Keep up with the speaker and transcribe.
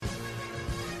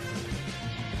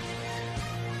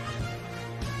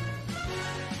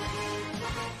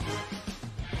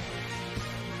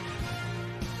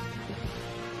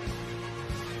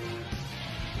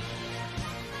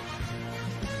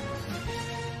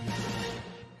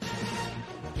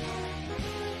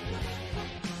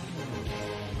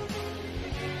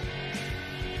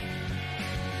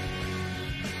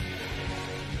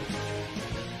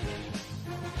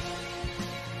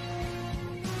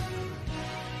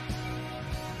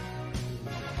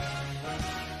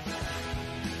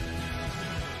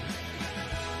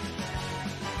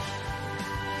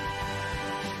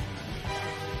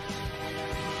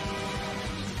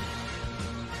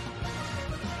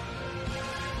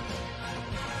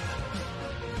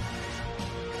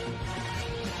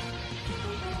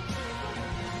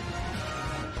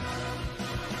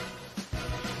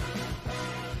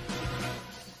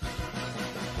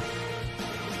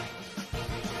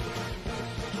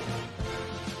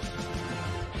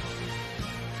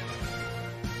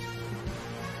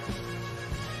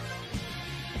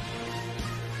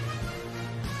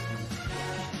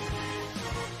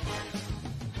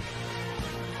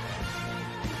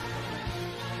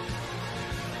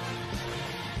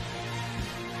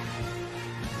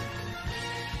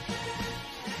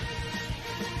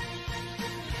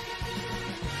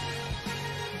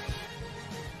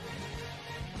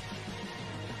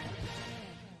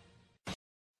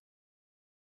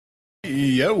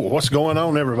Yo, what's going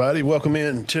on, everybody? Welcome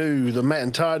in to the Matt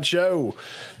and Todd Show,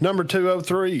 number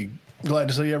 203. Glad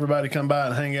to see everybody come by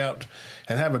and hang out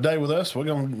and have a day with us. We're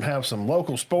going to have some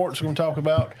local sports we're going to talk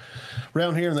about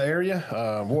around here in the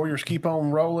area. Warriors keep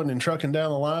on rolling and trucking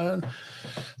down the line.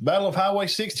 Battle of Highway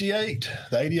 68,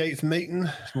 the 88th meeting,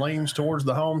 leans towards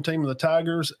the home team of the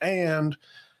Tigers. And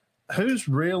who's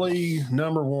really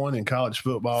number one in college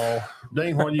football?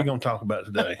 Dean, what are you going to talk about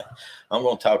today? I'm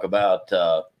going to talk about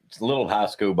little high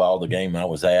school ball, the game I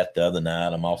was at the other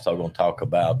night. I'm also going to talk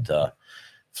about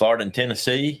Florida and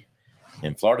Tennessee.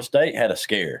 And Florida State had a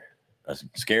scare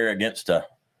against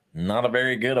not a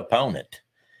very good opponent.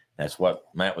 That's what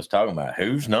Matt was talking about.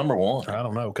 Who's number one? I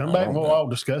don't know. Come back and we'll all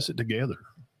discuss it together.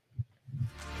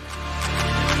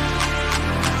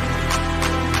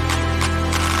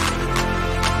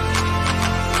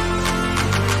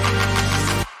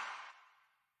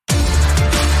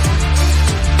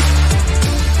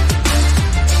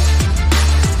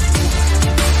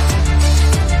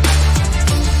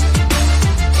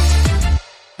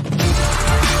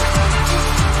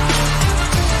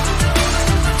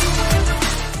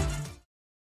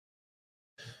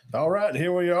 All right,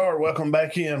 here we are. Welcome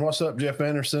back in. What's up, Jeff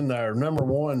Anderson, our number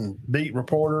one beat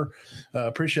reporter?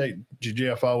 Appreciate you,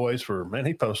 Jeff, always for, man,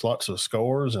 he posts lots of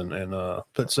scores and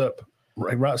puts up,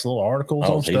 he writes little articles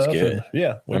on stuff. He's good. And,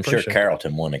 yeah. I'm sure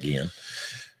Carrollton won again.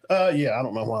 Yeah, I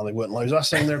don't know why they wouldn't lose. I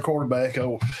seen their quarterback,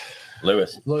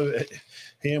 Lewis,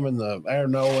 him and the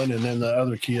Aaron Nolan, and then the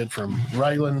other kid from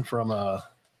Raylan from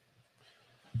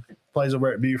plays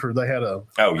over at Buford. They had a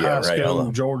high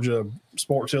school Georgia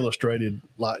Sports Illustrated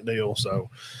like deal. So,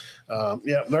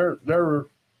 yeah, they're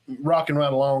rocking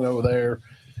right along over there.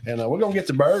 And we're going to get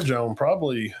the Birds on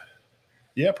probably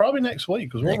next week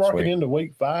because we're rocking into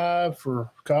week 5 for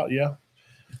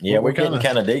Yeah, we're getting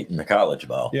kind of deep in the college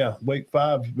ball. Yeah, week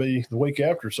 5 will be the week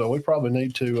after. So we probably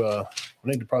need to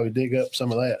probably dig up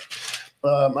some of that.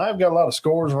 I've got a lot of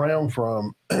scores around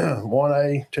from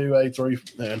 1A, 2A, 3,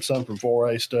 and some from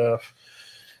 4A stuff.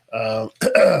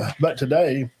 But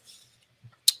today,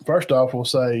 first off, we'll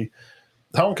say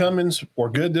homecomings were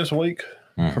good this week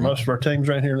for most of our teams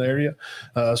right here in the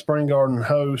area. Spring Garden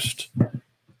host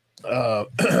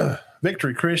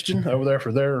Victory Christian over there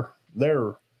for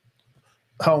their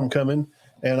homecoming.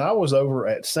 And I was over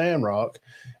at Sandrock,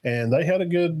 and they had a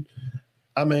good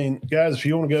 – I mean, guys, if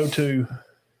you want to go to –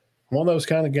 one of those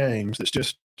kind of games that's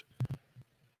just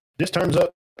turns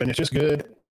up and it's just good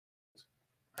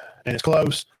and it's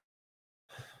close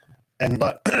and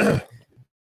like it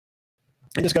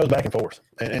just goes back and forth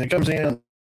and it comes in.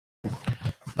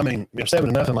 I mean,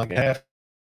 7-0 like at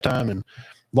halftime, and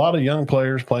a lot of young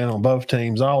players playing on both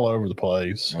teams all over the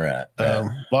place. Right.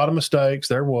 A lot of mistakes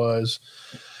there was,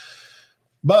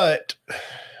 but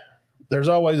there's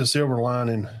always a silver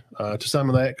lining to some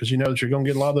of that because you know that you're going to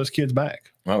get a lot of those kids back.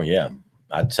 Oh, yeah.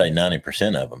 I'd say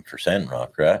 90% of them for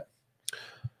Sandrock, right?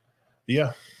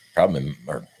 Yeah. Probably,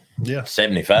 or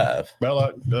 75.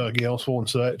 About like Gainesville and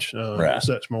such, right.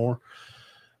 Such more.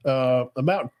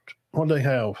 About what do they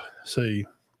have? See,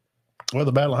 well,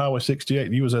 the Battle of Highway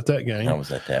 68, you was at that game. I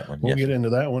was at that one. We'll get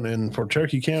into that one. And for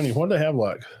Cherokee County, what do they have,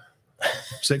 like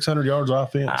 600 yards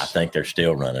offense? I think they're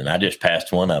still running. I just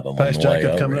passed one of them. Past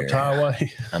Jacob coming up to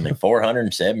Highway. I mean,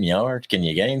 407 yards. Can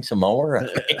you gain some more?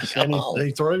 And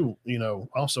he threw,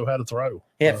 also had to throw.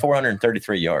 He had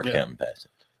 433 yards counting past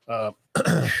it.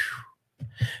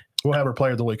 We'll have our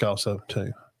player of the week also,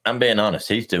 too. I'm being honest.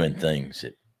 He's doing things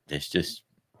that it's just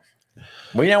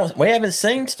we haven't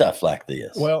seen stuff like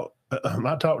this. Well,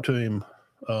 I talked to him,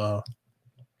 what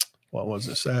was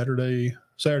it, Saturday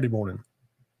morning.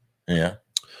 Yeah.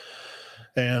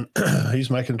 And he's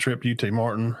making a trip to UT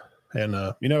Martin. And,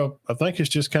 I think it's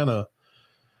just kind of,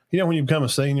 when you become a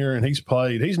senior and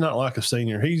he's not like a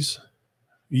senior. He's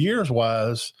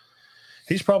years-wise,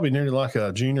 he's probably nearly like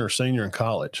a junior or senior in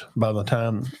college by the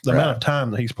amount of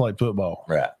time that he's played football.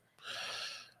 Right.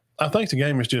 I think the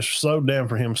game is just slowed down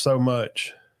for him so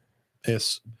much.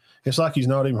 It's like he's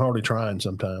not even hardly trying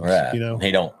sometimes. Right.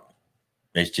 He don't.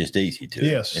 It's just easy to.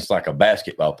 Yes. It's like a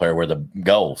basketball player where the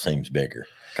goal seems bigger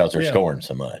because they're scoring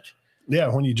so much. Yeah.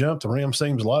 When you jump, the rim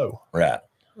seems low. Right.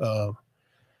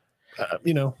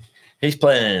 He's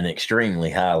playing at an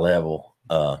extremely high level.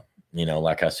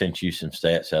 Like I sent you some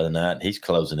stats the other night. He's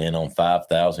closing in on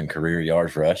 5,000 career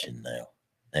yards rushing now.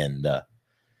 And,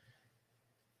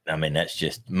 I mean, that's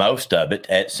just most of it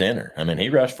at center. I mean, he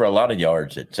rushed for a lot of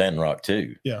yards at Sandrock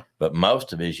too. Yeah. But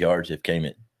most of his yards have came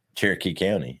at Cherokee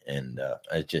County, and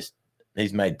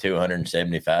he's made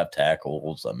 275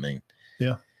 tackles. I mean,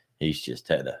 yeah, he's just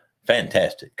had a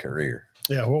fantastic career.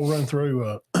 Yeah, we'll run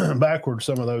through backwards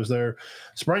some of those there.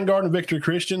 Spring Garden Victory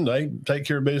Christian, they take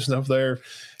care of business up there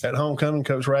at homecoming.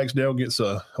 Coach Ragsdale gets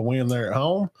a win there at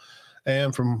home.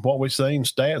 And from what we've seen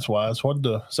stats-wise, what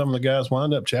some of the guys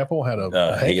wind up? Chapel had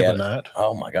a heck of a night.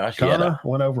 Oh, my gosh. Connor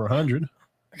went over 100.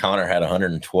 Connor had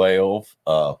 112.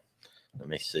 Let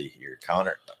me see here.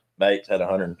 Connor Bates had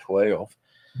 112.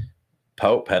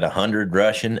 Pope had 100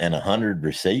 rushing and 100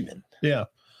 receiving. Yeah.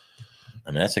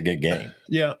 I mean, that's a good game.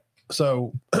 Yeah.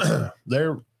 So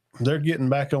they're getting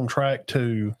back on track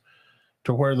to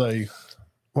where they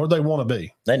want to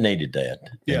be. They needed that.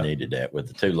 They needed that with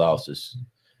the 2 losses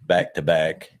back to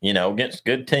back, against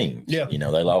good teams. Yeah. They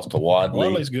lost to Wadley.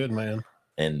 Wadley's good, man.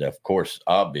 And of course,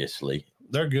 obviously,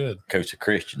 they're good. Coach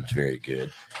Christian's very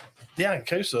good. Yeah,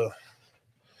 Coosa.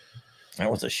 That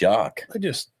was a shock. They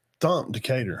just thumped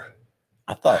Decatur.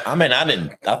 I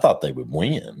thought they would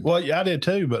win. Well, yeah, I did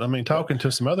too. But I mean, talking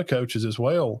to some other coaches as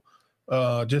well,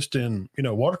 just in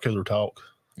water cooler talk.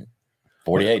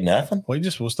 48-0. We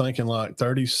just was thinking like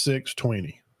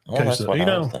 36-20. Oh, that's what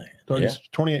I was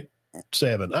thinking.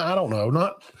 28-7. I don't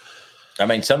know.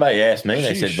 Somebody asked me.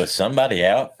 They said, "Was somebody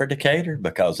out for Decatur?"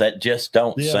 Because that just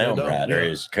don't sound right. Yeah. Or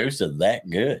is Coosa that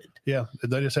good? Yeah,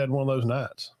 they just had one of those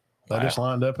nights. They just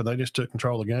lined up and they just took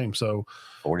control of the game. So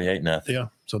 48-0. Yeah,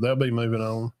 so they'll be moving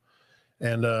on,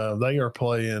 and they are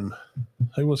playing.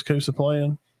 Who was Coosa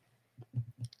playing?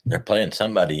 They're playing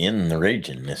somebody in the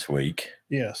region this week.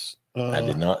 Yes, I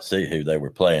did not see who they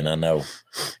were playing. I know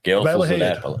Gales was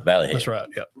at Valley Head. That's right.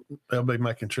 Yeah, they'll be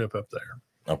making a trip up there.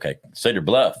 Okay, Cedar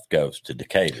Bluff goes to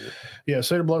Decatur. Yeah,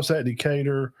 Cedar Bluff's at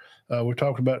Decatur. We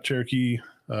talked about Cherokee.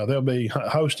 They'll be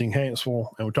hosting Hanceville,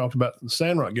 and we talked about the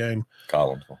Sandrock game.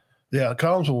 Collinsville. Yeah,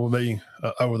 Collinsville will be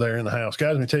over there in the house.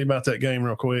 Guys, let me tell you about that game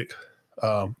real quick.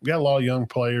 Got a lot of young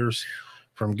players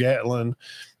from Gatlin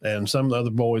and some of the other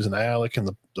boys and Alec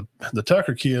and the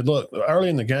Tucker kid. Look, early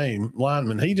in the game,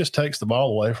 lineman, he just takes the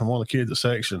ball away from one of the kids at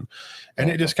section, and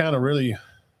it just kind of really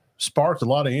sparked a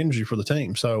lot of energy for the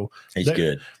team. So he's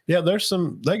good. Yeah, they had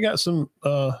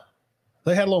a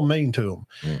little mean to them.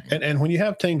 Mm-hmm. And when you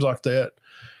have teams like that,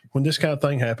 when this kind of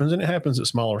thing happens, and it happens at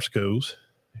smaller schools,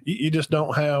 you just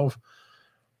don't have,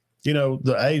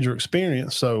 the age or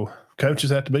experience. So coaches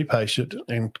have to be patient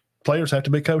and players have to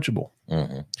be coachable.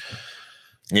 Mm-hmm.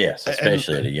 Yes,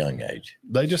 especially at a young age.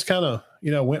 They just kind of,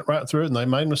 went right through it and they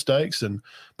made mistakes.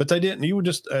 But they didn't. You would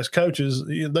just, as coaches,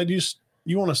 you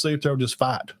want to see if they'll just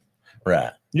fight.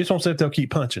 Right. You just want to see if they'll keep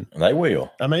punching. They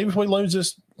will. I mean, if we lose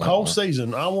this whole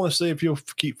season, I want to see if you'll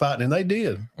keep fighting. And they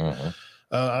did. Mm-hmm.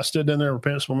 I stood down there with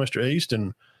Principal Mr. East,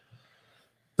 and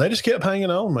they just kept hanging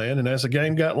on, man. And as the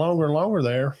game got longer and longer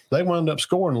there, they wound up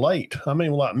scoring late. I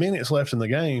mean, like minutes left in the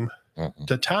game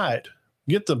to tie it,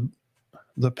 get the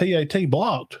PAT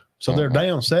blocked. So they're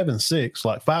down 7-6,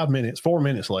 like 4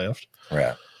 minutes left.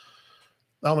 Right.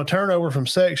 On a turnover from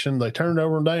section, they turned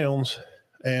over in downs,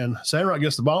 and Sandrock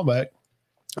gets the ball back.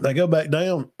 They go back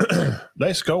down,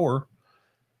 they score,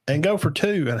 and go for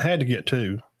 2, and had to get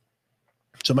 2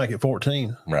 to make it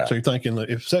 14. Right. So you're thinking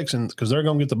that if section, because they're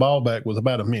going to get the ball back with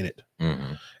about a minute,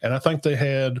 and I think they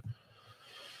had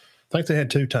 2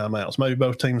 timeouts. Maybe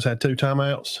both teams had 2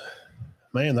 timeouts.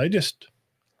 Man, they just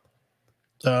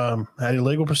had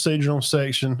illegal procedure on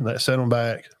section that set them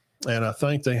back, and I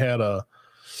think they had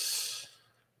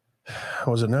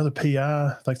was it another PI?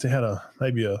 I think they had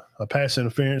maybe a pass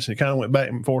interference, and it kind of went back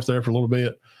and forth there for a little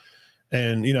bit.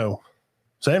 And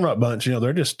Sandrock bunch,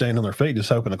 they're just standing on their feet, just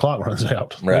hoping the clock runs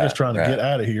out. Right, they're just trying to get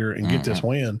out of here and get this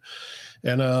win.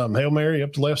 And Hail Mary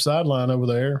up the left sideline over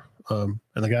there, and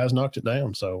the guys knocked it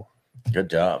down. So good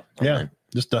job.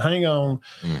 Just to hang on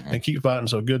and keep fighting.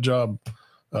 So good job,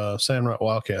 Sandrock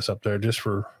Wildcats up there, just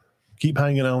for keep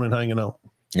hanging on and hanging on.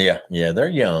 Yeah, they're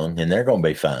young and they're going to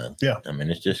be fine. Yeah, I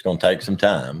mean, it's just going to take some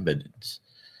time, but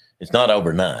it's not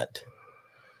overnight.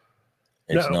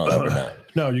 It's not overnight.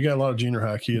 No, you got a lot of junior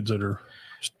high kids that are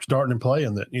starting and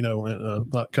playing that,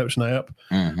 like Coach Knapp.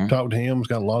 Talked to him. He's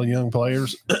got a lot of young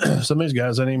players. Some of these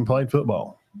guys ain't even played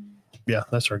football. Yeah,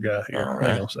 that's our guy here. All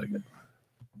right. Hang on a second.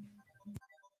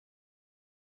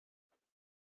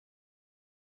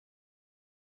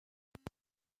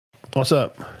 What's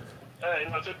up? Hey,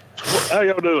 how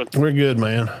y'all doing? We're good,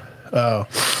 man.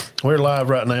 We're live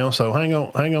right now, so hang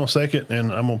on a second,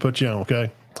 and I'm gonna put you on.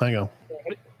 Okay, hang on.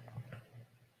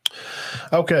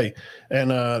 Okay,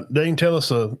 and Dean, tell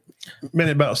us a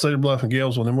minute about Cedar Bluff and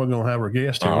Galesville, and then we're gonna have our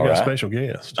guest here. We got a special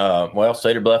guest. Well,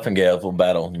 Cedar Bluff and Galesville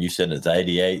battle. You said it's the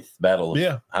 88th battle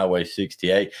of Highway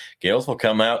 68. Galesville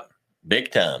come out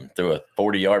big time through a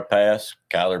 40-yard pass.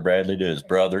 Kyler Bradley to his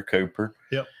brother Cooper.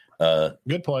 Yep.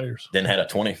 Good players. Then had a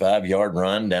 25-yard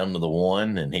run down to the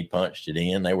 1, and he punched it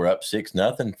in. They were up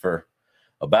 6-0 for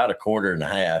about a quarter and a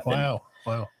half. Wow.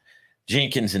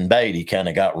 Jenkins and Beatty kind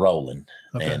of got rolling.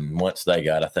 Okay. And once they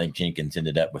got, I think Jenkins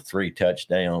ended up with 3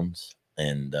 touchdowns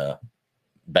and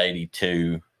Beatty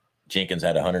 2. Jenkins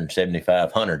had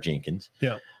 175, Hunter Jenkins.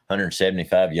 Yeah.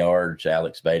 175 yards.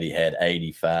 Alex Beatty had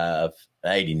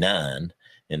 89.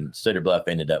 And Cedar Bluff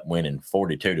ended up winning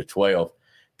 42-12.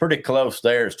 Pretty close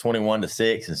there. It's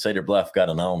 21-6, and Cedar Bluff got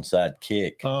an onside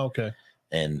kick. Oh, okay.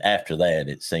 And after that,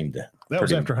 it seemed to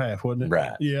was after half, wasn't it?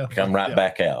 Right. Yeah. Come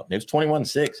back out. It was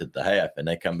 21-6 at the half, and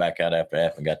they come back out after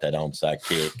half and got that onside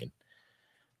kick.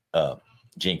 And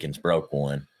Jenkins broke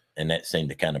one, and that seemed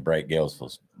to kind of break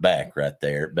Galesville's back right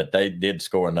there. But they did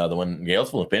score another one.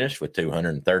 Galesville finished with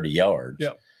 230 yards.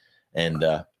 Yep. And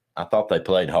I thought they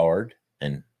played hard.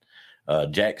 And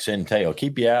Jack Centel,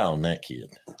 keep your eye on that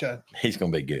kid. Okay. He's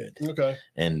going to be good. Okay.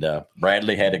 And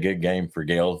Bradley had a good game for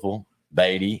Galesville.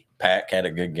 Beatty, Pack had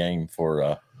a good game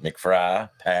for McFry,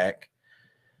 Pack.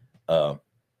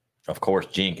 Of course,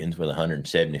 Jenkins with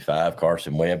 175.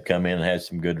 Carson Webb come in and had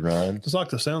some good runs. It's like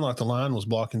the sound like the line was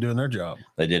blocking doing their job.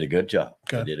 They did a good job.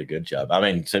 Okay. They did a good job. I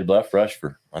mean, Cedar Bluff rushed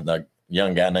for a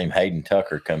young guy named Hayden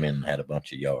Tucker come in and had a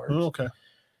bunch of yards. Oh, okay.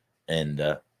 And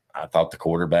I thought the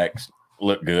quarterbacks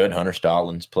looked good. Hunter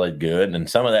Stallings played good. And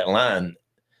some of that line,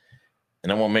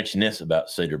 and I want to mention this about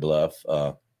Cedar Bluff,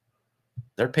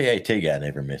 their PAT guy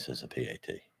never misses a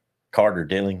PAT. Carter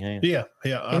Dillingham. Yeah.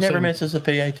 He never misses a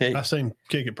PAT. I seen him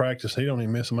kick at practice. He don't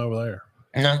even miss him over there.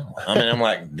 No. I mean, I'm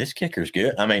like, this kicker's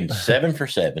good. I mean, 7 for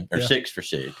 7 or 6 for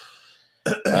 6.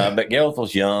 But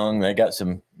Galesville's young. They got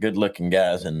some good-looking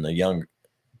guys, and the young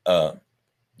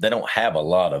they don't have a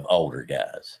lot of older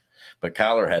guys. But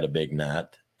Kyler had a big night,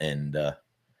 and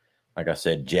like I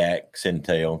said, Jack,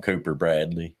 Centel, Cooper,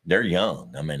 Bradley, they're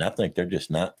young. I mean, I think they're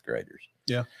just ninth graders.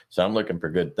 Yeah. So I'm looking for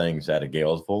good things out of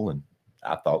Galesville, and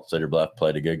I thought Cedar Bluff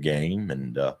played a good game,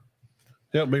 and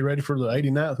they'll be ready for the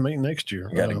 89th meeting next year.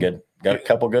 Got a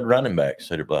couple good running backs.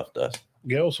 Cedar Bluff does.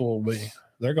 Galesville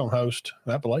they're going to host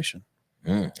Appalachian.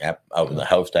 The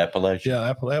host Appalachian. Yeah,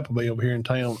 Apple be over here in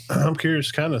town. I'm curious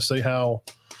to kind of see how.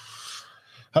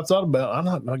 I've thought about.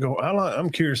 I'm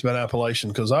curious about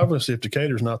Appalachian because obviously, if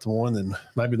Decatur's not the one, then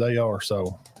maybe they are.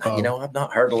 So I've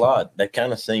not heard a lot. They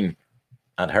kind of seem.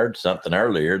 I'd heard something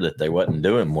earlier that they wasn't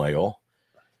doing well,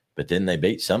 but then they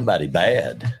beat somebody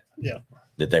bad. Yeah,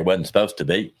 that they wasn't supposed to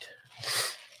beat.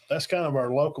 That's kind of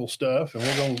our local stuff, and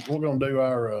we're gonna do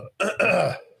our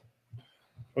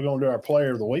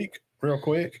player of the week real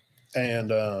quick,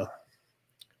 and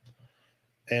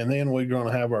then we're going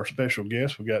to have our special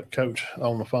guest. We got Coach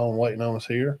on the phone waiting on us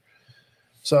here.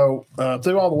 So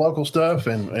through all the local stuff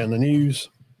and the news,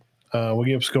 we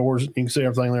give scores. You can see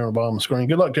everything there on the bottom of the screen.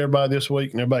 Good luck to everybody this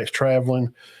week, and everybody's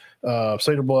traveling.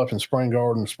 Cedar Bluff and Spring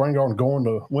Garden. Spring Garden going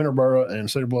to Winterboro,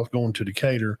 and Cedar Bluff going to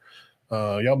Decatur.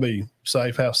 Y'all be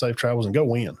safe, have safe travels, and go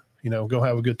win. Go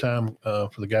have a good time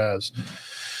for the guys.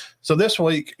 So this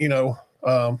week,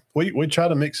 we try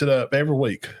to mix it up every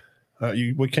week.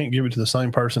 We can't give it to the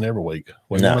same person every week.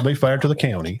 We want to be fair to the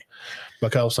county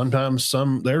because sometimes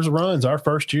there's runs. Our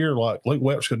first year, like Luke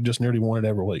Welch could have just nearly won it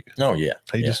every week. Oh yeah,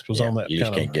 he just was on that. You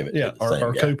just can't give it. To the or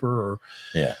same guy. Cooper, or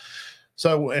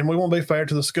So, and we want to be fair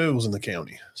to the schools in the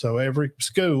county. So every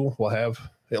school will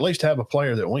at least have a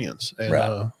player that wins, and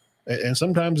right. And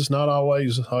sometimes it's not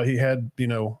always he had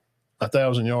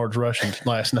 1,000 yards rushing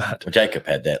last night. Jacob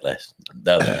had that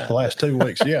the last 2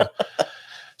 weeks. Yeah.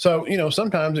 So,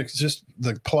 sometimes it's just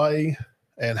the play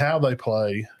and how they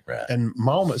play right. and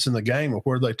moments in the game of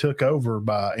where they took over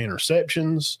by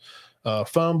interceptions,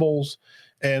 fumbles,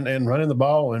 and running the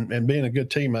ball and being a good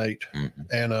teammate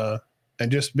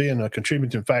and just being a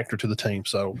contributing factor to the team.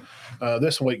 So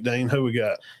this week, Dean, who we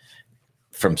got?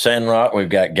 From Sandrock, we've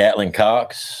got Gatlin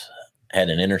Cox. Had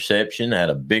an interception, had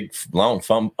a big, long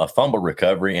fumble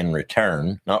recovery and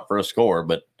return, not for a score,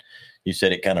 but you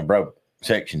said it kind of broke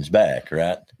sections back,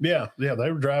 right? Yeah. They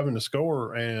were driving to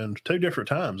score and 2 different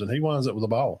times, and he winds up with the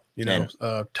ball.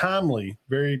 Timely,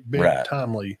 very big, right.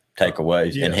 Timely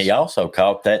takeaways. Yes. And he also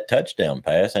caught that touchdown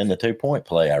pass and the 2-point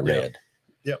play I read.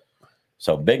 Yep.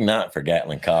 So big night for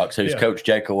Gatlin Cox, who's Coach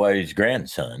Jacoaway's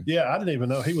grandson. Yeah, I didn't even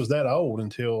know he was that old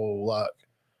until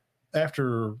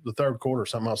after the third quarter or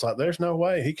something. I was like, there's no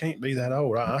way he can't be that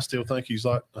old. I still think he's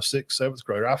like a 6th, 7th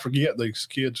grader. I forget these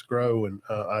kids grow, and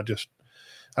I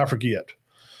forget.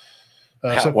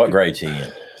 What grade's he in?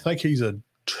 I think he's a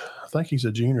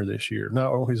junior this year.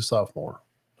 No, he's a sophomore.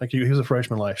 I think he was a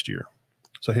freshman last year,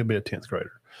 so he'll be a 10th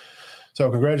grader. So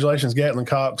congratulations, Gatlin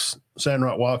Cox,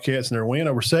 Sandrock Wildcats, and their win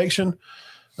over Section.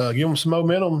 give them some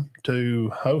momentum to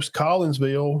host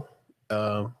Collinsville.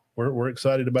 We're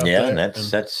excited about that. Yeah, and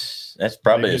that's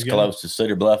probably as close to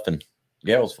Cedar Bluff and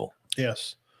Galesville.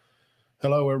 Yes.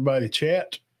 Hello, everybody.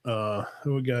 Chat.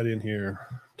 Who we got in here?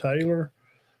 Taylor.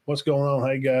 What's going on?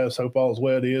 Hey, guys. Hope all is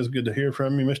well. It is good to hear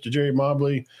from you. Mr. Jerry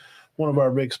Mobley, one of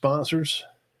our big sponsors.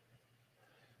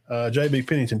 JB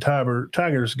Pennington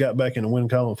Tigers got back in the win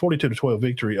column, 42-12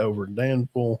 victory over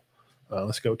Danville.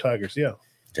 Let's go Tigers. Yeah.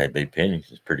 JB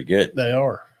Pennington's pretty good. They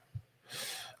are.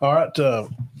 All right.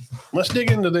 Let's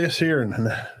dig into this here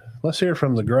and let's hear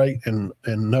from the great and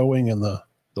knowing and the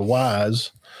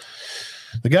wise.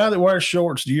 The guy that wears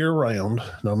shorts year round,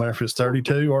 no matter if it's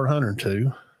 32 or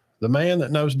 102, the man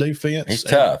that knows defense. He's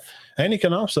tough. And he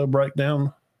can also break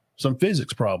down some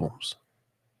physics problems.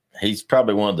 He's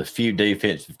probably one of the few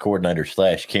defensive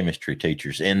coordinators / chemistry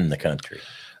teachers in the country.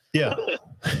 Yeah.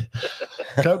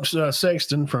 Coach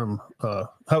Sexton from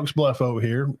Hokes Bluff over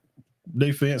here,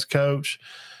 defense coach,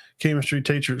 chemistry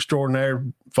teacher extraordinaire,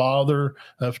 father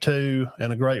of 2,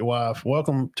 and a great wife.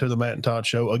 Welcome to the Matt and Todd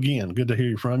Show again. Good to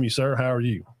hear from you, sir. How are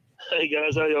you? Hey,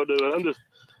 guys. How y'all doing? I'm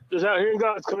just out here in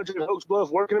God's country in Hokes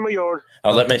Bluff working in my yard.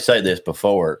 Oh, let me say this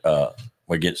before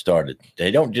we get started.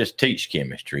 They don't just teach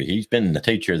chemistry. He's been the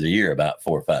teacher of the year about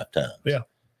 4 or 5 times. Yeah.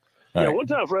 Yeah, right. One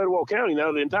time for Etowah County,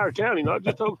 now the entire county, not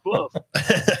just Hokes Bluff.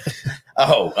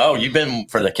 Oh, you've been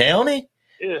for the county?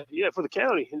 Yeah, for the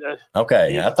county.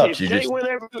 Okay, I thought you can't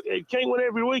win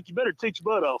every week. You better teach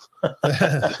your butt off.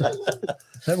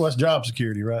 That was job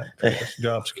security, right? That's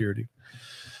job security.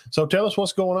 So tell us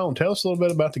what's going on. Tell us a little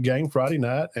bit about the game Friday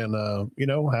night and,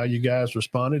 how you guys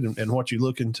responded and what you're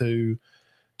looking to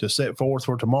set forth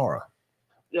for tomorrow.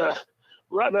 Yeah,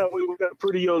 right now we've got a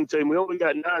pretty young team. We only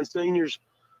got 9 seniors.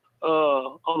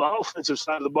 On the offensive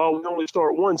side of the ball, we only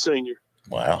start 1 senior.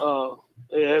 Wow.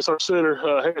 That's our center,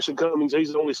 Harrison Cummings.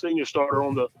 He's the only senior starter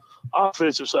on the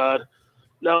offensive side.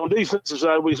 Now, on the defensive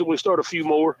side, we start a few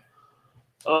more.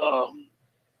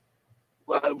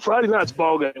 Friday night's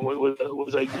ball game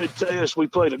was a good test. We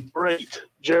played a great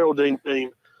Geraldine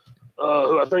team,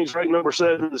 who I think is ranked number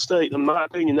 7 in the state. In my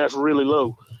opinion, that's really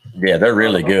low. Yeah, they're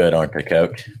really good, aren't they,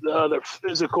 Coach? They're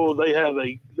physical.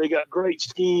 They got great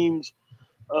schemes.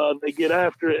 They get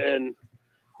after it, and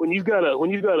when you've got a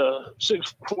 6'4",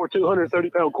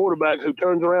 230-pound quarterback who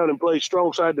turns around and plays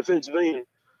strong side defensive end,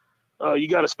 you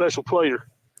got a special player.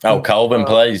 Oh, Colvin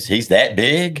plays. He's that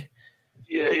big.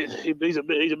 Yeah, he's a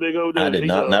big old dude. I did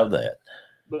not know that.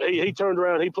 But he turned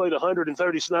around. He played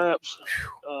 130 snaps.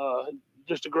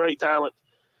 Just a great talent.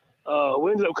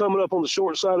 We ended up coming up on the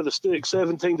short side of the stick,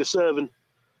 17-7.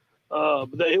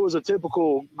 But it was a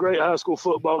typical great high school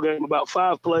football game. About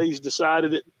 5 plays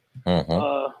decided it.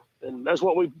 Mm-hmm. And that's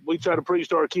what we try to preach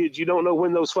to our kids. You don't know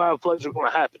when those 5 plays are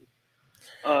going to happen.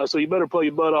 So you better play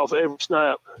your butt off every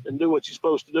snap and do what you're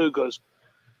supposed to do because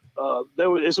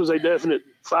this was a definite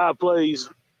 5 plays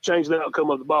changed the outcome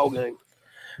of the ball game.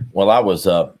 Well, I was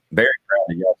very proud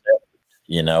of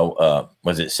y'all.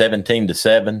 Was it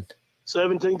 17-7?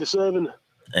 17-7.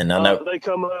 And I know they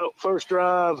come out first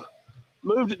drive.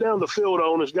 Moved it down the field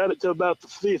on us, got it to about the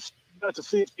 50,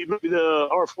 maybe the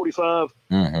R45.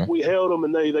 Mm-hmm. We held them,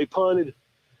 and they punted,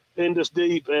 pinned us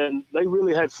deep, and they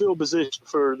really had field position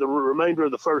for the remainder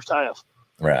of the first half.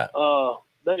 Right.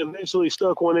 They eventually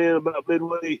stuck one in about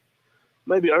midway,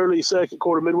 maybe early second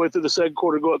quarter, midway through the second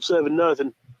quarter, go up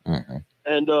 7-0. Mm-hmm.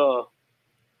 And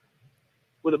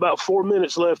with about 4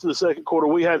 minutes left in the second quarter,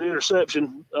 we had an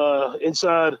interception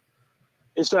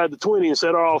inside the 20 and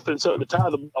set our offense up to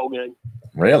tie the ball game.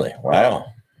 Really? Wow.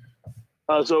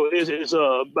 So it's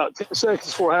about 10 seconds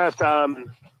before halftime.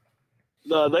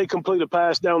 And, they complete a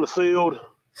pass down the field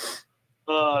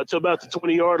to about the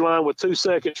 20-yard line with 2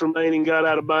 seconds remaining, got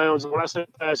out of bounds. And when I said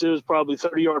pass, it was probably a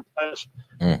 30-yard pass.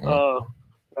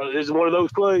 Mm-hmm. It's one of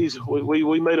those plays.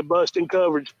 We made a bust in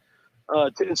coverage.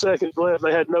 10 seconds left.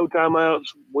 They had no timeouts.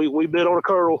 We bid on a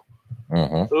curl.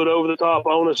 Mm-hmm. Threw it over the top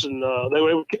on us, and they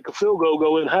were able to kick a field goal,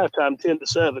 go in halftime,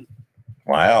 10-7.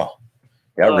 Wow,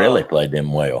 y'all really played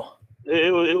them well.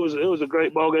 It was a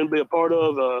great ball game to be a part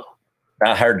of.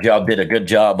 I heard y'all did a good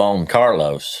job on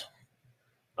Carlos.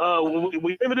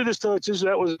 We limited his touches.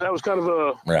 That was kind of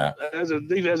a right. As a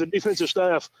defensive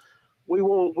staff, we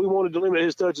wanted to limit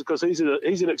his touches because he's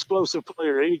an explosive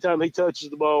player. Anytime he touches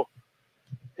the ball,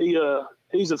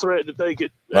 he's a threat to take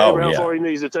it. How far he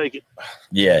needs to take it.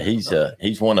 Yeah,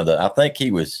 he's one of the. I think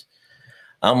he was.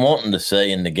 I'm wanting to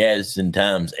say in the Gadsden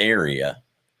Times area,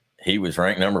 he was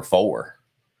ranked number 4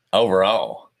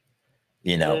 overall.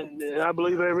 And I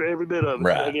believe every bit of it.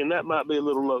 Right. Again, that might be a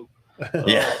little low.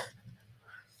 Yeah.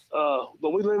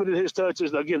 But we limited his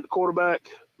touches. Again, the quarterback,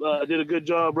 did a good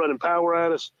job running power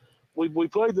at us. We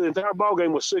played the entire ball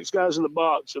game with 6 guys in the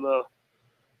box, and I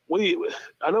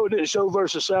know it didn't show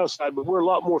versus Southside, but we're a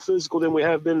lot more physical than we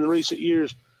have been in recent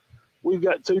years. We've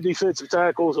got 2 defensive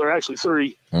tackles, or actually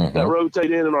 3, that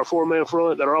rotate in our 4-man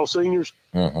front that are all seniors.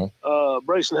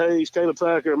 Brayson Hayes, Caleb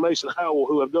Thacker, and Mason Howell,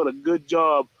 who have done a good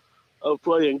job of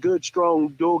playing good, strong,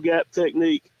 dual gap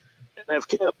technique and have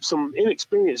kept some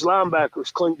inexperienced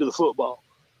linebackers cling to the football.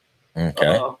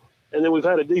 Okay. And then we've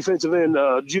had a defensive end,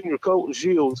 junior Colton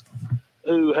Shields,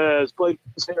 who has played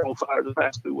his hair on fire the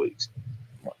past 2 weeks.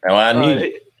 Well, I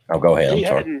need. Go ahead. He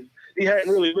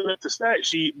hadn't really been up the stat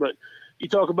sheet, but you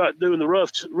talk about doing the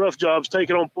rough jobs,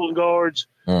 taking on pulling guards,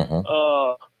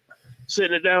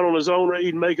 sitting it down on his own read,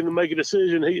 and making them make a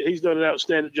decision. He's done an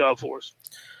outstanding job for us.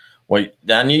 Well,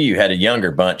 I knew you had a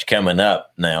younger bunch coming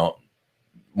up. Now,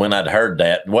 when I'd heard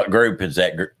that, what group is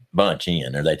that bunch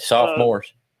in? Are they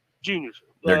sophomores? Juniors.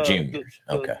 They're juniors.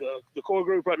 Okay. The core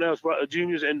group right now is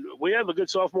juniors, and we have a good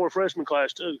sophomore freshman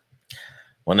class too.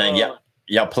 Well, now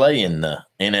y'all play in the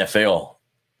NFL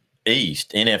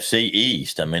East, NFC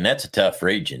East. I mean, that's a tough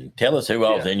region. Tell us who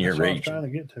else in your region. I'm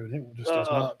trying to get to it. It just does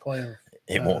not play.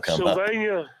 It won't come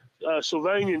Sylvania, up.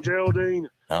 Sylvania and Geraldine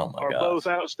are both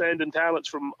outstanding talents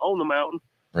from on the mountain.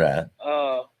 Right.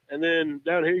 And then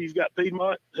down here you've got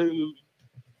Piedmont, who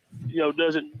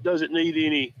doesn't need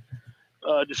any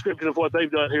description of what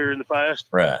they've done here in the past.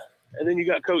 Right. And then you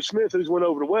got Coach Smith, who's went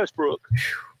over to Westbrook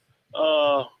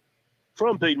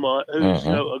from Piedmont, who's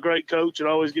a great coach and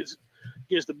always gets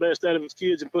the best out of his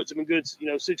kids and puts them in good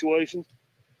situations.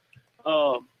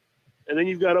 And then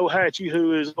you've got Ohatchee,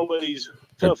 who is always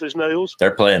tough as nails.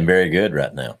 They're playing very good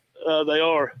right now. They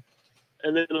are.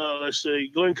 And then let's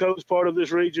see, Glencoe's part of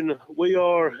this region. We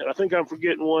are, and I think I'm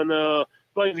forgetting one.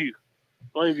 Plainview.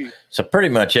 So pretty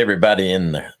much everybody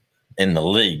in the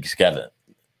league's got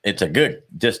it's a good,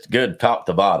 just good top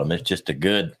to bottom. It's just a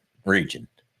good region.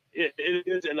 It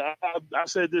is, and I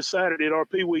said this Saturday at our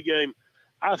Pee Wee game,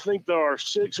 I think there are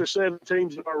 6 or 7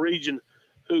 teams in our region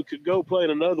who could go play in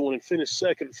another one and finish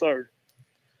second or third.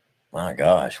 My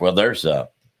gosh. Well, there's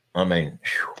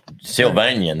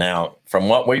Sylvania now, from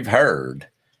what we've heard,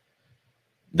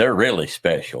 they're really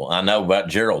special. I know about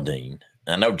Geraldine.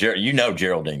 I know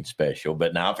Geraldine's special,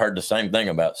 but now I've heard the same thing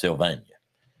about Sylvania.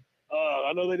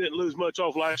 I know they didn't lose much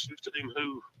off last year's team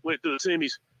who went to the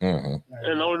semis. And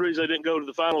the only reason they didn't go to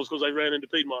the finals because they ran into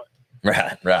Piedmont.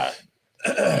 Right.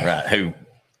 Right. Who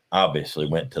obviously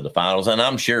went to the finals. And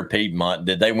I'm sure Piedmont,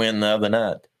 did they win the other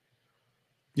night?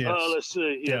 Yes. Let's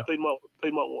see. Yeah. Piedmont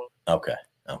won. Okay.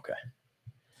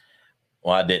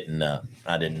 Well, I didn't know.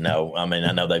 I mean,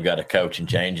 I know they've got a coaching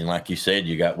change, and like you said,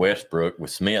 you got Westbrook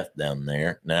with Smith down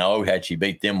there. Now, had she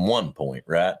beat them 1 point,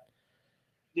 right?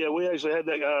 Yeah, we actually had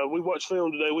that. We watched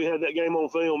film today. We had that game on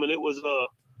film, and it was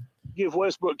give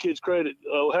Westbrook kids credit.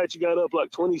 Hatchie got up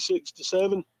like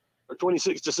 26-7 or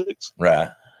 26-6. Right.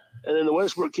 And then the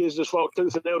Westbrook kids just fought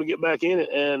tooth and nail to get back in it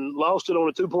and lost it on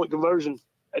a 2-point conversion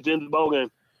at the end of the ball game.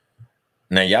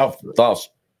 Now, y'all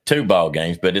lost 2 ball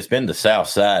games, but it's been the South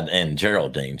Side and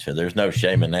Geraldine, so there's no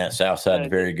shame in that. South Side's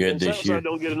very good this year. South Side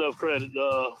don't get enough credit.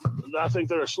 I think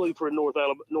they're a sleeper in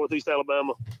Northeast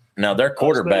Alabama. Now, their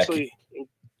quarterback in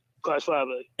Class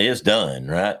 5A is done,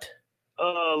 right?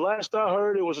 Last I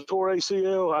heard, it was a torn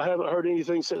ACL. I haven't heard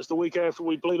anything since the week after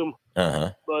we played them.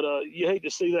 But you hate to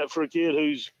see that for a kid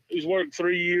who's worked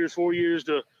 3 years, 4 years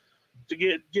to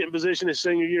get in position his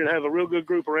senior year and have a real good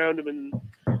group around him. And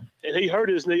he hurt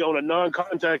his knee on a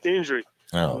non-contact injury.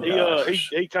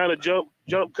 He kind of jump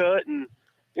cut, and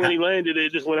when he landed,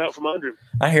 it just went out from under him.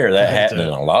 I hear that happening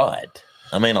a lot.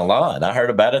 I mean, a lot. I heard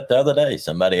about it the other day.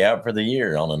 Somebody out for the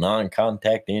year on a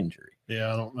non-contact injury.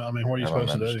 Yeah, what are you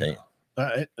supposed to do?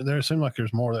 There seems like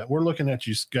there's more of that. We're looking at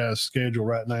you guys' schedule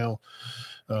right now.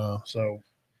 You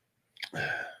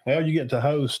get to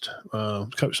host.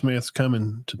 Coach Smith's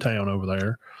coming to town over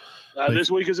there.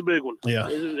 This week is a big one. Yeah.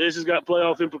 This has got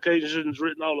playoff implications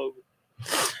written all over.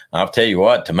 I'll tell you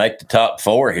what, to make the top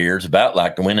 4 here is about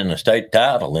like winning a state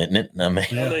title, isn't it? I mean,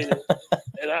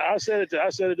 and I said it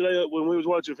today when we was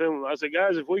watching film. I said,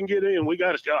 guys, if we can get in, we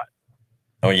got a shot.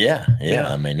 Oh yeah.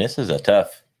 I mean, this is a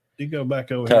tough. You go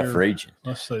back over tough here, region.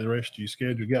 Let's say the rest of your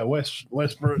schedule. You got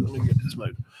Westbrook. Let me get this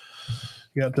moved.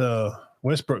 You got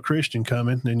Westbrook Christian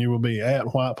coming, and you will be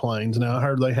at White Plains. Now I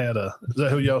heard they had is that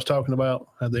who y'all was talking about?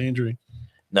 Had the injury?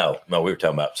 No, we were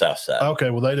talking about Southside. Okay,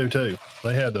 well they do too.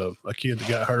 They had a kid that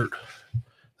got hurt.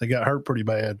 They got hurt pretty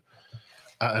bad,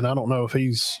 and I don't know if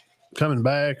he's coming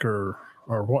back or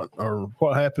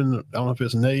what happened. I don't know if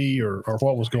it's knee or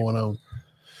what was going on.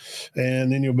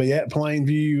 And then you'll be at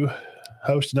Plainview,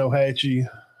 hosting Ohatchee,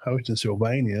 hosting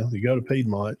Sylvania. You go to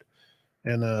Piedmont,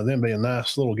 and then be a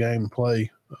nice little game to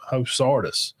play. Host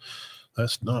Sardis.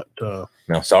 That's not.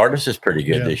 Now Sardis is pretty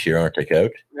good this year, aren't they,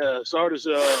 Coach? Yeah, Sardis.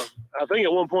 I think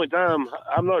at one point in time,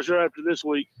 I'm not sure after this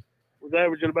week, was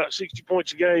averaging about 60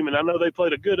 points a game, and I know they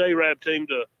played a good Arab team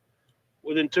to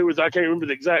within 2 or 3. I can't remember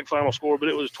the exact final score, but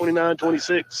it was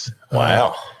 29-26.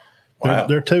 Wow.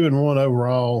 They're 2-1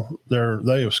 overall.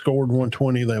 They have scored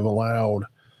 120. They've allowed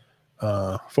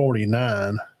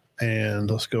 49. And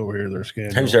let's go over here. Their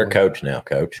schedule. Who's their coach now,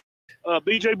 Coach?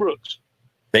 B.J. Brooks.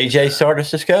 B.J.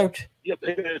 Sardis' coach? Yep,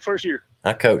 first year.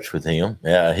 I coached with him.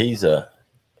 Yeah, he's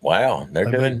wow. They're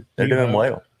doing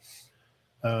well.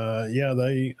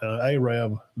 They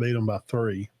Arab beat them by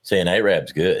 3. See, and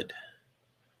Arab's good.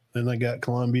 Then they got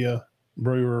Columbia,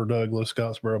 Brewer, Douglas,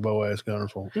 Scottsboro, Boaz,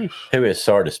 Gunnersville. Who has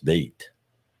Sardis beat?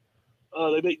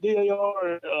 They beat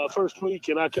DAR first week,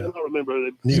 and I cannot remember.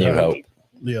 New Hope.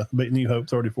 Yeah, beat New Hope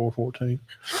 34-14.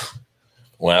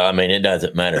 Well, I mean, it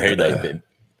doesn't matter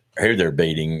who they're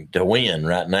beating to win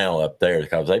right now up there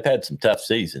because they've had some tough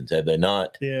seasons, have they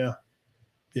not? Yeah.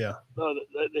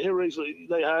 Here recently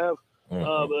they have,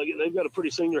 but they've got a pretty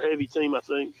senior-heavy team, I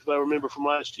think, if I remember from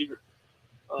last year.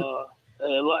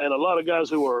 And a lot of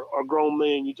guys who are grown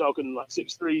men. You're talking like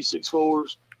 6'3",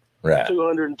 6'4", right,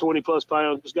 220-plus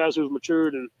pounds. Just guys who've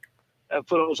matured and have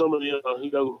put on some of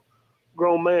the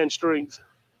grown man strength.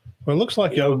 Well, it looks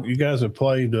like you guys have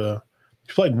played. You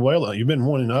played well. You've been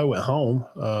 1-0 at home.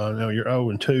 You're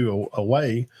 0-2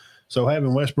 away. So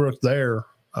having Westbrook there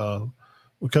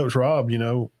with Coach Rob,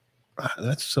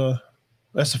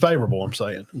 that's favorable. I'm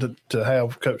saying to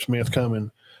have Coach Smith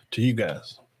coming to you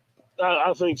guys.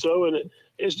 I think so, and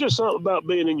it's just something about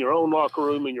being in your own locker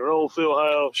room, in your own field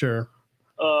house. Sure.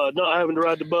 Not having to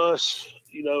ride the bus,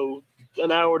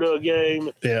 an hour to a game.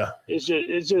 Yeah. It's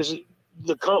just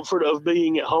the comfort of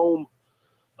being at home,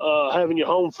 having your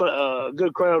home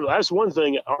good crowd. That's one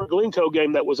thing. Our Glencoe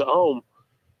game that was at home,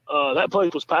 that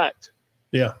place was packed.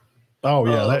 Yeah. Oh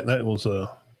yeah, that was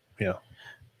yeah.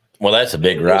 Well, that's a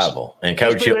big rival, and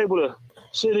Coach, being able to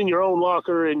sit in your own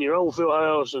locker in your own field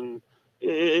house and.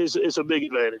 It's a big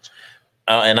advantage.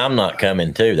 And I'm not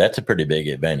coming too. That's a pretty big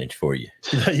advantage for you.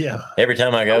 Yeah. Every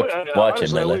time I go watch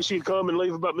him, I wish you'd come and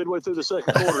leave about midway through the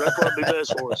second quarter. That'd probably be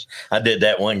best for us. I did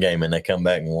that one game and they come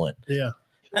back and won. Yeah.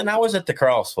 And I was at the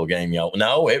Crossville game, y'all.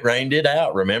 No, it rained it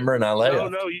out, remember? And I left.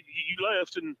 No, you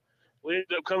left and we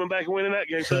ended up coming back and winning that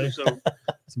game too. So,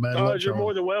 Todd, you're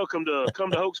more than welcome to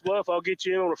come to Hokes Bluff. I'll get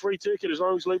you in on a free ticket as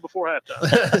long as you leave before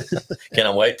halftime. Can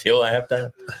I wait till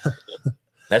halftime?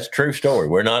 That's a true story.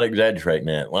 We're not exaggerating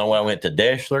that. Well, I went to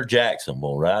Deschler,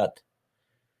 Jacksonville, right?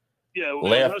 Yeah,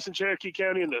 left us in Cherokee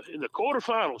County in the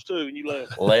quarterfinals too, and you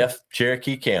left. Left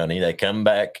Cherokee County. They come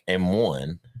back and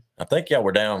won. I think y'all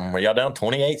were down. Were y'all down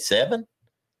 28-7?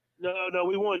 No,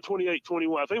 we won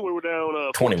 28-21. I think we were down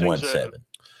 21-7.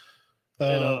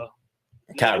 Uh,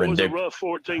 Kyron it was Duke. a rough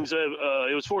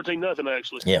 14-7. It was 14-0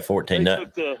 actually. Yeah,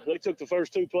 14-0. They took the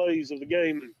first 2 plays of the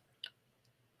game.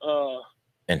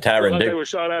 And Tyron Duke. They were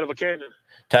shot out of a cannon.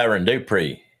 Tyron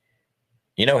Dupree.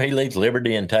 He leads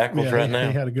Liberty in tackles now.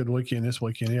 He had a good weekend this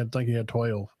weekend. I think he had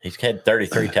 12. He's had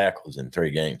 33 tackles in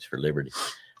 3 games for Liberty.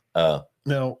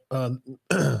 Now,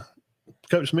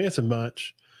 Coach Smith and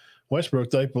bunch, Westbrook,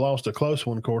 they lost a close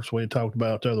one, of course, we had talked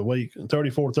about the other week.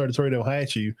 34-33 to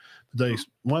Ohatchee. They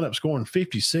wound up scoring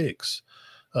 56.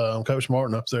 Coach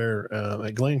Martin up there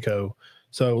at Glencoe.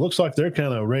 So it looks like they're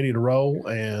kind of ready to roll,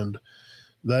 and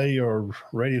they are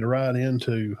ready to ride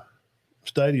into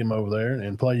stadium over there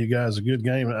and play you guys a good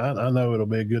game. I know it'll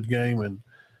be a good game, and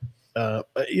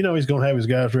he's going to have his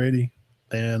guys ready,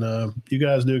 and you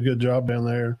guys do a good job down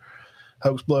there.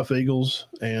 Hokes Bluff Eagles,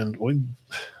 and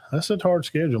that's a hard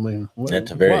schedule. I mean, that's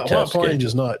a very tough schedule.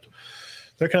 Is not.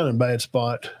 They're kind of in a bad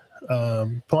spot.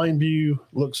 Plainview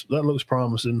looks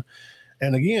promising,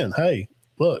 and again, hey,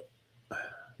 look,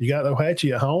 you got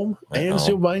Ohatchee at home and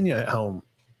Sylvania at home,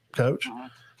 Coach.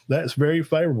 That's very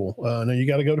favorable. Now you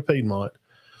got to go to Piedmont.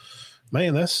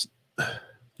 Man, that's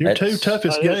your 2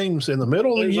 toughest games in the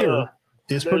middle of the year.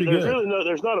 It's pretty good.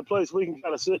 There's not a place we can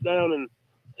kind of sit down and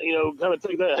kind of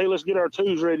take that. Hey, let's get our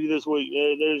 2s ready this week.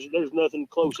 There's nothing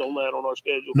close on that on our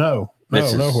schedule.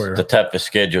 Nowhere. The toughest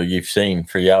schedule you've seen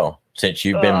for y'all since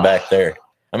you've been back there.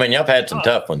 I mean, y'all have had some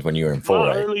tough ones when you were in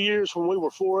 4A. Early years when we were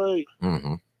 4A,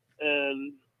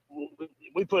 and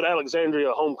we put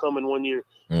Alexandria homecoming one year.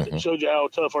 It showed you how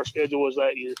tough our schedule was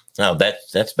that year. No,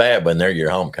 that's bad when they're your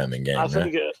homecoming game. I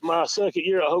think my second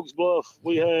year at Hokes Bluff,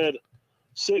 we had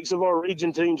 6 of our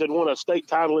region teams had won a state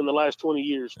title in the last 20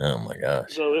 years. Oh my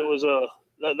gosh! So it was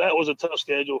that was a tough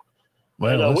schedule.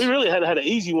 Well, we really hadn't had an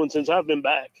easy one since I've been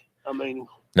back. I mean,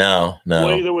 No.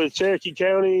 Either with Cherokee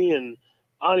County and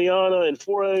Aniana and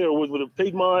 4A, or with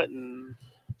Piedmont and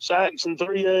Sax and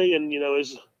 3A, and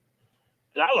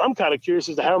I'm kind of curious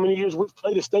as to how many years we've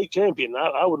played a state champion.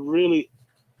 I would really.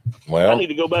 Well, I need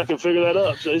to go back and figure that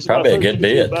up. So it's probably a about good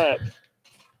 32 years bit. back.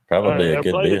 Probably a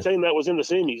good played bit. a team that was in the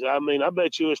semis. I mean, I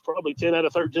bet you it's probably 10 out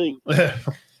of 13.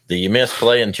 Do you miss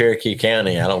playing Cherokee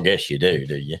County? I don't guess you do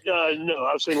you? No,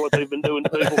 I've seen what they've been doing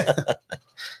to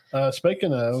people.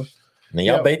 Speaking of, now,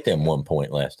 y'all beat them 1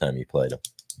 point last time you played them.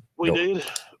 We did.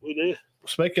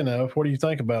 Speaking of, what do you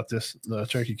think about this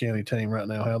Cherokee County team right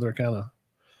now? How they're kind of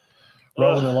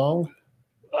rolling along?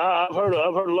 I've heard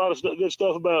a lot of good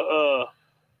stuff about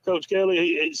Coach Kelly.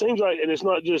 It seems like, and it's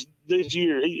not just this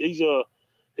year.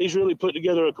 He's really put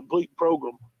together a complete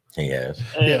program. He has.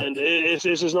 And this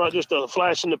is not just a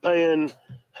flash in the pan.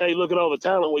 Hey, look at all the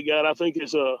talent we got. I think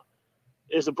it's a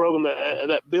program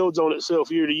that builds on itself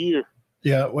year to year.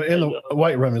 Yeah, well, in the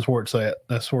weight room is where it's at.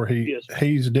 That's where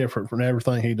he's different from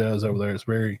everything he does over there. It's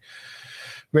very,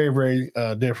 very, very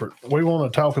different. We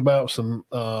want to talk about some,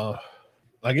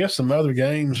 I guess, some other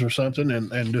games or something,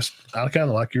 and just I kind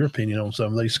of like your opinion on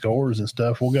some of these scores and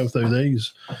stuff. We'll go through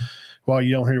these while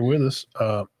you're on here with us.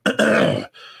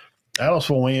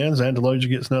 Aliceville wins. Andalusia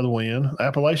gets another win.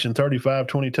 Appalachian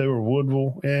 35-22 over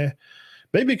Woodville. Yeah.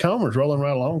 BB Comer's rolling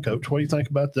right along, Coach. What do you think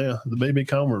about the BB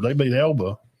Comer? They beat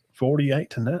Elba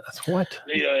 48-9. That's what?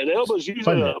 Yeah, and Elba's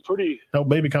usually a pretty. No,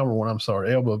 BB Comer won. I'm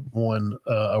sorry. Elba won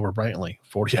over Brantley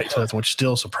 48-7, which is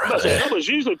still surprising. Elba's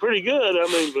usually pretty good. I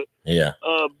mean, but yeah.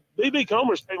 BB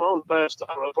Comer's came on the past,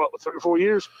 I don't know, probably 3 or 4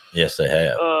 years. Yes, they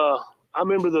have. I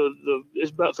remember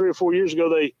it's about 3 or 4 years ago.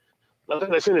 I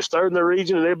think they finished third in their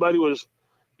region, and everybody was,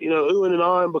 oohing and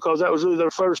ahhing because that was really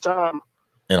their first time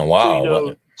in a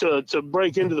while. To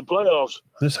break into the playoffs.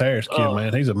 This Harris kid,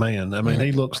 man, he's a man. I mean,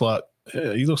 he looks like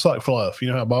fluff. You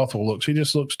know how Bothell looks. He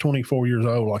just looks 24 years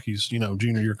old, like he's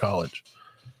junior year college.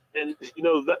 And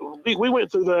we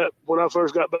went through that when I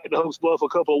first got back to Hokes Bluff. A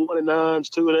couple of 1-9s,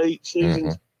 2-8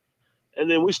 seasons,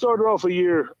 and then we started off a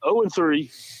year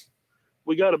 0-3.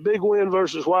 We got a big win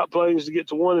versus White Plains to get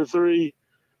to 1-3.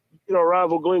 Our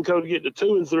rival Glencoe to get to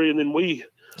 2-3, and then we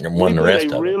won the rest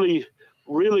of it. Really,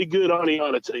 really good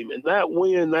Aniana team, and that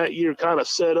win that year kind of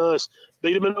set us.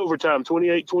 Beat them in overtime,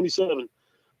 28-27.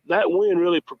 That win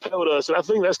really propelled us, and I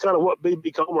think that's kind of what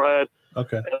BB Comer had.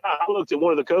 Okay. And I looked at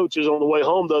one of the coaches on the way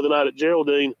home the other night at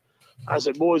Geraldine. I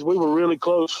said, "Boys, we were really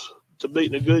close to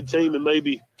beating a good team and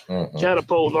maybe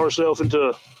catapulting ourselves into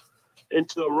a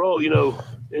role,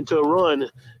 into a run."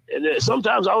 And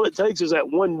sometimes all it takes is that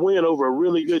one win over a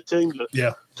really good team to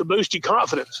boost your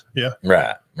confidence. Yeah.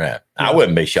 Right. Yeah. I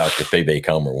wouldn't be shocked if BB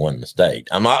Comer won the state.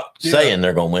 I'm not saying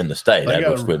they're going to win the state. I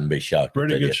just wouldn't be shocked.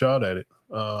 Pretty good shot at it.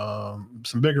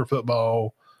 Some bigger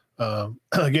football.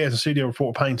 Again, the city over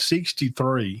Fort Payne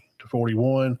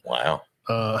 63-41. Wow.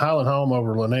 Highland Home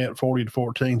over Lynette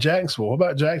 40-14. Jacksonville. What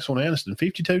about Jacksonville and Anniston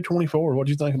 52-24? What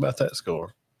do you think about that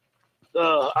score?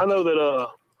 I know that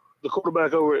the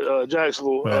quarterback over at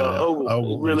Jacksonville,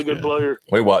 Ogle, really good player.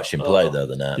 We watched him play the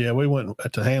other night. Yeah, we went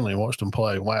to Hanley and watched him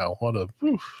play. Wow, what a!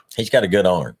 He's got a good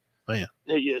arm. Man,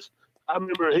 he is. I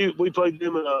remember we played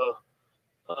him in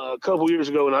a couple years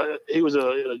ago, and he was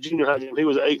a junior high game. He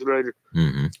was an 8th grader,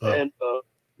 and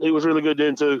he was really good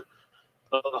then too.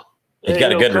 He's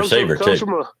got a good receiver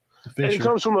too. And he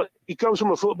comes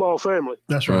from a football family.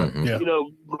 That's right. Yeah.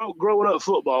 Growing up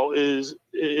football is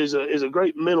a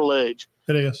great mental edge.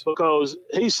 It is, because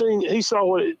he saw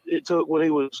what it took when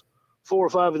he was 4,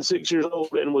 5, and 6 years old,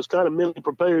 and was kind of mentally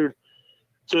prepared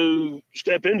to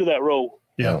step into that role.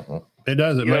 Yeah, it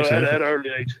does. It makes at an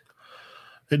early age.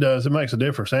 It does. It makes a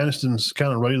difference. Anniston's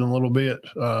kind of reeling a little bit.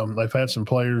 They've had some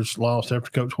players lost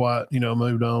after Coach White,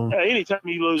 moved on. Yeah, anytime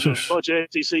you lose a bunch of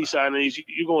SEC signees,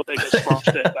 you're going to take a small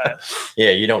step back.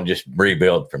 Yeah, you don't just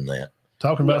rebuild from that.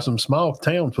 Talking about some small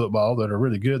town football that are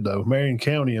really good, though. Marion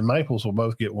County and Maples will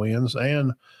both get wins.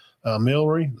 And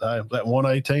Millery, that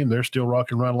 1A team, they're still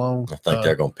rocking right along. I think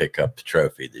they're going to pick up the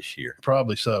trophy this year.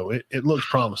 Probably so. It looks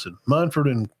promising. Munford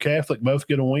and Catholic both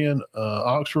get a win.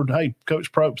 Oxford, hey,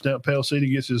 Coach Probst down at Pell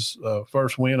City gets his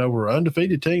first win over an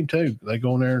undefeated team, too. They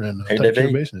go in there and take care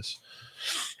of business.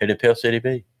 Who did Pell City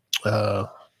beat? I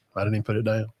didn't even put it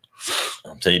down.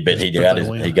 So you bet he got a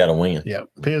win. Yeah.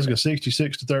 Pisgah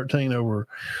 66-13 over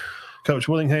Coach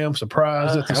Willingham.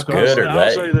 Surprised at the score. Good are I'll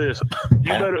they? say this.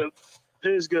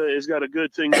 Pisgah has got a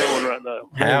good thing going right now.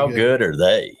 How good are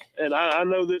they? And I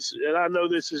know this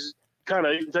is kind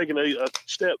of even taking a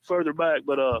step further back,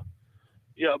 but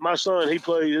my son, he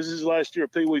played, this is his last year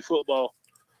of Pee Wee football.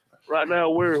 Right now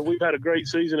we've had a great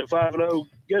season at 5-0.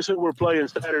 Guess who we're playing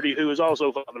Saturday who is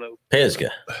also 5-0?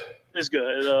 Pisgah. It's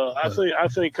good. I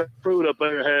think Pruitt up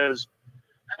there has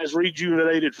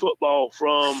rejuvenated football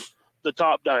from the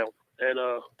top down. And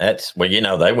that's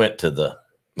well, they went to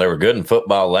they were good in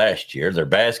football last year. Their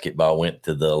basketball went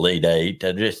to the Elite Eight.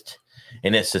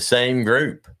 And it's the same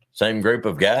group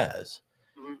of guys.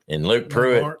 Mhm. And Luke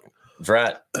Pruitt,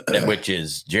 right, which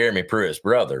is Jeremy Pruitt's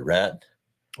brother, right?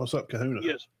 What's up, Kahuna?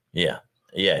 Yes.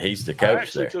 Yeah, he's the coach. I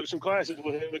actually took some classes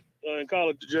with him in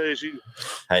college at JSU.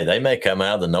 Hey, they may come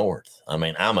out of the North. I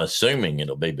mean, I'm assuming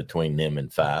it'll be between them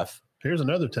and Fife. Here's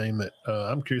another team that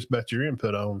I'm curious about your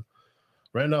input on.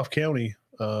 Randolph County,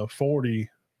 40,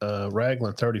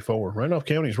 Raglan, 34. Randolph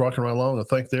County's rocking right along. I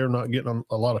think they're not getting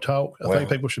a lot of talk. I think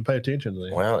people should pay attention to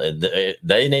them. Well,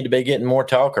 they need to be getting more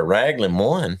talk. Or Raglan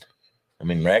won. I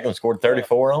mean, Raglan scored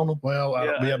 34 on them. Well,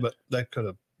 but they could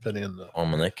have put in the. I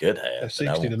mean, they could have.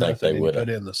 60 to nothing. They would put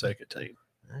in the second team.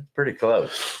 That's pretty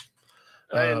close.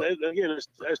 And again,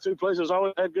 as two places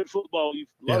always had good football.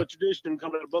 A lot of tradition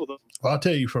coming out of both of them. Well, I'll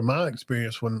tell you from my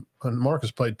experience when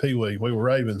Marcus played Pee Wee, we were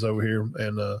Ravens over here,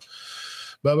 and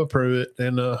Bubba Pruitt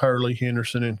and Hurley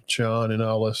Henderson and Sean and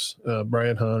all us,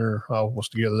 Brad Hunter, all was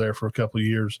together there for a couple of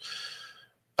years.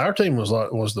 Our team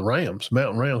was the Rams,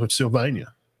 Mountain Rams with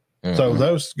Sylvania. Mm-hmm. So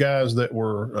those guys that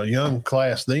were a young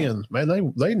class then,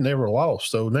 man, they never lost.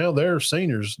 So now they're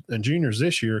seniors and juniors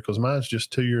this year because mine's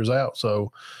just 2 years out.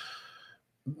 So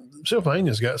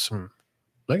Sylvania's got some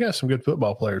good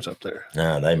football players up there.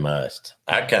 No, they must.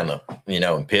 I kind of,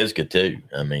 in Pisgah too.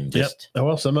 I mean, just. Yep.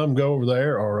 Well, some of them go over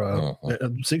there or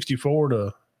 64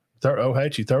 to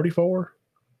Ohatchee 34.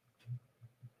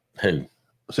 Who?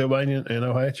 Sylvania and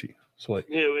Ohatchee. Sweet.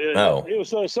 Yeah, it was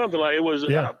something like it was.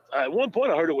 Yeah. At one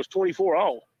point, I heard it was 24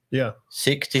 all. Yeah.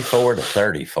 64 to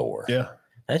 34. Yeah.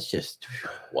 That's just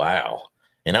wow.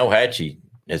 And Ohatchee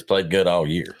has played good all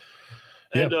year.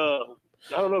 And I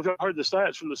don't know if y'all heard the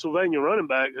stats from the Sylvania running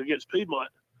back against Piedmont.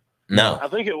 No. I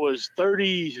think it was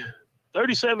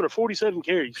 37 or 47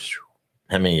 carries.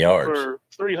 How many yards? For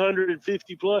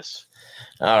 350 plus.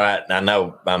 All right. I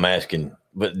know I'm asking,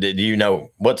 but do you know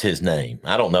what's his name?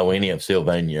 I don't know any of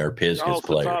Sylvania or Pisgah's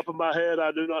players. Off the top of my head,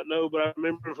 I do not know, but I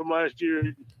remember him from last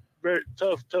year. Very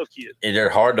tough kid. They're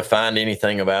hard to find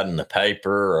anything about in the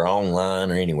paper or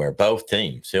online or anywhere. Both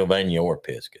teams, Sylvania or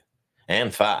Pisgah,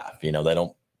 and Fife. They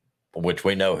don't, which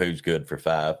we know who's good for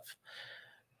Fife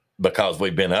because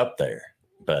we've been up there.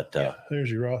 But there's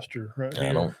your roster right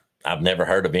here. I've never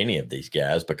heard of any of these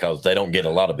guys because they don't get a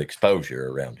lot of exposure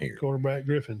around here. Quarterback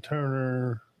Griffin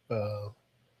Turner,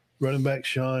 running back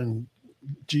Sean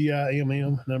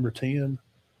Gimm, number 10.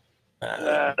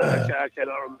 I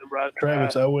cannot remember.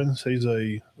 Travis Owens, he's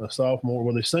a sophomore.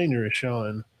 Well, the senior is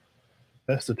Sean.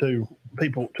 That's the two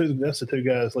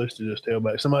guys listed as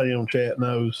tailback. Somebody on chat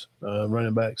knows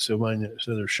running back Sylvania. It's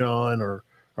either Sean or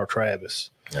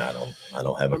Travis. I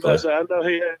don't have a clue. I know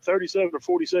he had 37 or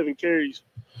 47 carries.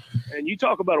 And you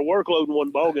talk about a workload in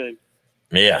one ball game.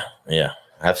 Yeah.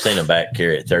 I've seen a back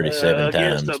carry it 37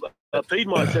 times. Against a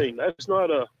Piedmont team. That's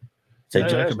not a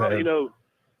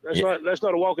that's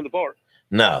not a walk in the park.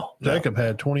 No. Jacob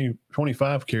had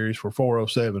 25 carries for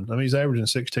 407. I mean, he's averaging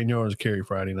 16 yards a carry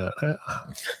Friday night.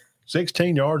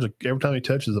 16 yards every time he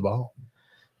touches the ball.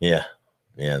 Yeah,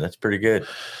 that's pretty good.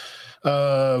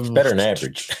 It's better than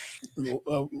average.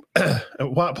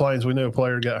 At White Plains, we knew a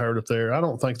player got hurt up there. I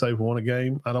don't think they've won a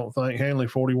game. I don't think Hanley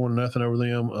 41-0 over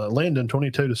them. Linden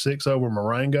 22-6 over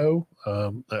Marengo.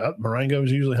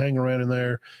 Marengo's usually hanging around in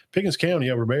there. Pickens County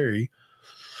over Berry.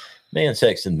 Me and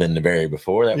Sexton been to Berry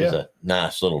before. That was a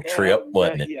nice little trip,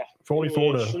 wasn't it? Yeah.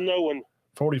 44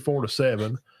 to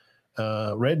 7.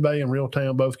 Red Bay and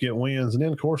Reeltown both get wins, and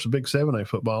then of course the big 7A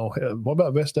football. What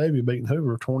about Vestavia beating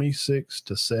Hoover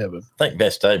 26-7? I think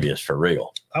Vestavia is for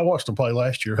real. I watched them play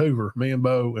last year. Hoover, me and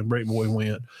Bo and Brick Boy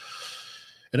went,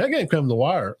 and that game come to the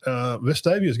wire.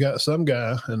 Vestavia's got some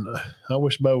guy, and I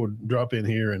wish Bo would drop in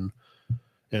here and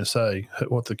say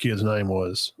what the kid's name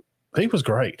was. He was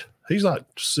great. He's like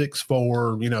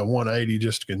 6'4", 180,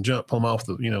 just can jump plumb off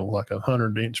the, like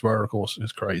 100-inch vertical.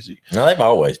 It's crazy. No, they've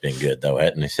always been good, though,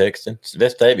 hadn't they, Sexton?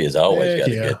 Vestavia's always got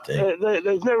a good team.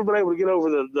 They've never been able to get over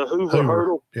the Hoover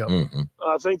hurdle. Yeah. Mm-hmm.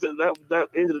 I think that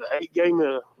ended the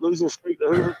 8-game losing streak to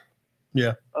Hoover.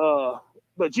 Yeah.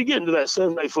 But you get into that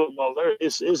 7A football,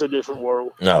 it's a different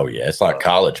world. Oh, yeah. It's like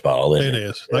college ball, isn't it? It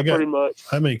is. Yeah, pretty much.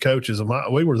 How many coaches?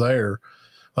 We were there.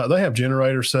 They have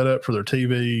generators set up for their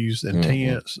TVs and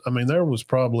tents. I mean, there was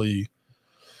probably,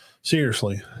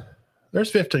 seriously,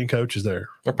 there's 15 coaches there.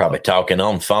 They're probably talking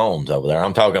on phones over there.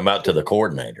 I'm talking about to the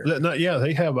coordinator. Yeah,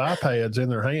 they have iPads in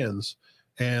their hands,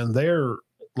 and they're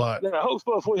like. Now, Hokes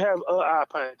Bluff, we have an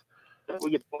iPad.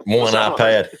 We get one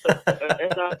iPad.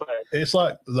 An iPad. it's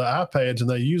like the iPads, and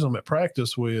they use them at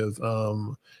practice with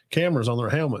cameras on their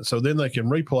helmet. So then they can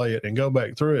replay it and go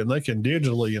back through it, and they can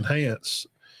digitally enhance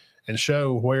and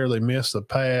show where they missed the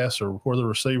pass or where the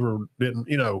receiver didn't,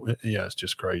 it's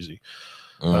just crazy.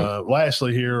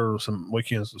 Lastly, here are some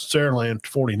weekends. Saraland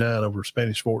 49 over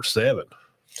Spanish Fort 7.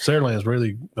 Saraland's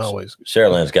really always.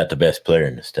 Saraland's got the best player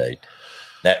in the state.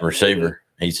 That receiver,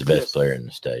 he's the best player in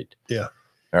the state. Yeah.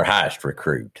 Our highest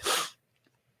recruit.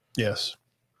 Yes.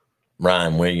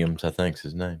 Ryan Williams, I think's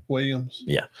his name. Williams.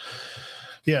 Yeah.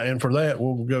 Yeah, and for that,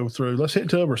 we'll go through. Let's hit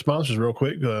two of our sponsors real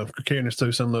quick. Carrying us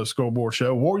through some of those scoreboard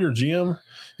show. Warrior Gym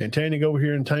and Tanning over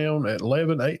here in town at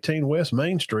 1118 West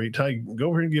Main Street. Hey, go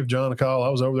over here and give John a call. I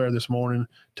was over there this morning,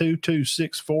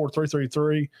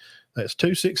 226-4333. That's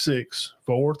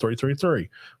 266-4333.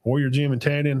 Warrior Gym and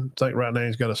Tanning. I think right now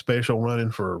he's got a special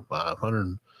running for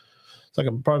 100. I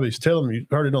can probably tell them, you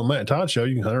heard it on Matt and Todd show,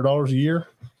 you can $100 a year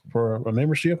for a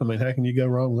membership. I mean, how can you go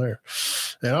wrong there?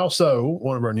 And also,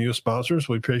 one of our newest sponsors,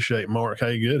 we appreciate Mark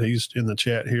Haygood. He's in the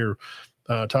chat here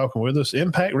talking with us.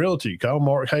 Impact Realty. Call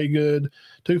Mark Haygood,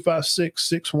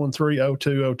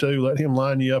 256-613-0202. Let him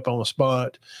line you up on the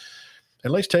spot. At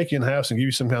least take you in the house and give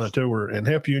you some kind of tour and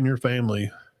help you and your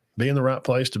family be in the right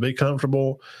place to be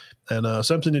comfortable and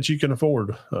something that you can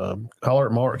afford. Holler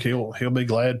at Mark. He'll be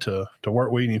glad to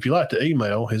work with you. If you like to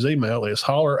email, his email is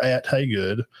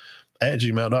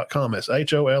holler@haygood@gmail.com. That's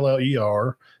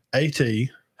HOLLERAT, Haygood,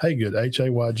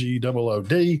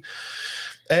 HAYGOOD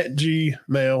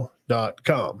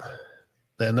 @gmail.com.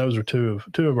 And those are two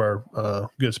of our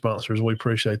good sponsors. We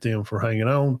appreciate them for hanging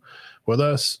on with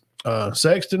us.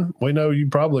 Sexton, we know you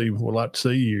probably would like to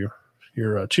see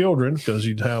your children because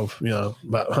you'd have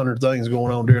about 100 things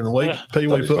going on during the week. Pee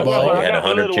Wee football, I had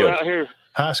 100 children.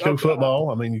 High school football.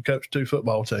 I mean, you coach 2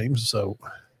 football teams, so.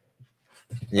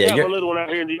 Yeah, I got my little one out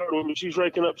here in the yard with me. She's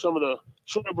raking up some of the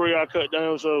shrubbery I cut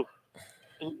down, so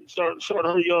start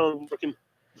her young working.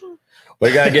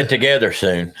 We got to get together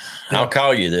soon. I'll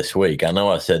call you this week. I know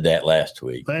I said that last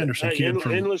week. Anderson kid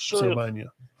from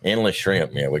Pennsylvania. Endless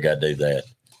shrimp. Yeah, we got to do that.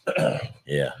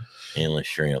 Yeah, endless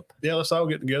shrimp. Yeah, let's all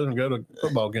get together and go to a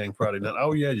football game Friday night.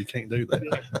 Oh, yeah, you can't do that.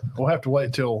 We'll have to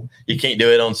wait till – You can't do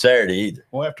it on Saturday either.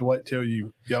 We'll have to wait till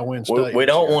y'all win state. We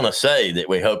don't want to say that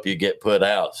we hope you get put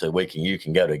out so you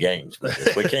can go to games.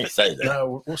 We can't say that.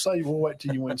 No, we'll say we'll wait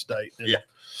till you win state. Yeah.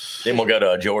 Then we'll go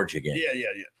to a Georgia game. Yeah.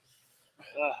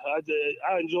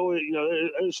 I enjoy it.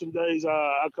 There's some days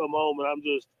I come home and I'm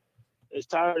just as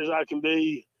tired as I can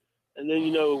be. And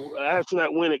then, after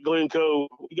that win at Glencoe,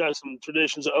 we got some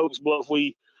traditions at Hokes Bluff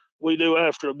we do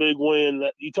after a big win.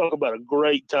 That you talk about a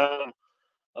great time.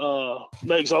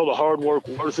 Makes all the hard work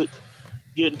worth it.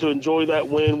 Getting to enjoy that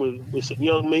win with some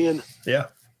young men. Yeah.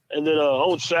 And then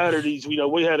on Saturdays,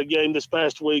 we had a game this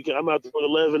past week. I'm out there with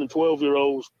 11 and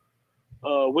 12-year-olds.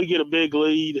 We get a big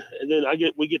lead, and then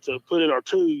we get to put in our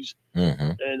twos.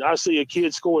 Mm-hmm. And I see a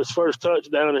kid score his first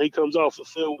touchdown, and he comes off the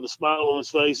field with a smile on his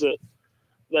face that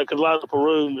could light up a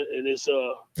room, and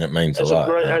that means a lot.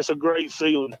 That's a great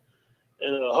feeling,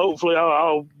 and hopefully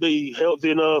I'll be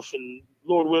healthy enough, and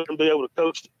Lord willing, be able to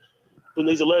coach when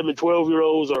these 11 and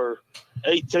 12-year-olds are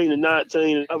 18 and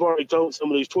 19. And I've already told some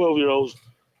of these 12-year-olds,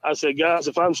 I said, guys,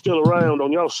 if I'm still around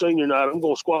on y'all senior night, I'm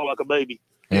going to squat like a baby.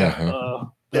 Yeah.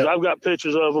 Yep. I've got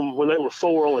pictures of them when they were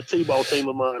 4 on a T-ball team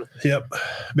of mine. Yep.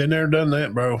 Been there and done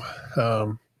that, bro.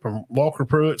 From Walker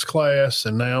Pruitt's class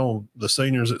and now the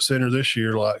seniors at center this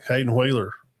year, like Hayden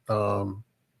Wheeler. Man,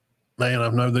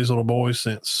 I've known these little boys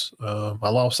since I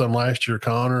lost them last year,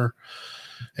 Connor.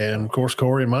 And, of course,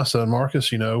 Corey and my son, Marcus,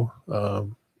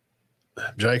 Jacob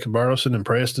Burleson and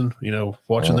Preston,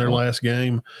 watching their last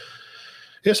game.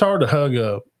 It's hard to hug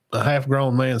a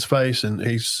half-grown man's face, and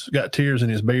he's got tears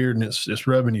in his beard, and it's just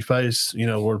rubbing your face,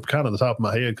 we're kind of the top of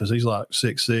my head because he's like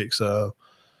 6'6".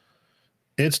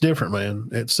 It's different, man.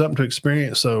 It's something to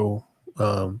experience. So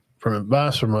from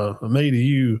advice from me to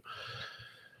you,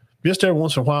 just every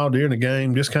once in a while during the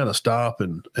game, just kind of stop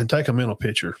and take a mental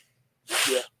picture.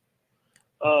 Yeah.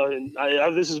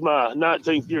 And this is my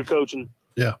 19th year coaching.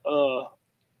 Yeah.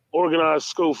 Organized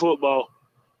school football.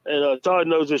 And Todd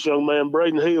knows this young man,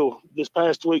 Braden Hill, this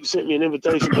past week sent me an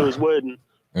invitation to his wedding.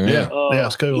 Yeah,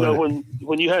 it's cool.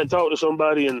 When you hadn't talked to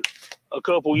somebody in a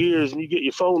couple years and you get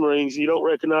your phone rings and you don't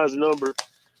recognize the number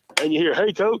and you hear,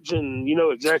 hey, coach, and you know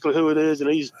exactly who it is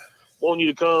and he's wanting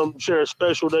you to come share a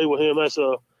special day with him,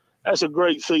 that's a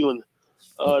great feeling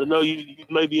to know you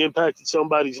maybe impacted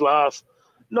somebody's life,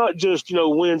 not just,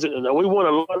 wins. And we won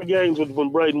a lot of games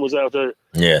when Braden was out there.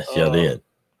 Yes, y'all did.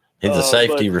 He's a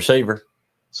safety receiver.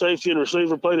 Safety and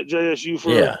receiver, played at JSU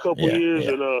for a couple of years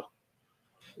and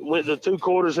went to 2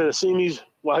 quarters in the semis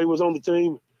while he was on the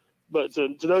team. but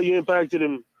to know you impacted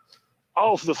him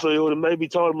off the field and maybe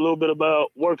taught him a little bit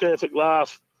about work ethic,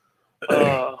 life.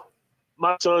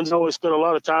 My son's always spent a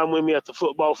lot of time with me at the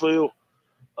football field.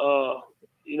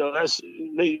 That's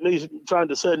me trying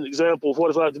to set an example of what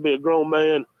it's like to be a grown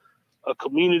man, a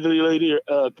community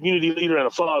leader, and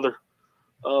a father.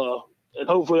 And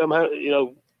hopefully,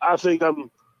 I think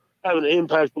I'm having an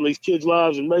impact on these kids'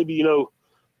 lives, and maybe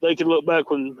they can look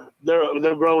back when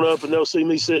they're grown up and they'll see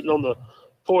me sitting on the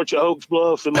porch at Hokes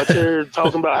Bluff in my chair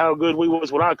talking about how good we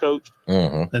was when I coached.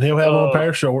 Mm-hmm. And he'll have on a pair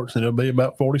of shorts, and it'll be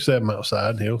about 47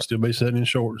 outside, and he'll still be sitting in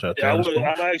shorts out there.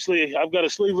 I've got a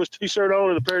sleeveless T-shirt on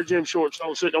and a pair of gym shorts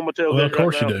on, sitting on my tailgate. Well, of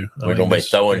course right you now. do. We're going to be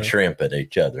throwing shrimp at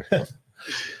each other.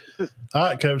 All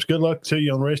right, Coach. Good luck to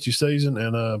you on the rest of your season,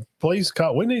 and please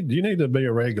call. You need to be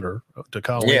a regular to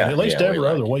call in at least every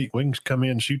other week. We can come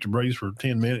in and shoot the breeze for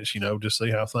 10 minutes. Just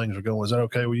see how things are going. Is that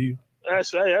okay with you?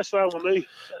 That's fine with me.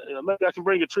 Maybe I can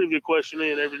bring a trivia question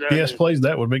in every now and Yes, then. please.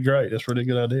 That would be great. That's a really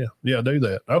good idea. Yeah, do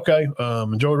that. Okay.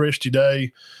 Enjoy the rest of your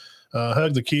day.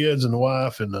 Hug the kids and the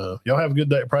wife, and y'all have a good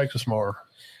day at practice tomorrow.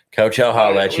 Coach, I'll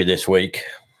holler at you this week.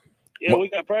 Yeah, we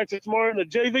got practice tomorrow and the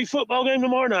JV football game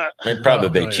tomorrow night. It'd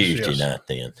probably be Tuesday night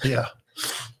then. Yeah.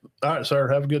 All right, sir.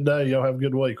 Have a good day. Y'all have a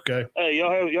good week, okay? Hey,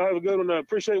 y'all have a good one. I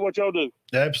appreciate what y'all do.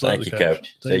 Absolutely. Thank you,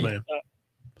 Coach. See you, man.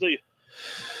 See you.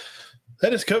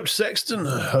 That is Coach Sexton,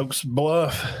 Hokes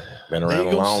Bluff. Been around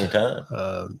Eagles, a long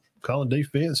time. Calling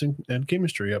defense and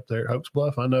chemistry up there at Hokes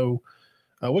Bluff. I know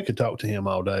we could talk to him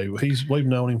all day. We've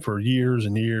known him for years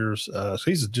and years.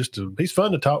 He's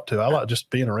fun to talk to. I like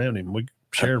just being around him. We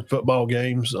shared football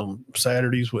games on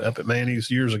Saturdays up at Manny's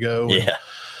years ago. Yeah.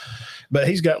 But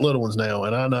he's got little ones now,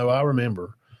 and I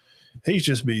remember he's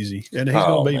just busy, and he's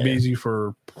going to be busy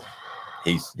for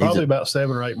probably about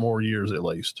 7 or 8 more years at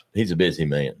least. He's a busy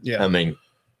man. Yeah. I mean,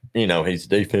 he's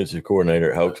the defensive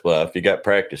coordinator at Hokes Bluff. You got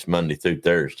practice Monday through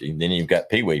Thursday. Then you've got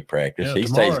Pee Wee practice.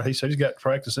 Yeah, he said he's got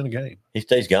practice in a game. He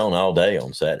stays gone all day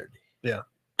on Saturday. Yeah.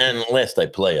 Unless they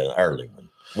play an early one,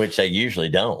 which they usually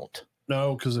don't.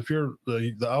 No, because if you're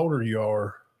the older you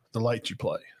are, the late you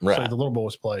play. Right. So the little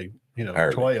boys play,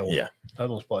 early. 12. Yeah.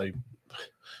 Other ones play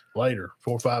later,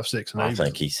 4, 5, 6, and 8. I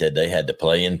think he said they had to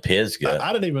play in Pisgah.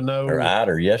 I didn't even know. Or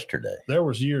Ider yesterday. There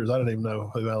was years I didn't even know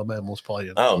who Alabama was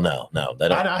playing. Oh, no. They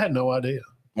don't. I had no idea.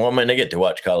 Well, I mean, they get to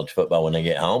watch college football when they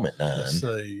get home at 9. Let's see, 3,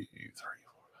 4, 5, 6,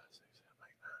 7,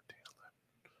 8, 9, 10, 11.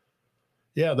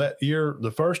 Yeah, that year,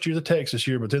 the first year, the Texas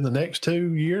year, but then the next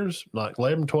 2 years, like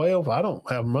 11, 12, I don't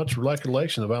have much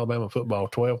recollection of Alabama football.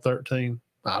 12, 13,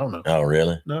 I don't know. Oh,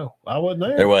 really? No, I wasn't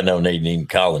there. There wasn't no need in even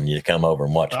calling you to come over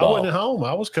and watch ball. I wasn't at home.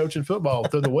 I was coaching football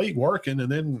through the week, working,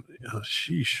 and then,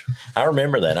 sheesh. I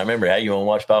remember that. I remember how you want to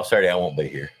watch ball Saturday. I won't be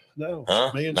here. No,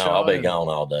 Huh? me and No, Sean I'll be gone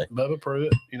all day. Bubba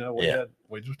Pruitt, we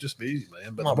was just busy,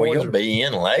 man. But You'll be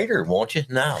in later, won't you?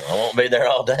 No, I won't be there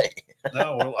all day.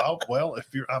 No, if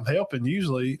I'm helping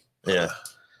usually. Yeah.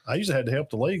 I usually had to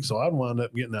help the league, so I'd wind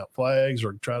up getting out flags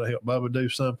or try to help Bubba do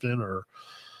something, or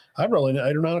I'd roll in at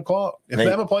 8 or 9 o'clock. If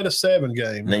Bama played a 7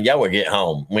 game, then y'all would get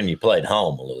home when you played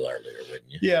home a little earlier, wouldn't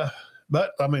you? Yeah.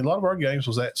 But I mean, a lot of our games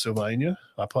was at Sylvania.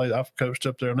 I've coached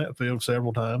up there on that field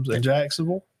several times. At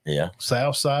Jacksonville. Yeah.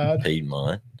 Southside.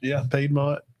 Piedmont. Yeah,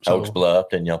 Piedmont. Hokes Bluff.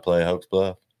 Didn't y'all play Hokes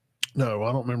Bluff? No,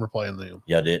 I don't remember playing them.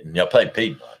 Y'all didn't. Y'all played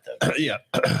Piedmont, though. Yeah.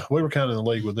 We were kind of in the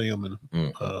league with them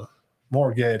and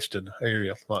more Gadsden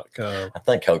area. Like I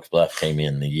think Hokes Bluff came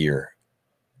in the year.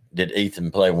 Did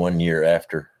Ethan play 1 year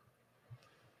after?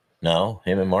 No,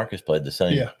 him and Marcus played the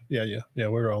same. Yeah. We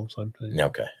were on the same team.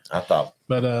 Okay. I thought.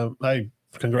 But hey,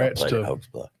 congrats to Hokes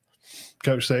Bluff.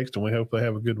 Coach Sexton. We hope they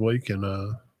have a good week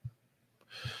and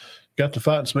got the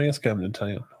Fighting Smiths coming to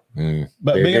town.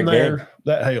 But being there, game.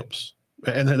 That helps.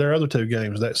 And there are other 2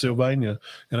 games, that Sylvania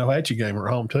and Ohatchee game are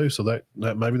at home too. So that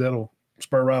maybe that'll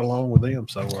spur right along with them.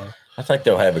 So I think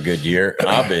they'll have a good year.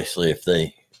 Obviously, if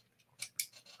they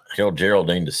held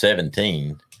Geraldine to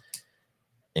 17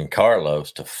 and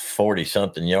Carlos to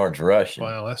 40-something yards rushing.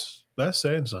 Wow, that's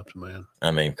saying something, man.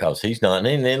 I mean, because he's not –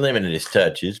 they limited his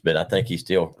touches, but I think he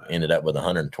still ended up with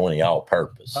 120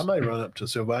 all-purpose. I may run up to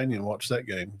Sylvania and watch that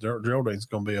game. Geraldine's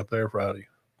going to be up there Friday.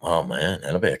 Oh, man,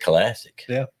 that'll be a classic.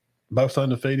 Yeah. Both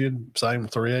undefeated, same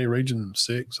 3A Region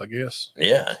 6, I guess.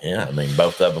 Yeah. I mean,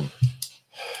 both of them.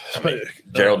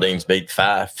 Geraldine's beat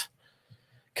Fife,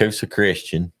 Coosa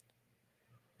Christian,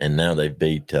 and now they've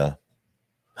beat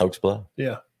Hokes Bluff.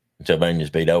 Yeah. Sylvania's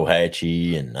beat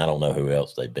Ohatchee, and I don't know who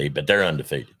else they beat, but they're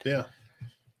undefeated. Yeah.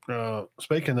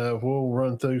 Speaking of, we'll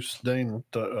run through Dean.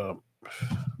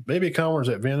 BB Commerce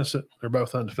at Vincent, they're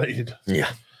both undefeated.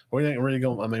 Yeah. We ain't really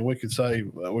going to – I mean, we could say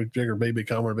we figure BB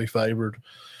Commerce be favored.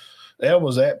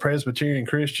 Elva's at Presbyterian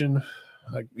Christian.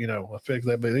 I think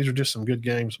these are just some good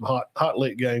games, some hot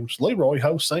lit games. Leroy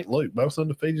hosts St. Luke, both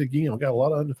undefeated again. We got a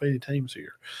lot of undefeated teams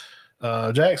here.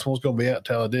 Jacksonville's going to be at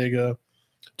Talladega.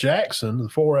 Jackson, the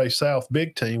 4A South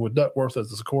big team with Duckworth as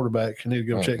the quarterback. You need to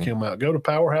go check him out. Go to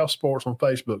Powerhouse Sports on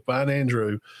Facebook. Find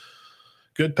Andrew.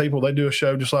 Good people. They do a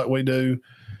show just like we do,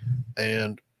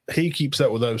 and he keeps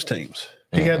up with those teams.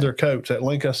 He had their coach, that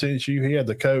link I sent you, he had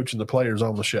the coach and the players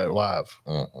on the show live.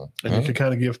 And you can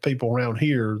kind of give people around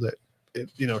here that,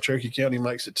 Cherokee County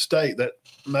makes it state that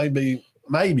maybe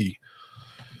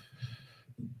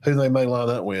who they may line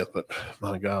up with. But,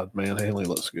 my God, man, Hanley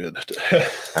looks good.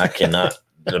 I cannot.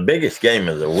 The biggest game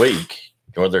of the week,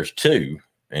 well, there's two,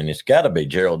 and it's got to be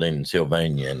Geraldine and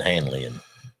Sylvania and Hanley.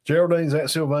 Geraldine's at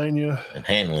Sylvania. And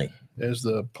Hanley is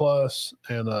the plus,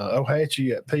 and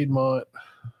Ohatchee at Piedmont.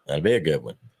 That'd be a good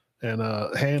one. And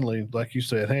Hanley, like you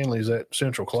said, Hanley's at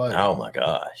Central Clay. Oh, my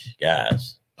gosh.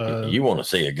 Guys, you want to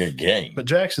see a good game. But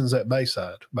Jackson's at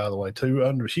Bayside, by the way, too.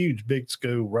 Under huge, big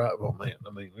school. Right. Oh, man. I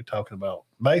mean, we're talking about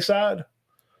Bayside.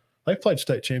 They played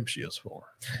state championships for.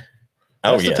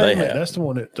 They have. That's the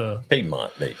one that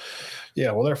Piedmont beat.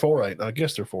 Yeah, well, they're 4-8. I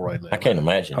guess they're 4-8 now. I can't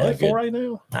imagine. Are they 4-8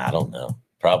 now? I don't know.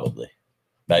 Probably.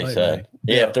 Bayside.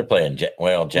 Yeah, if they're playing Jackson.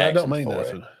 Well, I don't mean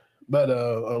nothing. But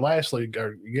lastly,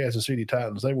 our Gadsden City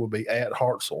Titans, they will be at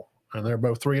Hartselle, and they're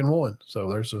both 3-1. So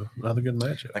there's another good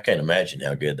matchup. I can't imagine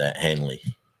how good that Hanley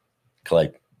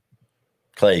Clay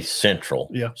Central,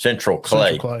 Central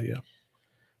Clay,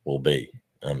 will be.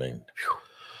 I mean,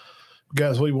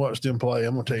 guys, we watched them play.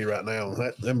 I'm gonna tell you right now,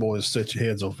 them boys set your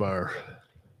heads on fire.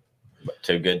 But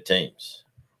two good teams.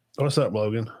 What's up,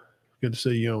 Logan? Good to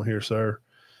see you on here, sir.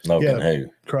 Logan, who?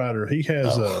 Crider. He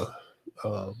has a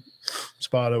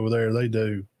spot over there. They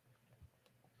do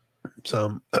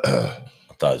some. I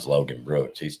thought it was Logan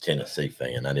Brooks. He's a Tennessee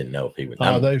fan. I didn't know if he would.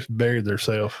 They've buried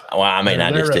themselves. Well, I mean,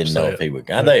 I just didn't know if he would.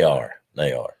 They are.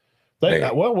 Well,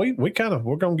 we're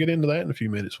going to get into that in a few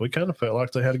minutes. We kind of felt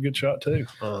like they had a good shot too.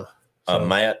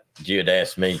 Matt, you had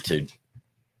asked me to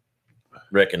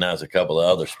recognize a couple of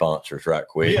other sponsors right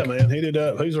quick. Yeah, man, hit it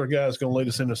up. Who's our guys going to lead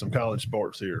us into some college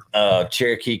sports here?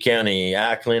 Cherokee County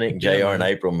Eye Clinic, JR and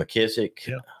April McKissick,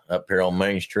 up here on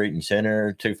Main Street and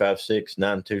Center,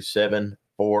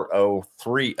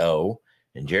 256-927-4030.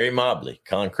 And Jerry Mobley,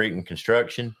 Concrete and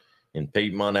Construction in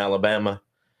Piedmont, Alabama,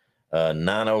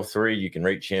 903. You can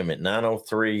reach him at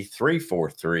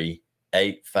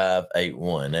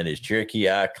 903-343-8581. That is Cherokee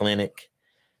Eye Clinic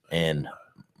and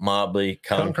Mobley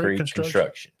Concrete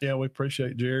Construction. Yeah, we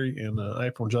appreciate Jerry and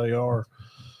April JR.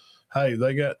 Hey,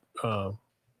 they got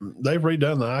they've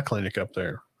redone the eye clinic up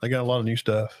there. They got a lot of new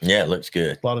stuff. Yeah, it looks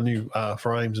good. A lot of new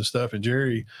frames and stuff. And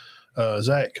Jerry,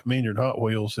 Zach Minyard Hot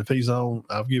Wheels, if he's on,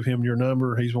 I'll give him your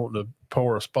number. He's wanting to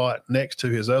pour a spot next to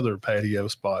his other patio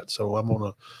spot. So I'm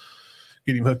going to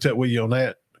get him hooked up with you on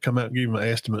that, come out and give him an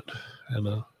estimate.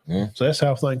 And so that's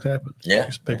how things happen. Yeah.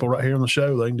 Just people right here on the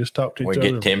show, they can just talk to each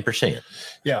other. We get 10%.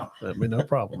 Yeah, that'd be no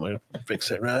problem. We'll fix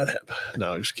that right up.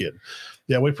 No, just kidding.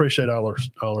 Yeah, we appreciate all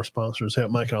our sponsors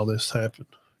help make all this happen.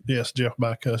 Yes, Jeff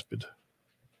Bicuspid.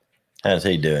 How's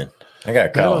he doing? I got a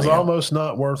call. That was almost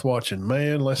not worth watching.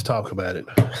 Man, let's talk about it.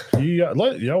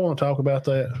 Y'all want to talk about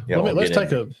that?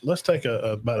 Let's take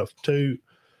about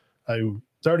a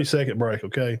 30-second break,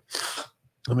 okay?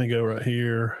 Let me go right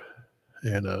here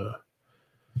and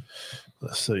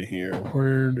let's see here.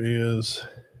 Where is?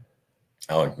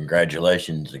 Oh, and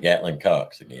congratulations to Gatlin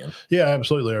Cox again. Yeah,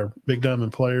 absolutely. Our Big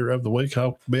Diamond Player of the Week.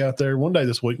 I'll be out there one day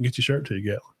this week and get your shirt to you,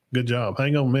 Gatlin. Good job.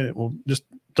 Hang on a minute. Well, just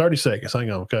 30 seconds. Hang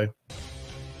on, okay?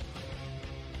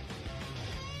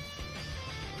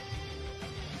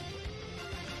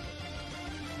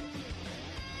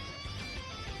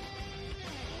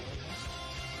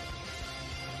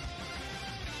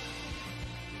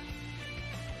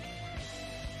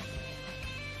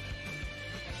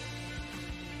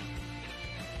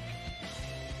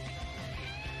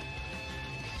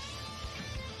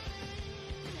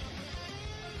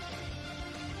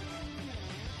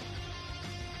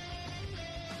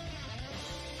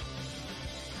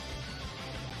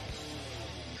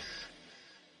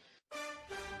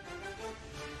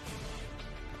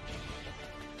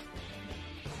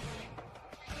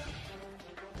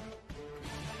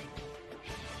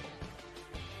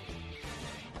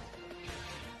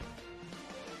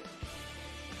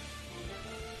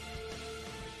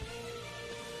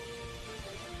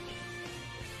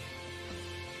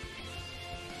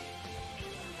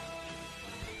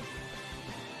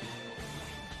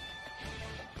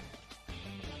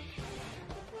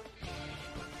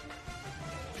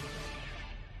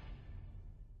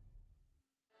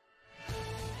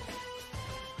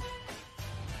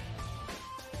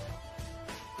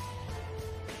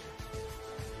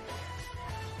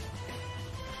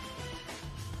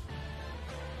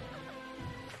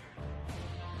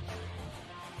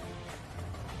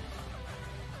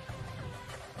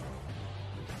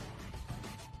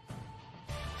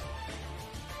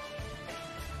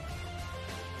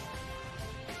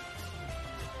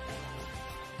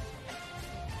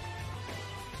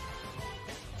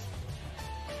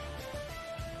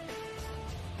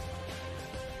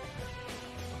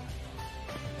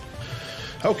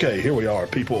 Okay, here we are,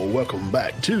 people. Welcome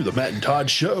back to the Matt and Todd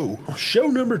Show, show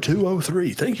number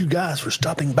 203. Thank you guys for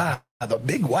stopping by the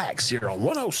Big Wax here on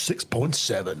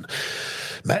 106.7.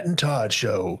 Matt and Todd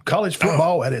Show, college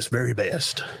football at its very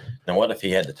best. Now, what if he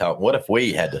had to talk? What if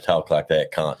we had to talk like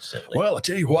that constantly? Well, I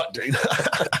tell you what, Dean,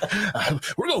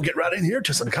 we're going to get right in here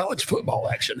to some college football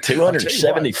action.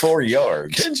 274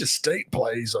 yards. Kansas State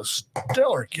plays a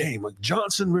stellar game with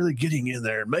Johnson really getting in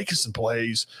there and making some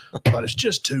plays, but it's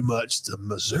just too much. The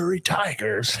Missouri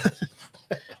Tigers.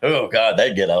 Oh, God,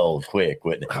 they'd get old quick,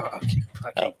 wouldn't it?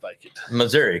 I can't fake it.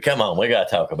 Missouri, come on. We got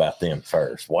to talk about them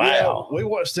first. Wow. Yeah, we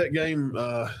watched that game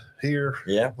here.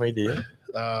 Yeah, we did.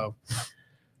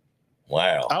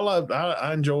 Wow.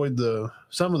 I enjoyed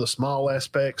some of the small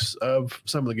aspects of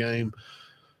some of the game.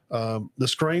 The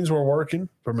screens were working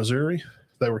for Missouri.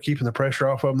 They were keeping the pressure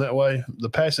off of them that way. The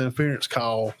pass interference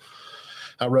call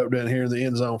I wrote down here in the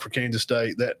end zone for Kansas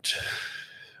State,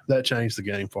 that changed the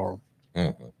game for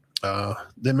them. Mm-hmm.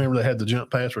 Then remember they had the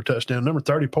jump pass for touchdown. Number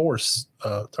 34.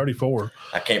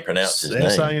 I can't pronounce his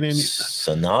name.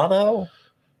 Sonato?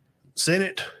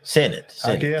 Senate,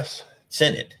 I guess.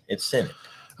 Senate. It's Senate.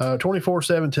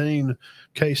 24-17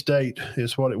 K-State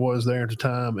is what it was there at the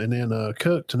time. And then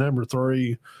Cook to number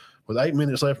 3 with 8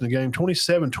 minutes left in the game.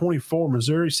 27-24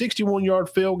 Missouri. 61-yard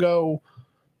field goal.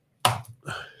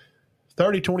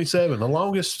 30-27, the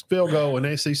longest field goal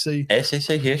in SEC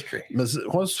history.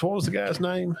 What was the guy's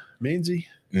name? Menzie?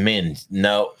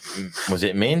 No. Was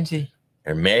it Menzie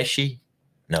or Meshi?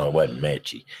 No, it wasn't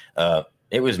Meshi.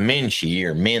 It was Minshie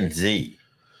or Menzie.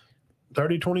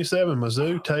 30-27,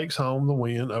 Mizzou takes home the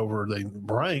win over the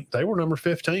rank. They were number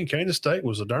 15. Kansas State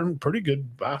was a pretty good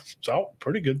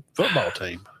football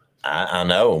team. I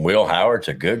know. And Will Howard's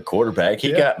a good quarterback.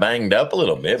 He got banged up a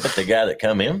little bit, but the guy that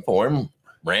come in for him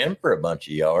ran for a bunch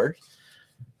of yards.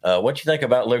 What you think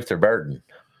about Luther Burden?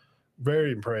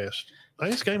 Very impressed. I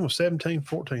think this game was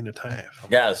 17-14 at half.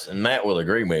 Guys, and Matt will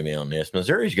agree with me on this.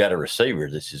 Missouri's got a receiver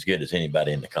that's as good as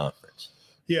anybody in the conference.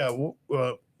 Yeah,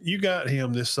 well, you got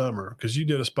him this summer because you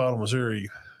did a spot on Missouri.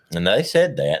 And they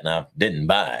said that, and I didn't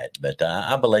buy it, but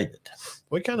I believe it.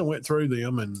 We kind of went through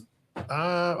them, and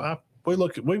we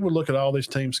would look at all these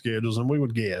team schedules, and we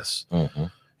would guess.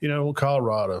 Mm-hmm.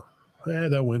 Colorado,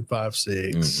 they'll win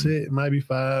 5-6, maybe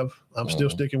 5. I'm still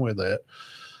sticking with that.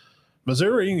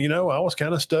 Missouri, I was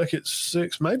kind of stuck at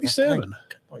 6, maybe 7.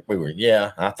 I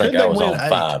think I was on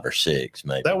 5 or 6,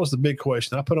 maybe. That was the big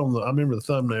question. I remember the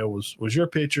thumbnail was your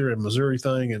picture and Missouri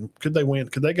thing, and could they win?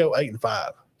 Could they go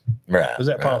 8-5? Right. Is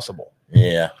that possible?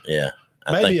 Yeah.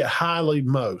 Maybe at highly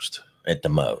most. At the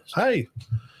most. Hey,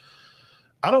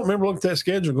 I don't remember looking at that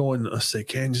schedule going, let's see,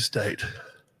 Kansas State.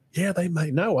 Yeah, they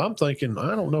may. No, I'm thinking,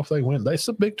 I don't know if they win. They're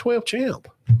a Big 12 champ.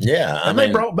 Yeah. And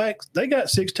they got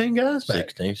 16 guys back.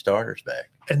 16 starters back.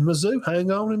 And Mizzou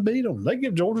hang on and beat them. They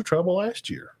give Georgia trouble last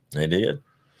year. They did.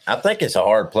 I think it's a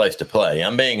hard place to play.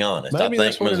 I'm being honest. Maybe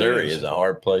I think Missouri is a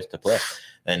hard place to play.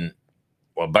 And,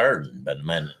 Burden, but,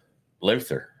 man,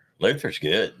 Luther's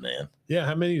good, man. Yeah,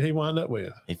 how many did he wind up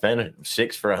with? He found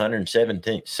 6 for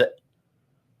 117.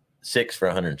 6 for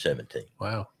 117.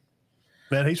 Wow.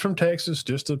 Man, he's from Texas,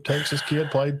 just a Texas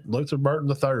kid, played Luther Burton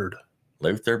III.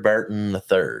 Luther Burton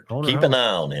III. Keep an eye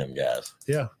on him, guys.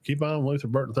 Yeah, keep an eye on Luther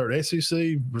Burton III.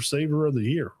 SEC Receiver of the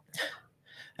Year.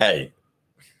 Hey,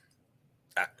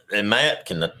 and Matt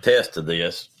can attest to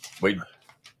this.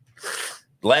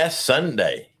 Last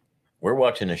Sunday, we're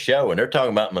watching a show, and they're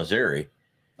talking about Missouri.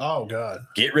 Oh, God.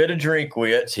 Get rid of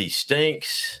Drinkwitz. He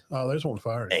stinks. Oh, there's one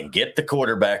fired. And get the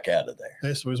quarterback out of there.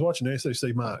 Yes, we was watching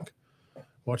SEC Mike.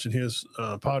 Watching his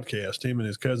podcast, him and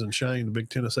his cousin Shane, the big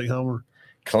Tennessee homer.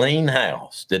 Clean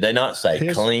house. Did they not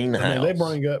say clean house? They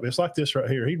bring up, it's like this right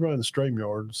here. He'd run the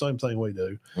StreamYard, same thing we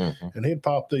do. Mm-hmm. And he'd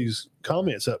pop these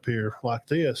comments up here like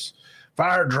this.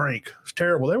 Fire drink. It's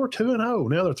terrible. They were 2-0.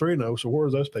 Now they're 3-0. So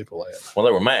where's those people at? Well,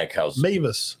 they were mad because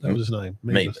Mevis. That was his name.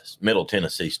 Mevis. Middle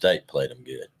Tennessee State played them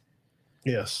good.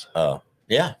 Yes.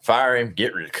 Yeah, fire him.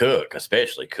 Get rid of Cook,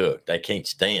 especially Cook. They can't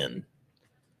stand.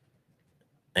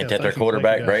 Ain't that their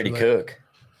quarterback, Brady Cook?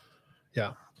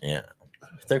 Yeah. Yeah.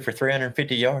 Threw for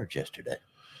 350 yards yesterday.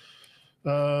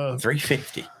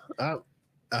 350.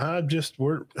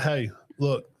 Hey,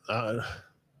 look, I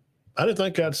didn't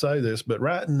think I'd say this, but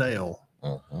right now,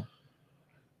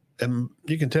 and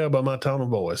you can tell by my tone of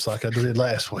voice, like I did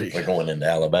last week. We're going into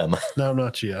Alabama. No,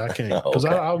 not yet. I can't. Because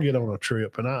I'll get on a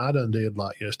trip, and I done did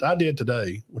like yesterday. I did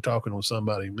today. We're talking with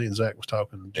somebody. Me and Zach was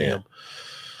talking to Jim.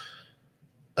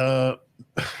 Yeah.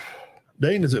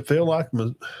 Dean, does it feel like,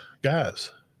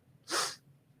 guys,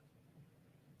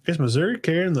 Is Missouri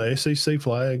carrying the SEC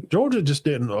flag? Georgia just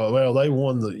didn't. Well, they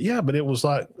won but it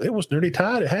was nearly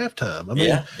tied at halftime. I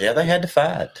mean, yeah, they had to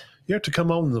fight. You have to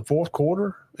come on in the fourth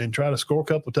quarter and try to score a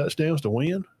couple of touchdowns to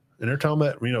win. And they're talking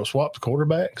about, swap the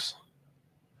quarterbacks.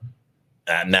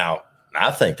 Now,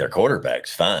 I think their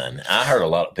quarterback's fine. I heard a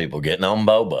lot of people getting on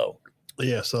Bobo.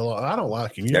 Yeah, so I don't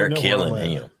like him. They're killing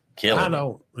him. I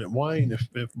know Wayne.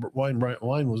 If Wayne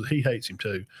was, he hates him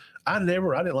too. I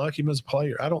didn't like him as a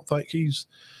player. I don't think he's.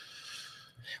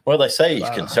 Well, they say he's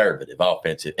conservative,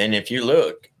 offensive, and if you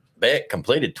look, Beck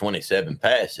completed 27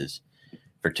 passes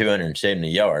for 270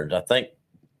 yards. I think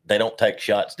they don't take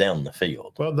shots down the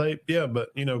field. Well, but he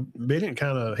didn't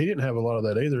have a lot of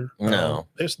that either. No,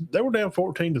 they were down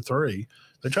 14-3.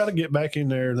 They try to get back in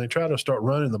there and they try to start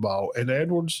running the ball. And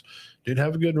Edwards did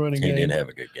have a good running game. He did have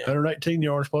a good game. 118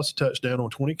 yards plus a touchdown on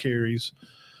 20 carries.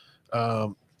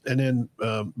 And then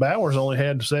Bowers only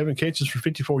had 7 catches for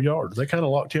 54 yards. They kind of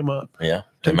locked him up. Yeah.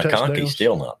 And McConkey's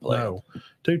still not playing. No.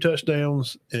 2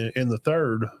 touchdowns in the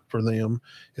third for them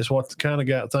is what kind of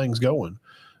got things going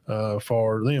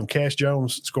for them. Cash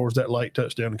Jones scores that late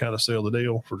touchdown to kind of seal the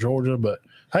deal for Georgia. But,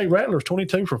 hey, Rattler's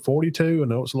 22 for 42. I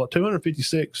know it's a lot.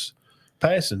 256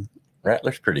 passing.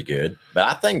 Rattler's pretty good. But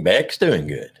I think Beck's doing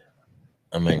good.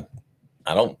 I mean,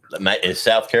 is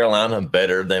South Carolina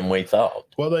better than we thought?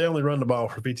 Well, they only run the ball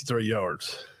for 53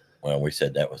 yards. Well, we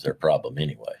said that was their problem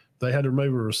anyway. They had to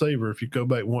remove a receiver. If you go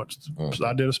back once,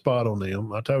 I did a spot on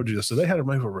them. I told you this. So they had to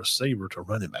remove a receiver to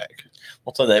running back.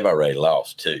 Well, so they've already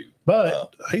lost too.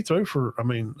 But he threw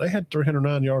they had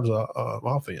 309 yards of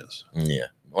offense. Yeah.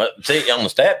 Well, see, on the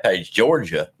stat page,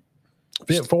 Georgia.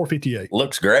 458.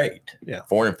 Looks great. Yeah.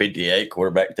 458,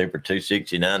 quarterback threw for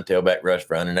 269, tailback rush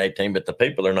for 118. But the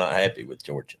people are not happy with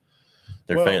Georgia.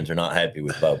 Their fans are not happy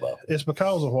with Bobo. It's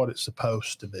because of what it's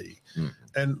supposed to be. Mm-hmm.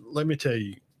 And let me tell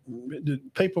you,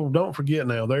 people don't forget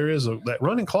now, that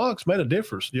running clock's made a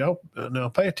difference. Now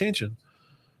pay attention.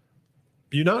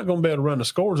 You're not going to be able to run the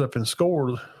scores up and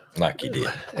score like you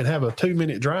did and have a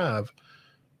 2-minute drive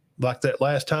like that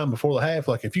last time before the half.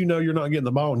 Like if you know you're not getting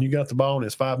the ball and you got the ball and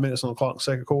it's 5 minutes on the clock in the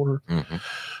second quarter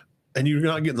and you're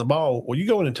not getting the ball, well, you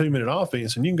go in a 2-minute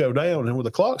offense and you can go down, and with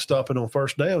the clock stopping on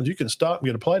first downs, you can stop and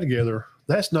get a play together.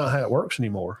 That's not how it works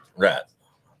anymore. Right.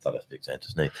 I thought that's Big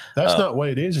Santa's name. That's not the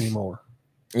way it is anymore.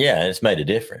 Yeah, it's made a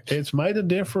difference. It's made a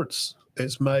difference.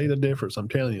 I'm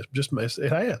telling you,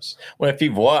 it has. Well, if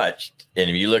you've watched and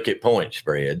if you look at point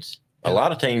spreads, a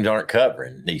lot of teams aren't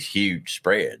covering these huge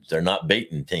spreads. They're not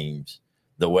beating teams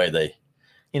the way they,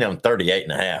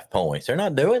 38.5 points. They're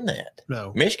not doing that.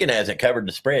 No. Michigan hasn't covered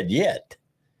the spread yet.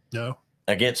 No.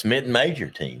 Against mid-major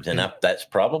teams, and that's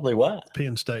probably why.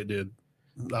 Penn State did.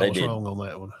 I was wrong on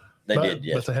that one. They did,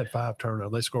 yes. But they had 5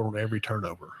 turnovers. They scored on every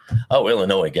turnover. Oh,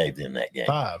 Illinois gave them that game.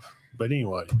 5. But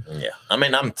anyway. Yeah. I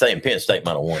mean, I'm saying Penn State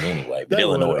might have won anyway, but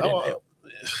Illinois didn't help.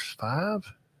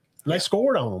 5? They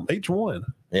scored on them, each one.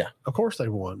 Yeah. Of course they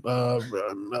won.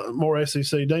 More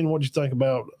SEC. Dean, what did you think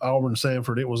about Auburn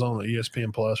Sanford? It was on the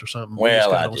ESPN Plus or something.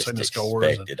 Well, I just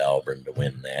expected Auburn to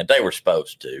win that. They were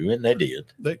supposed to, and they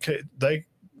did. They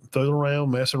threw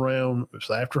around, mess around. It's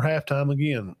after halftime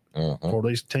again. Before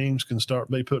these teams can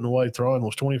start be putting away. Throwing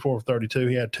was 24 for 32.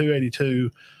 He had 282,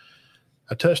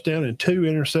 a touchdown and 2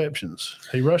 interceptions.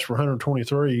 He rushed for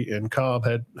 123, and Cobb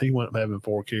went up having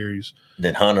 4 carries.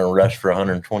 Did Hunter rush for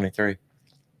 123?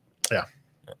 Yeah.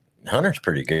 Hunter's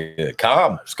pretty good.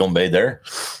 Cobb's going to be there.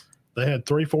 They had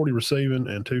 340 receiving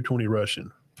and 220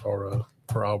 rushing for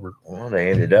Auburn. Well, they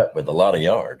ended up with a lot of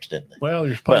yards, didn't they? Well,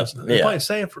 they're playing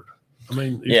Sanford. I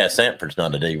mean, Sanford's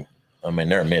not a D. I mean,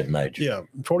 they're a mid-major. Yeah,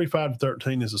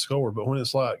 45-13 is the score, but when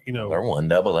it's like, they're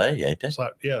 1AA, ain't they? It's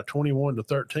like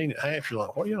 21-13 at half. You're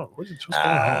like, what's going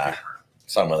on here?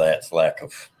 Some of that's lack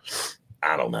of,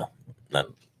 I don't know.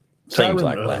 Seems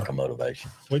like lack of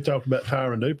motivation. We talked about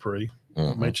Tyron Dupree.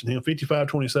 I mentioned him.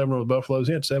 55-27 over the Buffaloes.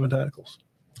 He had 7 tackles.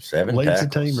 7 leads tackles.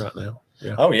 the team right now.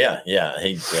 Yeah. Oh yeah.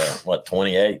 He's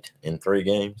 28 in 3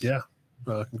 games. Yeah.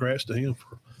 Congrats to him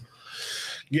for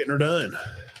getting her done.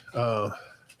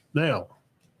 Now,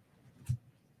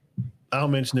 I'll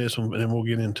mention this one, and then we'll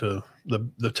get into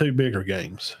the 2 bigger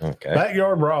games. Okay.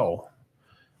 Backyard brawl.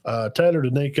 Taylor to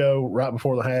Nico right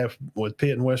before the half with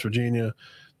Pitt and West Virginia.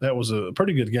 That was a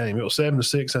pretty good game. It was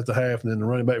 7-6 at the half, and then the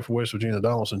running back for West Virginia,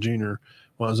 Donaldson Jr.,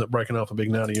 winds up breaking off a big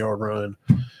 90-yard run,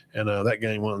 and that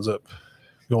game winds up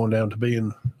going down to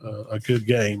being a good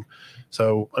game.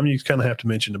 So, I mean, you kind of have to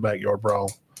mention the backyard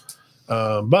brawl.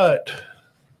 But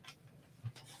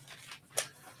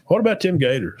what about them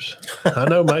Gators? I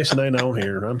know Mason ain't on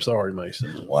here. I'm sorry,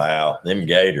 Mason. Wow, them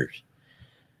Gators.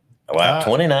 Wow,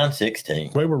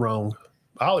 29-16. We were wrong.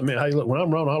 I'll admit, hey, look, when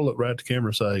I'm wrong, I'll look right at the camera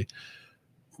and say,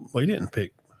 we didn't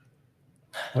pick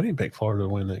Florida to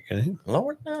win that game.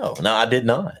 Lord, no. No, I did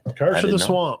not. Curse of the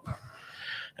swamp.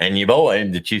 And your boy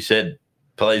that you said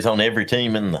plays on every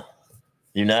team in the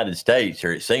United States,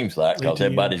 or it seems like, because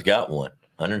everybody's got one.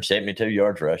 172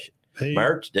 yards rushing.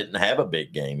 Mertz didn't have a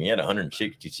big game. He had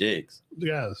 166.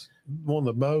 Guys, one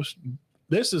of the most –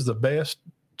 this is the best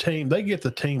team. They get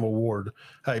the team award.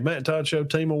 Hey, Matt Todd Show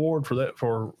team award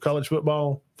for college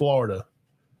football, Florida.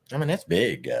 I mean, that's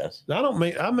big, guys.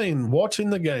 I mean watching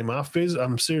the game.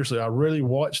 I'm seriously, I really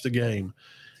watched the game.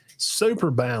 Super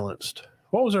balanced.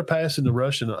 What was their passing to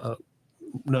rushing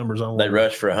numbers on? They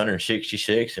rushed for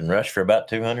 166 and rushed for about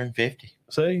 250.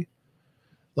 See?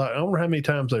 Like, I wonder how many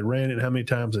times they ran it, how many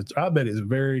times I bet it's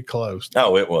very close.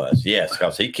 Oh, it was. Yes,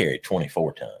 because he carried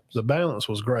 24 times. The balance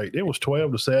was great. It was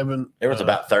 12-7. It was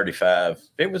about 35.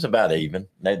 It was about even.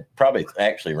 They probably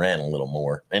actually ran a little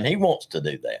more, and he wants to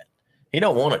do that. He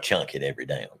don't want to chunk it every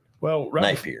down. Well,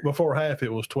 right before half,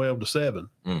 it was 12-7.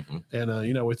 Mm-hmm.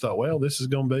 And, we thought, well, this is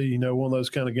going to be, one of those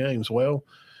kind of games. Well,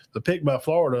 the pick by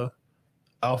Florida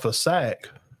off a sack,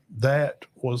 that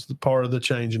was the part of the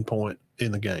changing point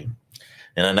in the game.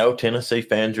 And I know Tennessee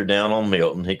fans are down on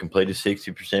Milton. He completed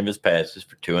 60% of his passes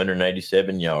for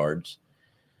 287 yards.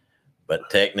 But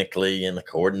technically, and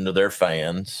according to their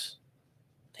fans,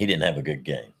 he didn't have a good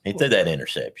game. He threw that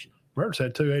interception. Mertz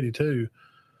had 282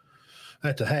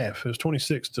 at the half. It was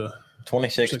 26 to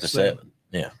 7.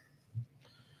 Yeah.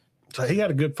 So he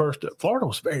had a good first. Florida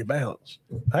was very balanced.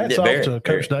 Hats off to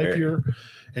Coach Napier,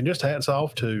 and just hats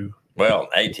off to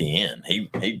ATN. He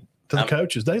to the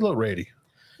coaches. They look ready.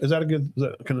 Is that a good?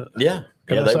 Can I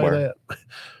they say were. That?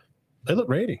 They look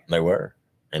ready. They were,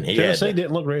 and Tennessee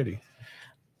didn't look ready.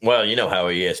 Well, you know how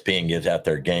ESPN gives out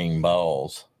their game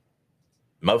balls.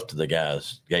 Most of the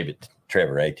guys gave it to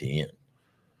Trevor Etienne.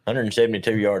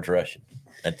 172 yards rushing.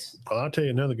 I'll tell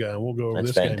you another guy, and we'll go over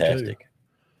this fantastic. Game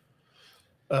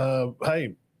too.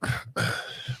 Hey,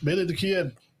 Billy the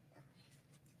Kid.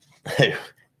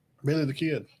 Billy the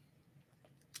Kid.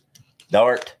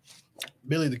 Dart.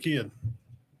 Billy the Kid.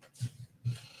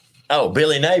 Oh,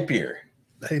 Billy Napier.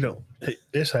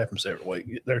 This happens every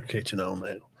week. They're catching on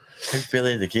now. Who's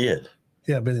Billy the Kid?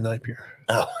 Yeah, Billy Napier.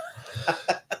 Oh.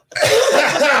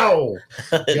 Ow!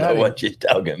 I didn't know what you're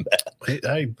talking about.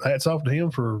 Hey, hats off to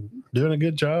him for doing a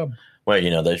good job. Well,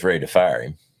 they're ready to fire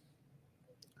him.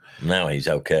 Now he's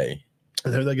okay.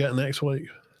 And who they got next week?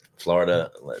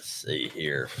 Florida. Let's see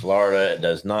here. Florida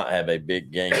does not have a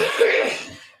big game.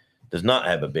 Does not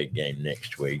have a big game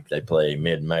next week. They play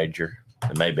mid-major.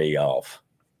 It may be off.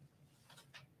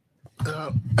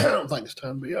 I don't think it's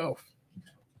time to be off.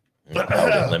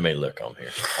 Hold on, let me look on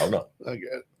here. Hold on.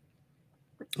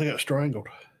 I got strangled.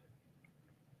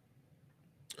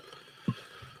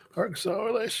 Arkansas,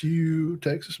 LSU,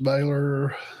 Texas,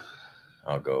 Baylor.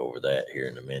 I'll go over that here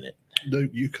in a minute.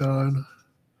 Duke, UConn.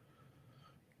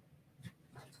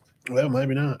 Well,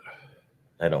 maybe not.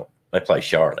 They don't. They play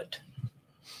Charlotte.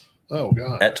 Oh,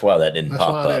 God. That's why that didn't pop up.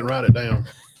 That's why I didn't write it down.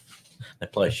 They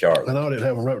play Charlotte. I know I didn't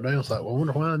have them wrote down. So I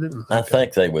wonder why I didn't. I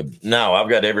think they would. No, I've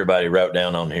got everybody wrote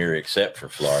down on here except for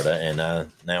Florida, and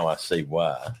now I see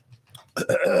why.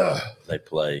 They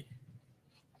play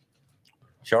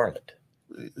Charlotte.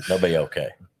 They'll be okay.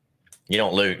 You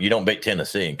don't lose. You don't beat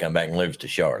Tennessee and come back and lose to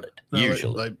Charlotte. No,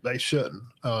 usually they shouldn't.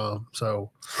 But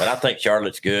I think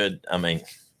Charlotte's good. I mean,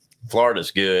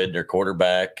 Florida's good. Their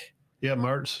quarterback. Yeah,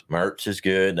 Mertz. Mertz is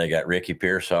good. They got Ricky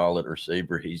Pearsall at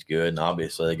receiver. He's good. And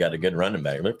obviously, they got a good running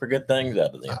back. Look for good things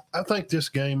out of them. I think this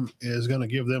game is going to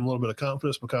give them a little bit of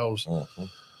confidence because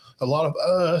a lot of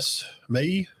us,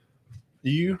 me,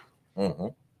 you.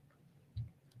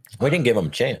 We didn't give them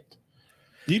a chance.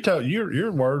 You told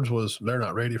your words was they're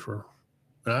not ready for.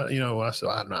 I said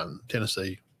I'm not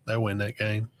Tennessee. They win that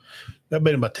game. They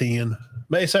beat them by 10.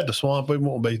 Maybe it's at the Swamp. We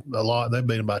won't beat a lot. They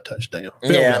beat them by a touchdown.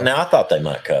 I thought they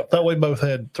might cover. I thought we both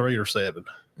had 3 or 7.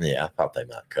 Yeah, I thought they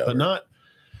might cover. But not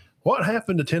what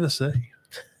happened to Tennessee.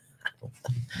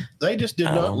 They just did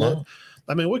not look.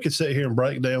 I mean, we could sit here and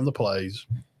break down the plays.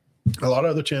 A lot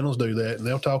of other channels do that, and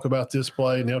they'll talk about this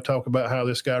play, and they'll talk about how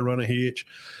this guy run a hitch.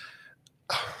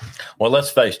 Well, let's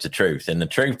face the truth. And the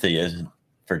truth is,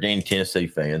 for any Tennessee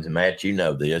fans, and Matt, you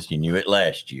know this, you knew it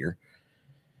last year,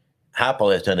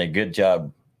 Heupel has done a good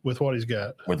job with what he's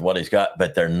got.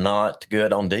 But they're not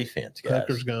good on defense, guys.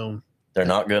 Tucker's gone. They're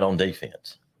not good on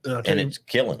defense, and it's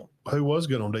killing them. Who was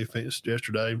good on defense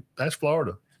yesterday? That's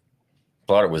Florida.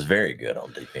 Florida was very good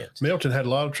on defense. Milton had a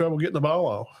lot of trouble getting the ball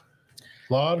off.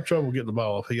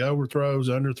 He overthrows,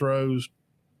 underthrows.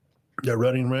 They're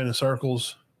running around in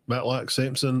circles, about like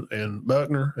Simpson and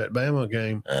Buckner at Bama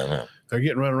game. I know. they're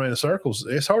getting run around in circles.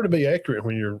 It's hard to be accurate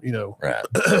when you're, Right.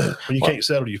 when you can't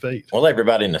settle your feet. Well,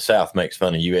 everybody in the South makes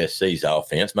fun of USC's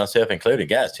offense, myself included.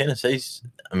 Guys,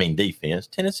 defense.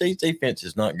 Tennessee's defense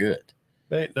is not good.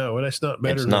 No, it's not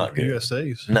better than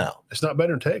USC's. No. It's not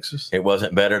better than Texas. It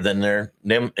wasn't better than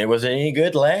them. It wasn't any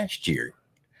good last year.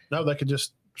 No, they could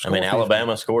just score 50.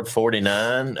 Alabama scored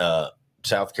 49.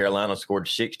 South Carolina scored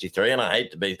 63. And I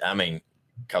hate to be,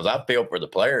 because I feel for the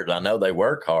players. I know they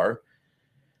work hard.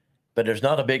 But there's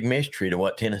not a big mystery to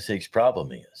what Tennessee's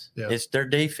problem is. Yeah. It's their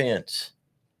defense.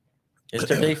 It's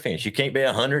their defense. You can't be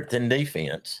 100th in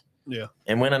defense. Yeah.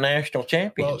 And win a national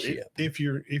championship. Well,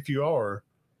 if you are,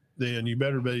 then you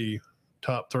better be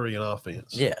top 3 in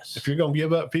offense. Yes. If you're going to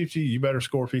give up 50, you better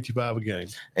score 55 a game.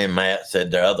 And Matt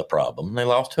said their other problem, they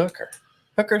lost Hooker.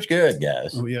 Hooker's good,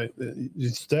 guys. Well, yeah,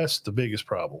 that's the biggest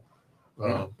problem.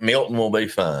 Milton will be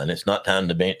fine. It's not time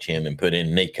to bench him and put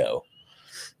in Nico.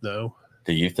 No.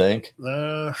 Do you think?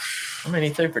 He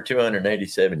threw for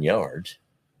 287 yards.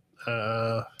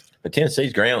 But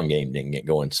Tennessee's ground game didn't get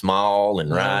going. Small and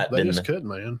right. They just couldn't,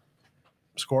 man.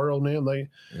 Squirrel them. They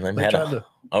had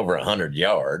over 100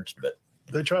 yards, but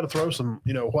they try to throw some,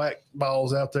 whack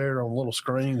balls out there on little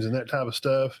screens and that type of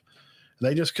stuff. And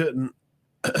they just couldn't.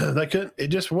 They couldn't. It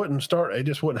just wouldn't start. It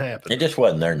just wouldn't happen. It just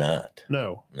wasn't their night.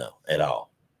 No, at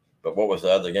all. But what was the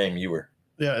other game you were?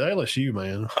 Yeah, LSU,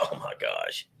 man. Oh my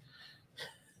gosh.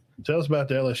 Tell us about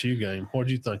the LSU game. What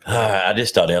did you think? I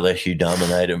just thought LSU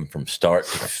dominated them from start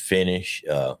to finish.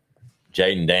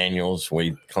 Jaden Daniels,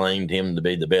 we claimed him to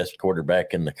be the best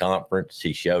quarterback in the conference.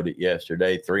 He showed it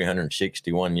yesterday,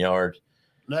 361 yards.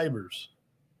 Neighbors,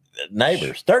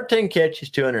 13 catches,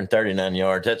 239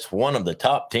 yards. That's one of the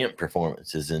top 10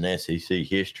 performances in SEC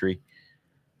history.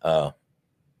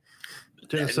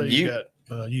 Tennessee got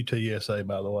UTSA,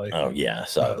 by the way. Oh, yeah, I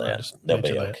saw that. They'll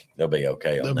be okay. They'll be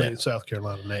okay on that. They'll be in South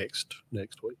Carolina next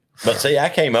week. But see, I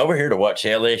came over here to watch the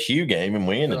LSU game, and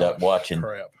we ended up watching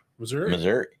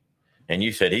Missouri. And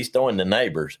you said he's throwing the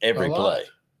neighbors every play.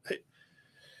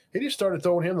 He just started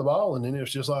throwing him the ball, and then it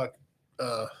was just like,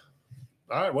 all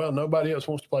right, well, nobody else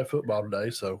wants to play football today,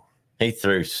 so. He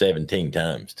threw 17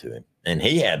 times to him, and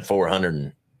he had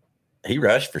 400. He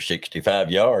rushed for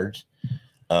 65 yards.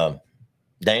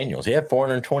 Daniels, he had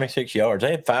 426 yards.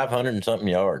 They had 500 and something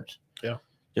yards. Yeah.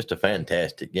 Just a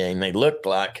fantastic game. They looked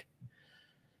like,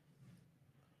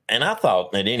 and I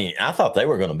thought they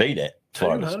were going to beat it.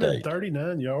 Florida State.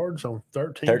 239 yards on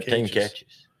 13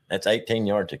 catches. That's 18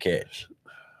 yards a catch.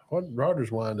 What did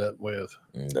Rogers wind up with?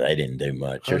 They didn't do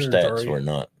much. Their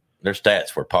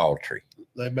stats were paltry.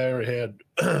 They barely had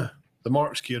the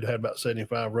Marks kid had about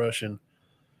 75 rushing.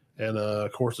 And,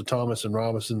 of course, the Thomas and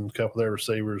Robinson, a couple of their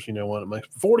receivers, what it makes.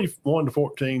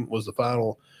 41-14 was the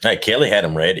final. Hey, Kelly had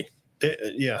them ready.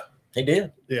 Yeah. He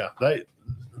did. Yeah.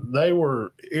 They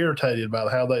were irritated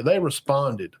by how they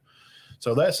responded.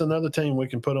 So that's another team we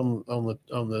can put on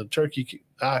the Turkey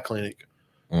Eye Clinic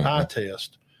eye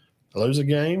test. Lose a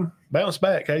game, bounce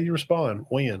back. How do you respond?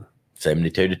 Win.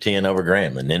 72-10 over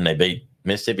Grambling. Then they beat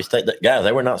Mississippi State. Guys,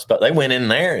 they were not – they went in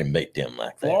there and beat them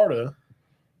like that. Florida –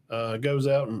 goes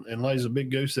out and lays a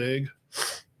big goose egg.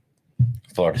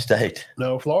 Florida State.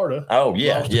 No, Florida. Oh,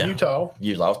 yeah. Lost to Utah.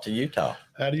 You lost to Utah.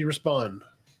 How do you respond?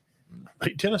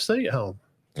 Beat Tennessee at home.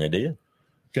 They did.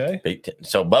 Okay.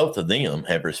 So both of them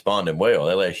have responded well.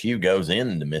 LSU goes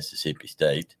into Mississippi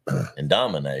State and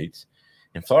dominates.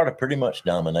 And Florida pretty much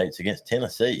dominates against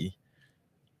Tennessee,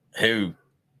 who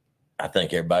I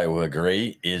think everybody will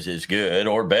agree is as good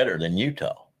or better than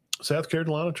Utah. South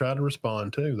Carolina tried to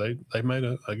respond too. They made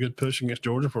a good push against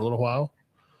Georgia for a little while.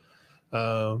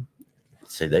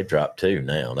 See, they've dropped 2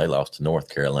 now. They lost to North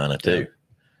Carolina too. Yeah.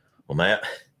 Well, Matt.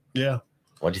 Yeah.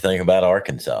 What do you think about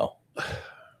Arkansas?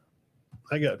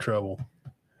 They got trouble.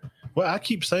 Well, I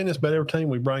keep saying this about every team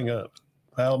we bring up.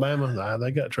 Alabama,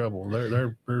 they got trouble.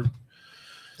 They're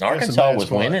Arkansas was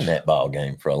winning that ball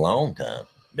game for a long time.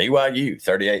 BYU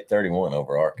 38-31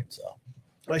 over Arkansas.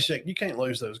 Hey, Shaq, you can't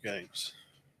lose those games.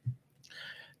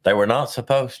 They were not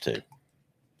supposed to,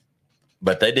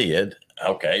 but they did.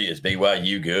 Okay, is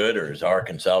BYU good or is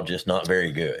Arkansas just not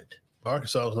very good?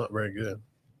 Arkansas is not very good.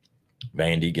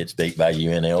 Vandy gets beat by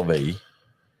UNLV.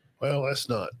 Well, that's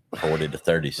not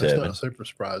 40-37. That's not super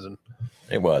surprising.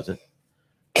 It wasn't.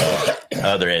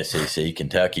 Other SEC,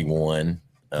 Kentucky won.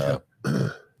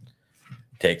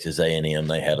 Texas A&M,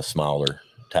 they had a smaller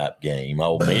type game.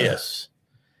 Ole Miss,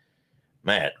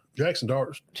 Matt. Jackson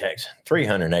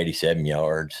 387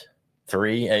 yards,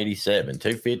 387,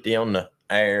 250 on the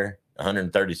air,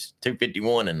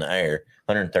 251 in the air,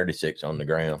 136 on the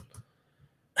ground.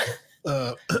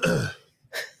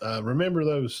 Remember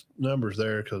those numbers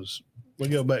there because, We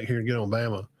go back here and get on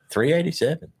Bama.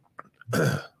 387.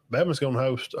 Bama's going to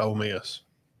host Ole Miss.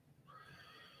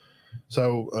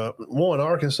 So,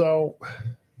 Arkansas,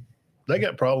 they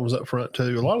got problems up front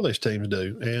too. A lot of these teams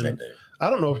do. And They do.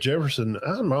 I don't know if Jefferson,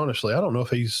 I don't know if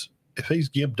he's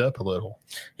gimped up a little.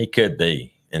 He could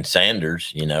be. And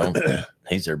Sanders,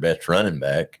 he's their best running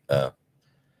back. I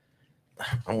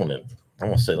want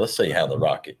to see. Let's see how the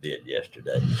Rocket did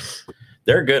yesterday.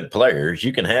 They're good players.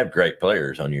 You can have great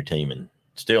players on your team and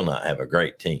still not have a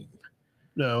great team.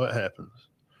 No, it happens.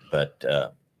 But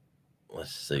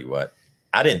let's see what.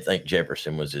 I didn't think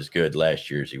Jefferson was as good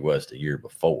last year as he was the year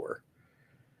before.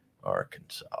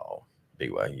 Arkansas,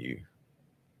 BYU.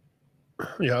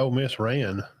 Yeah, Ole Miss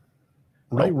ran.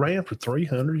 They ran for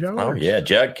 300 yards. Oh, yeah.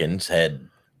 Judkins had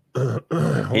 – he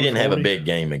didn't have a big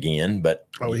game again, but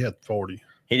 – he had 40.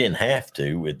 He didn't have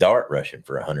to with Dart rushing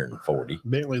for 140.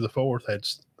 Bentley the fourth had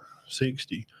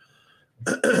 60.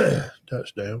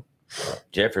 Touchdown.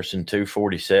 Jefferson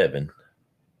 247.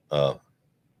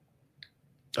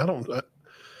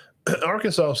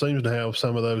 Arkansas seems to have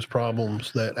some of those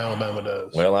problems that Alabama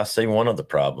does. Well, I see one of the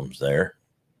problems there.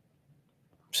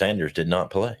 Sanders did not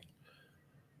play.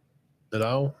 At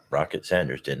all? Rocket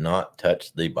Sanders did not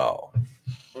touch the ball.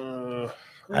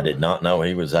 I did not know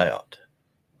he was out.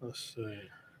 Let's see.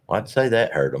 Well, I'd say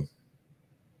that hurt him.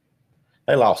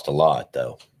 They lost a lot,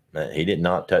 though. He did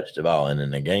not touch the ball. And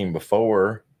in the game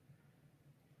before,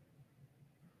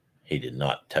 he did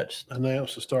not touch.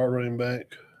 Announced the star running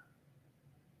back.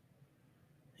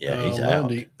 Yeah, he's out.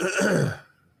 Monday.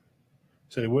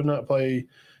 Said he would not play.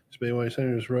 Speedway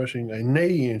Sanders rushing a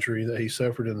knee injury that he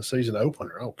suffered in the season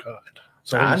opener. Oh, God.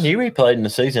 So I knew he played in the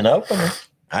season opener.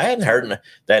 I hadn't heard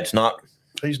that's not.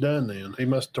 He's done then. He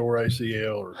must have tore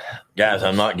ACL. Or guys,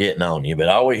 I'm not getting on you, but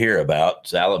all we hear about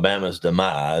is Alabama's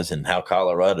demise and how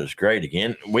Colorado's great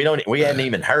again. We hadn't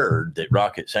even heard that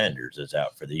Rocket Sanders is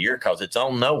out for the year because it's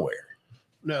on nowhere.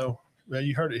 No. Well,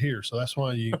 you heard it here. So that's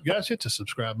why you guys hit the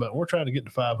subscribe button. We're trying to get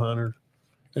to 500.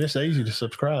 And it's easy to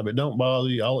subscribe. It don't bother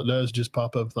you. All it does is just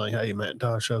pop up and think, hey, Matt and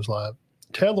Todd Show's live.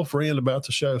 Tell a friend about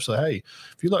the show. Say, hey,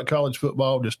 if you like college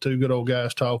football, just two good old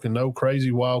guys talking, no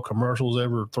crazy wild commercials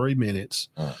every 3 minutes.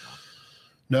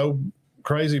 No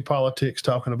crazy politics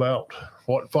talking about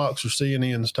what Fox or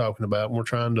CNN's talking about. And we're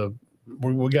trying to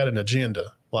we got an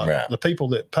agenda. Like the people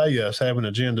that pay us have an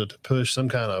agenda to push some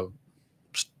kind of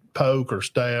poke or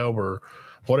stab or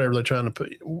whatever they're trying to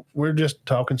put. We're just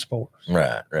talking sports.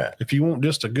 Right. If you want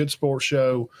just a good sports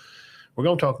show, we're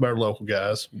going to talk about our local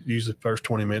guys, usually the first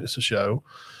 20 minutes of the show.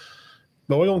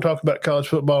 But we're going to talk about college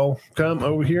football. Come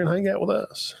over here and hang out with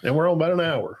us. And we're on about an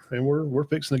hour. And we're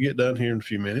fixing to get done here in a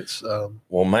few minutes.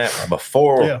 Well, Matt,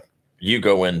 before you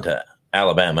go into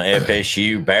Alabama,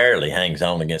 FSU barely hangs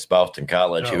on against Boston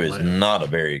College, who is not a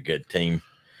very good team.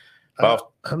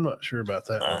 I'm not sure about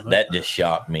that. That just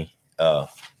shocked me.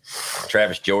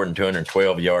 Travis Jordan,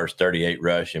 212 yards, 38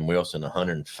 rushing. Wilson,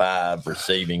 105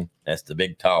 receiving. That's the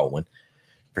big tall one.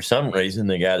 For some reason,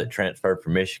 the guy that transferred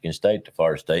from Michigan State to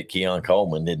Florida State, Keon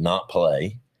Coleman, did not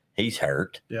play. He's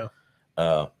hurt. Yeah.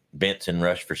 Benson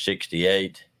rushed for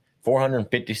 68,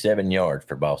 457 yards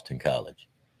for Boston College.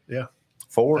 Yeah.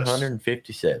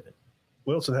 457.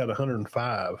 Wilson had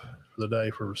 105 for the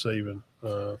day for receiving.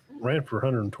 Ran for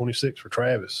 126 for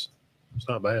Travis. It's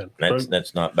not bad.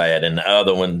 That's not bad. And the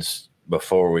other ones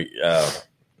before we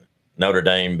Notre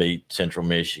Dame beat Central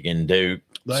Michigan. Duke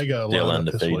they got still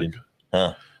undefeated.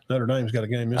 Huh? Notre Dame's got a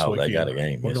game this week. They got a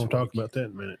game. We're going to talk about that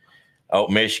in a minute. Oh,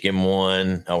 Michigan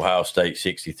won. Ohio State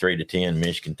 63-10.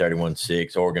 Michigan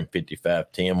 31-6. Oregon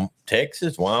 55-10.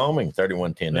 Texas, Wyoming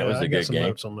 31-10. That was a good game.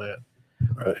 Notes on that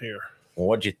right here.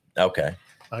 What'd you? Okay,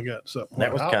 I got something.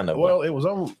 That was kind of it was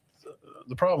on.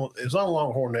 The problem is on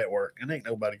Longhorn Network, and ain't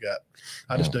nobody got.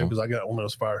 I just do because I got one of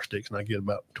those Fire Sticks, and I get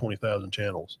about 20,000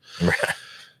 channels.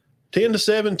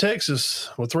 10-7 Texas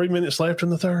with 3 minutes left in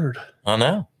the third. I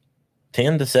know.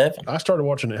 10-7. I started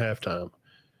watching at halftime.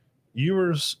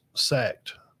 Ewers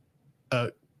sacked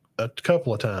a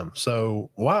couple of times, so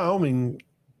Wyoming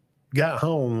got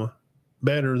home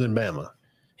better than Bama.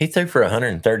 He threw for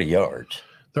 130 yards.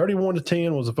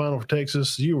 31-10 was the final for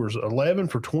Texas. Ewers 11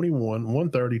 for 21,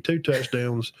 130, 2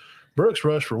 touchdowns. Brooks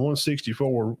rushed for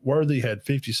 164. Worthy had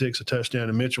 56, a touchdown,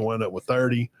 and Mitchell wound up with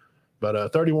 30.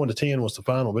 But 31-10 was the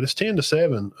final. But it's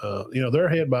 10-7. They're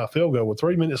ahead by a field goal with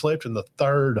 3 minutes left in the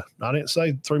third. I didn't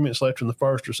say 3 minutes left in the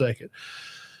first or second.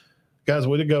 Guys,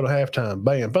 we did go to halftime.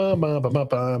 Bam, bam, bam, bam,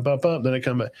 bam, bam, bam. Then they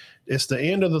come back. It's the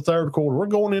end of the third quarter. We're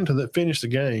going into the finish the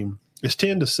game. It's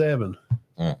 10-7.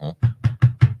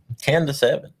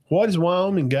 10-7. What has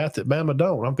Wyoming got that Bama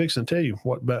don't? I'm fixing to tell you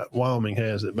what Wyoming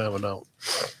has that Bama don't.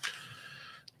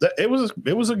 it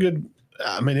was a good.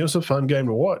 I mean, it was a fun game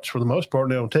to watch for the most part.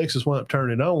 Now Texas wound up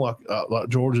turning it on like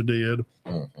Georgia did.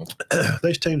 Mm-hmm.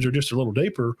 These teams are just a little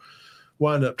deeper.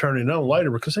 Wind up turning it on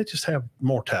later because they just have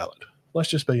more talent. Let's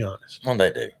just be honest. Well,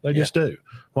 they do. They just do.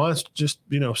 Why it's just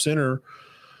center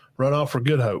run off for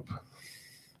Good Hope.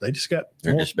 They just got.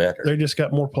 They're just better. They just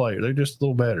got more players. They're just a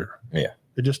little better. Yeah.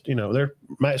 They just they're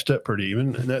matched up pretty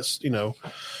even, and that's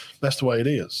that's the way it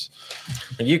is.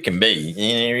 You can be.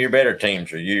 Your better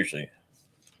teams are usually.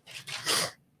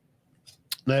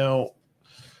 Now,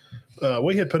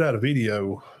 we had put out a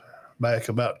video back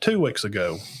about 2 weeks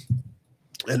ago,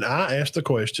 and I asked the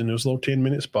question. It was a little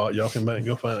 10-minute spot. Y'all can back and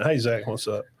go find it. Hey, Zach, what's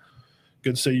up?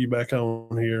 Good to see you back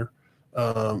on here.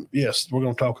 Yes, we're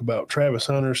going to talk about Travis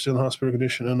Hunter, still in hospital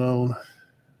condition, unknown,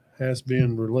 has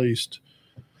been released.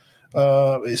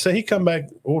 So he come back.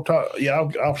 We'll talk. Yeah,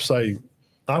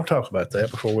 I'll talk about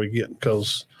that before we get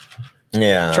because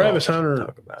Travis Hunter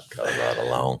talk about Colorado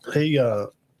long. He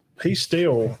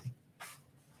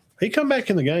come back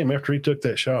in the game after he took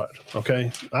that shot.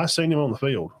 Okay, I seen him on the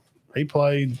field. He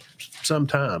played some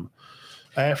time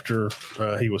after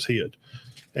he was hit,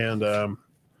 and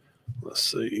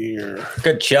let's see here.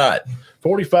 Good shot.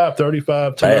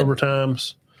 45-35, 2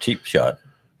 overtimes. Cheap shot.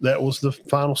 That was the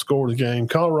final score of the game.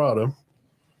 Colorado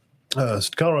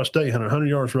State had 100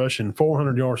 yards rushing,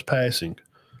 400 yards passing.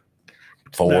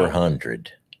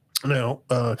 400. Now,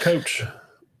 Coach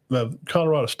of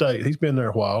Colorado State, he's been there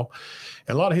a while,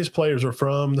 and a lot of his players are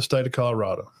from the state of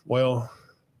Colorado. Well,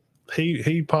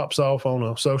 he pops off on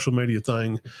a social media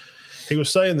thing. He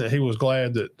was saying that he was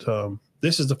glad that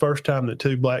this is the first time that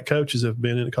 2 black coaches have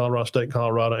been in Colorado State,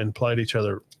 Colorado, and played each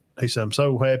other. He said, I'm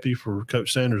so happy for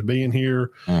Coach Sanders being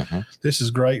here. Mm-hmm. This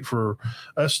is great for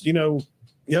us, young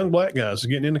black guys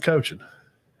getting into coaching.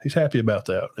 He's happy about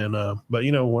that. And but,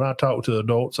 when I talk to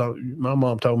adults, my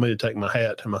mom told me to take my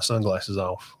hat and my sunglasses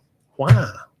off. Why?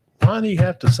 Why do you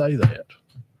have to say that?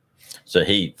 So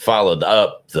he followed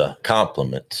up the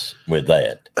compliments with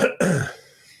that.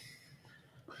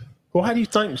 Well, how do you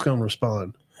think it's going to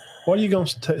respond? What are you going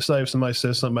to say if somebody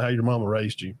says something about how your mama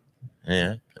raised you?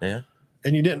 Yeah.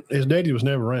 And you didn't. His daddy was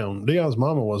never around. Deion's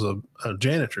mama was a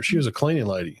janitor. She was a cleaning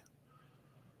lady.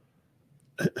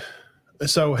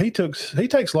 So he takes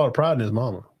a lot of pride in his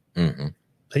mama. Mm-hmm.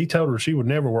 He told her she would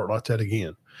never work like that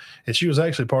again, and she was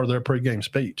actually part of their pregame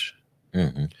speech.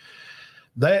 Mm-hmm.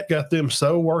 That got them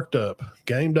so worked up.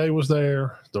 Game day was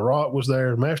there. The Rock was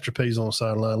there. Master P's on the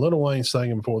sideline. Lil Wayne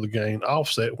singing before the game.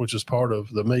 Offset, which is part of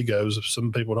the Migos. If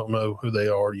some people don't know who they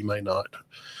are, you may not.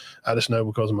 I just know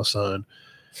because of my son.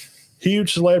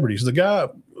 Huge celebrities. The guy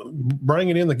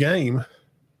bringing in the game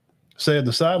said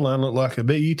the sideline looked like a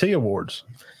BET Awards.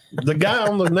 The guy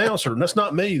on the announcer, that's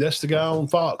not me. That's the guy on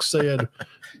Fox said,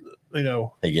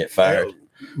 They get fired.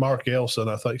 Mark Elson,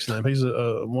 I think his name. He's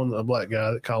a black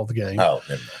guy that called the game. Oh,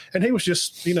 and he was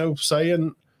just,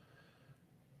 saying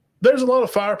there's a lot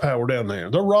of firepower down there.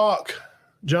 The Rock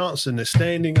Johnson is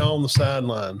standing on the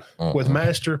sideline with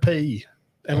Master P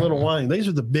and Lil Wayne. These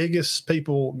are the biggest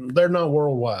people. They're known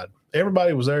worldwide.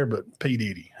 Everybody was there but P.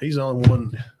 Diddy. He's the only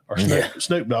one, or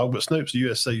Snoop Dogg, but Snoop's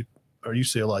USC or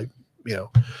UCLA,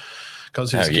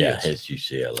 because his kids. His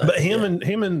UCLA. But him and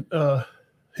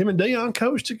Deion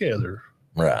coached together.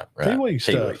 Right. Pee-wee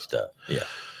stuff. Yeah.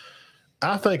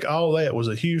 I think all that was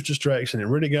a huge distraction. It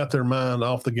really got their mind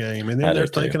off the game. And then they're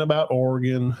thinking about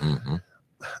Oregon. Mm-hmm.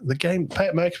 The game,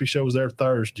 Pat McAfee show was there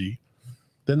Thursday.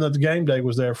 Then the game day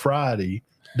was there Friday.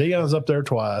 Deion's up there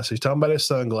twice. He's talking about his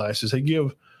sunglasses. He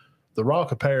give the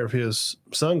Rock a pair of his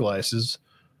sunglasses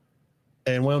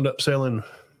and wound up selling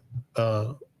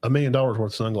 $1 million worth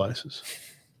of sunglasses.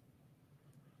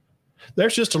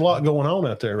 There's just a lot going on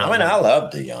out there. Right now. I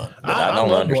love Deion, but I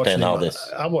don't understand all this.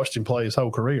 I watched him play his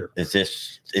whole career. Is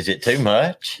it too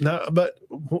much? No, but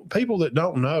people that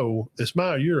don't know, it's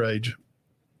my your age.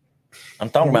 I'm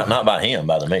talking about not by him,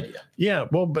 by the media. Yeah,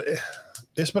 well, but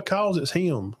it's because it's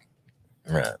him.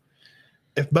 Right.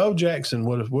 If Bo Jackson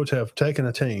would have taken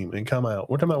a team and come out,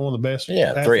 we're talking about one of the best.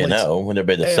 Yeah, 3-0. Would there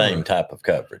be the same type of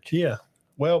coverage? Yeah.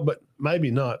 Well, but maybe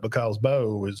not, because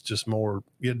Bo is just more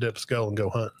get up skull and go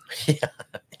hunt. Yeah.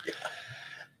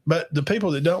 But the people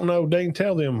that don't know, Dean,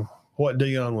 tell them what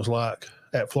Deion was like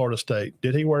at Florida State.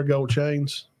 Did he wear gold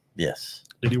chains? Yes.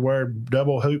 Did he wear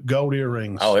double hoop gold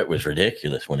earrings? Oh, it was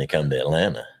ridiculous when he come to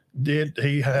Atlanta. Did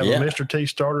he have a Mr. T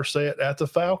starter set at the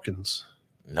Falcons?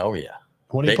 Oh, yeah.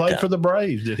 When he played for the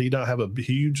Braves, did he not have a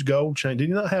huge gold chain? Did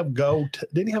he not have gold?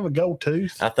 Didn't he have a gold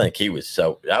tooth? I think he was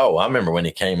I remember when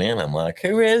he came in, I'm like,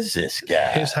 who is this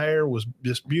guy? His hair was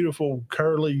just beautiful,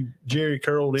 curly, Jerry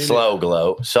curled in soul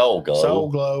glow.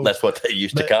 That's what they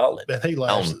used to call it. But he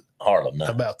laughs. Harlem now.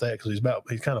 about that because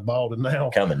he's kind of balding now.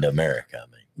 Coming to America,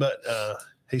 I mean. But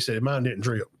he said mine didn't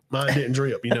drip.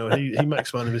 You know, he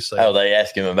makes fun of himself. Oh, they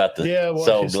asked him about the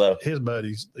soul glow. His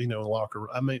buddies, you know, in the locker room.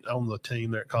 I mean, on the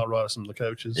team there at Colorado, some of the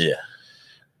coaches. Yeah.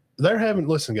 They're having,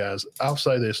 listen, guys, I'll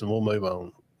say this and we'll move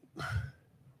on.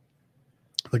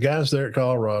 The guys there at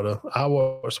Colorado, I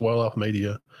watch Well Off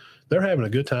Media, they're having a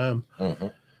good time. Mm-hmm.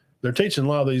 They're teaching a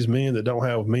lot of these men that don't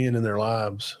have men in their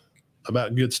lives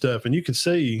about good stuff. And you can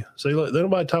see, look,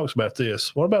 nobody talks about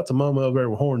this. What about the moment over there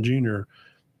with Horn Jr.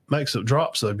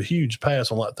 drops a huge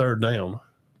pass on like third down?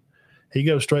 He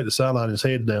goes straight to the sideline, his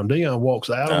head down. Deion walks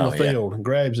out on the field and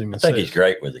grabs him. And I think he's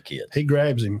great with the kids. He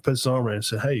grabs him, puts his arm around and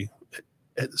said, hey,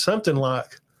 something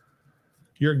like,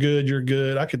 you're good, you're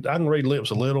good. I can read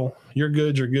lips a little. You're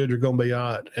good, you're good, you're going to be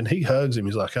all right. And he hugs him.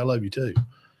 He's like, I love you too.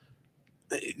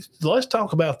 Let's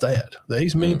talk about that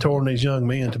he's mentoring these young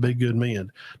men to be good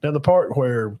men. Now, the part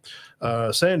where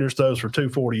Sanders throws for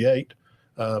 248,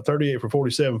 38 for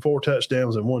 47, 4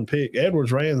 touchdowns and 1 pick.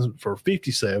 Edwards ran for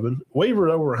 57. Weaver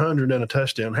over 100 and a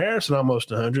touchdown. Harrison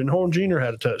almost 100. And Horn Jr.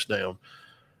 had a touchdown.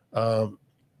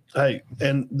 Hey,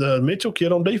 and the Mitchell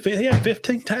kid on defense, he had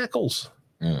 15 tackles.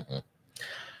 Mm-hmm.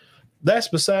 That's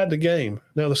beside the game.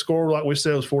 Now, the score, like we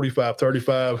said, was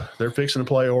 45-35. They're fixing to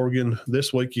play Oregon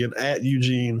this weekend at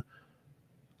Eugene.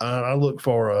 I look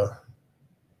for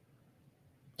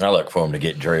them to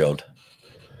get drilled.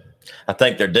 I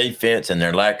think their defense and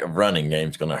their lack of running game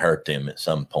is going to hurt them at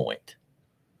some point.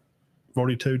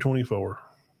 42-24.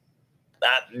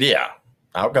 Yeah,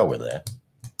 I'll go with that.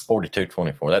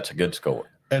 42-24. That's a good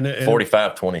score. And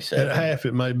 45-27. At half,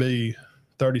 it may be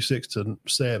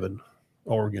 36-7,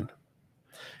 Oregon.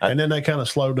 And then they kind of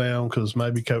slow down because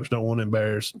maybe coach don't want to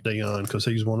embarrass Deion because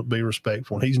he's want to be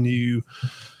respectful. And he's new.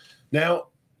 Now,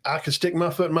 I could stick my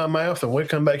foot in my mouth and we'll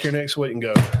come back here next week and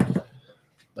go,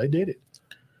 they did it.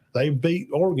 They beat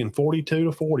Oregon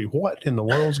 42-40. What in the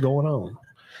world's going on?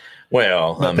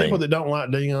 Well, people that don't like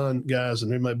Deion, guys,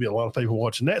 and there may be a lot of people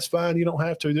watching, that's fine. You don't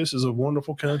have to. This is a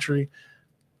wonderful country.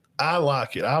 I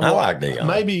like it. I like Deion.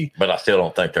 Maybe, but I still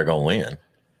don't think they're going to win.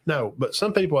 No, but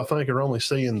some people I think are only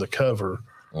seeing the cover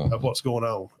of what's going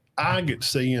on. I get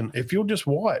seeing, if you'll just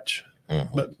watch,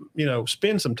 but, you know,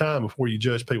 spend some time before you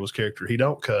judge people's character. He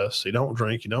don't cuss. He don't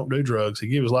drink. He don't do drugs. He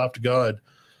gave his life to God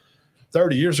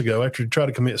 30 years ago after he tried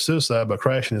to commit suicide by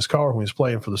crashing his car when he was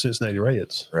playing for the Cincinnati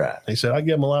Reds. Right. He said, I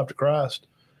give my life to Christ.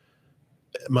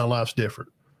 My life's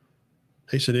different.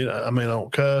 He said, I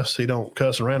don't cuss. He don't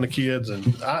cuss around the kids. And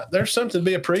there's something to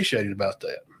be appreciated about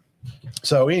that.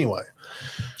 So anyway,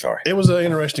 sorry, it was an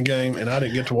interesting game, and I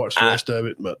didn't get to watch the rest of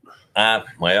it. But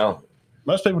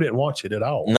most people didn't watch it at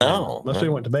all. No, most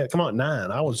people went to bed. Come on, at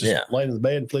 9. I was just laying in the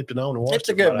bed and flipped it on and watched it. It's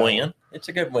a good win. It's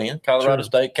a good win. Colorado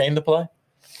State came to play.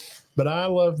 But I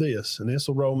love this, and this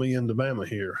will roll me into Bama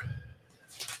here.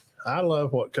 I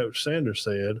love what Coach Sanders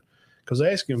said, because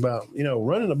asking about,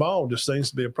 running the ball just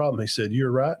seems to be a problem. He said,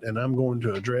 you're right, and I'm going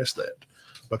to address that,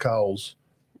 because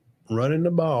running the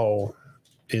ball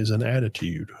is an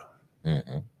attitude.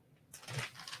 Mm-hmm.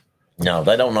 No,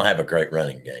 they don't have a great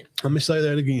running game. Let me say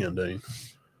that again, Dean.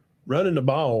 Running the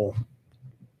ball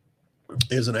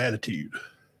is an attitude.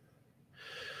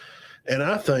 And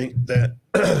I think that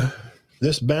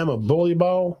this Bama bully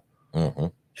ball,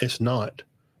 it's not,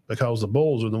 because the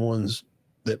Bulls are the ones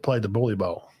that played the bully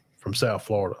ball from South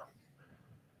Florida.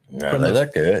 No, they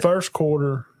look good. First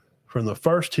quarter, from the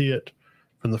first hit,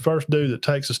 from the first dude that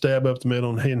takes a stab up the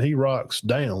middle and he rocks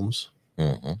Downs.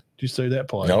 Did you see that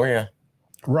play? Oh, yeah.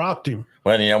 Rocked him.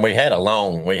 Well, we had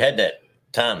that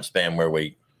time span where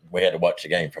we had to watch the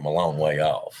game from a long way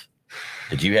off.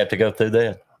 Did you have to go through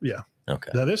that? Yeah. Okay.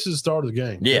 Now, this is the start of the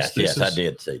game. Yes, I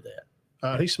did see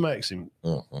that. He smacks him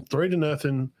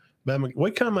 3-0. Bama, we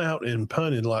come out and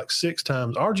punted like 6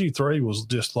 times. RG3 was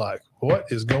just like, what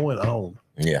is going on?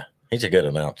 Yeah. He's a good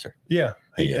announcer. Yeah.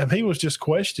 He was just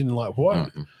questioning, like,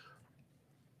 what?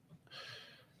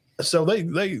 So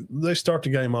they start the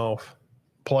game off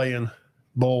playing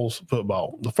Bulls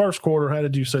football. The first quarter, how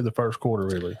did you see the first quarter,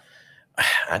 really?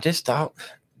 I just thought,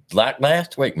 like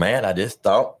last week, Matt, I just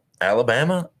thought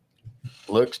Alabama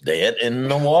looks dead in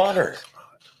the water.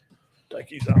 Take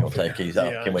these off. We'll take these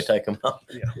off. Yeah, Can we take them off?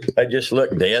 Yeah. They just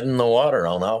look dead in the water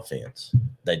on offense.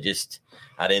 I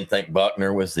didn't think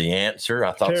Buckner was the answer.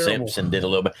 I thought Terrible. Simpson did a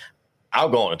little bit. I'll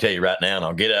go on and tell you right now, and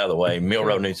I'll get out of the way.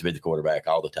 Milroe needs to be the quarterback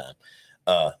all the time.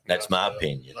 That's my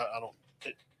opinion.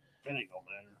 It ain't gonna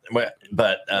matter. Well,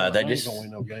 but they just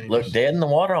look dead in the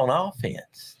water on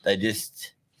offense. They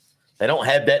don't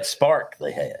have that spark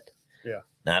they had. Yeah.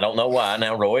 Now, I don't know why.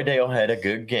 Now, Roy Dale had a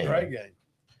good game. Great game.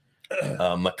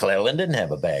 McClellan didn't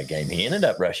have a bad game. He ended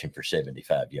up rushing for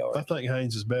 75 yards. I think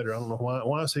Haynes is better. I don't know why.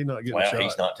 Why is he not getting a shot?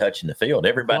 He's not touching the field.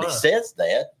 Everybody says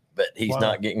that, but he's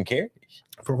not getting carries.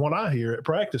 From what I hear at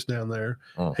practice down there,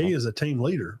 he is a team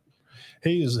leader.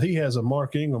 He has a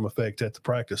Mark Ingram effect at the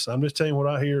practice. I'm just telling you what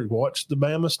I hear. Watch the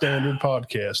Bama Standard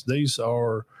podcast. These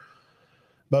are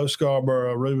Bo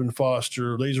Scarborough, Reuben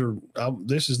Foster.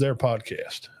 This is their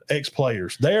podcast.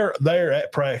 Ex-players. They're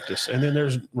at practice. And then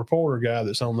there's a reporter guy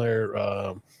that's on there.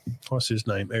 What's his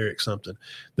name? Eric something.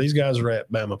 These guys are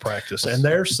at Bama practice, and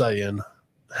they're saying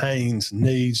Haynes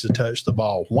needs to touch the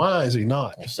ball. Why is he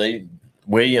not? See,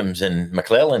 Williams and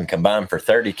McClellan combined for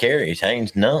 30 carries.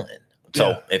 Haynes none.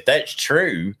 So if that's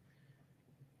true,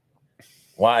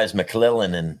 why is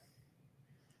McClellan and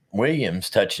Williams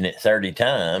touching it 30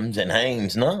 times and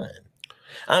Haynes none?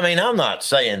 I mean, I'm not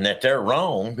saying that they're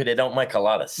wrong, but it don't make a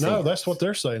lot of sense. No, that's what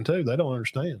they're saying too. They don't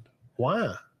understand.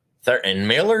 Why? And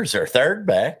Miller's our third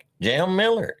back, Jam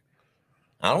Miller.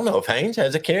 I don't know if Haynes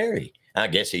has a carry. I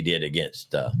guess he did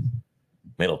against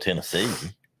Middle Tennessee.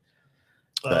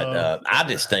 But I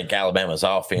just think Alabama's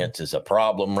offense is a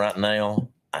problem right now.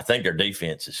 I think their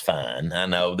defense is fine. I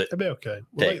know that. They'll be okay.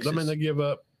 Well, they give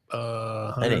up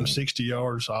 160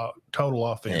 yards total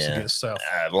offense against South.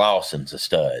 Lawson's a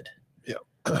stud. Yeah.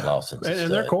 Lawson's a stud.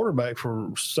 And their quarterback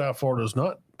for South Florida is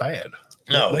not bad.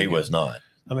 No, he was not.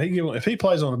 I mean, if he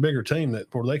plays on a bigger team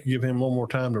where they could give him a little more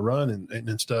time to run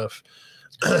and stuff,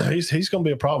 he's going to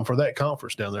be a problem for that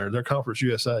conference down there, their Conference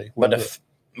USA.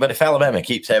 But if Alabama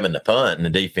keeps having to punt and the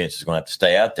defense is going to have to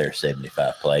stay out there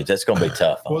 75 plays, that's going to be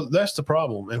tough. Well, that's the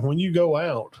problem. And when you go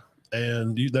out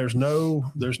and there's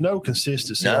no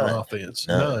consistency on offense,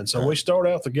 none. So we start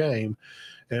out the game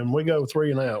and we go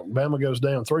 3 and out. Bama goes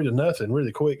down 3-0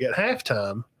 really quick at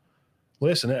halftime.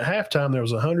 Listen, at halftime there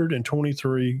was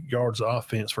 123 yards of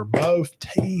offense for both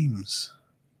teams.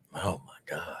 Oh my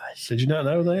gosh! Did you not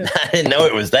know that? I didn't know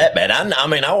it was that bad. I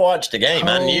mean, I watched the game.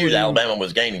 I knew that Alabama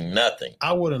was gaining nothing.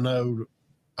 I would have known.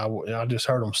 I just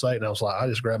heard them say it, and I was like, I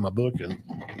just grabbed my book and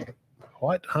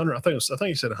what 100? I think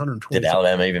he said 120. Did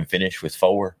Alabama even finish with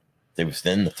 4? It was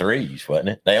in the threes, wasn't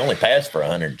it? They only passed for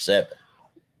 107.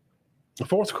 The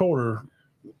fourth quarter,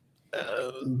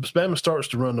 Bama starts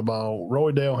to run the ball.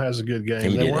 Roy Dale has a good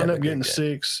game. They wind up getting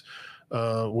 6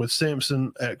 with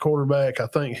Simpson at quarterback. I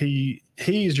think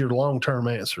he's your long-term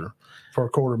answer for a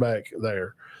quarterback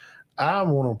there. I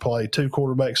want to play 2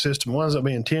 quarterback system. Winds up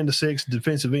being 10-6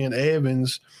 defensive end.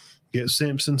 Evans gets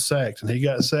Simpson sacked, and he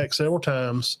got sacked several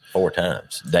times. 4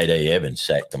 times. Day Evans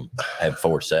sacked him. Had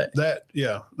 4 sacks. That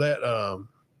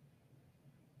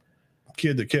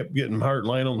kid that kept getting hurt and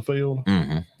laying on the field.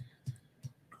 Mm-hmm.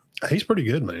 He's pretty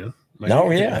good, man. He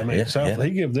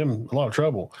gave them a lot of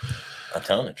trouble. A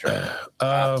ton of trouble.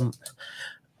 I'll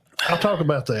talk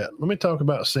about that. Let me talk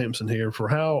about Simpson here for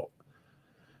how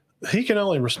he can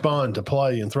only respond to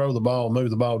play and throw the ball,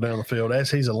 move the ball down the field as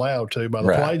he's allowed to by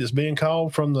the play that's being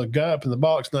called from the guy up in the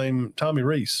box named Tommy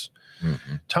Reese.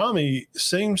 Mm-hmm. Tommy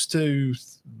seems to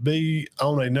be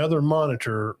on another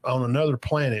monitor on another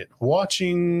planet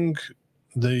watching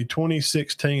the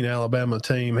 2016 Alabama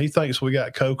team. He thinks we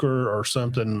got Coker or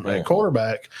something at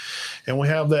quarterback, and we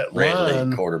have that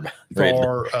line for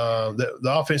the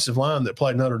offensive line that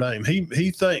played Notre Dame.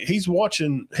 He's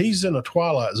watching. He's in a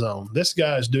twilight zone. This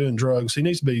guy's doing drugs.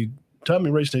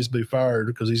 Tommy Reese needs to be fired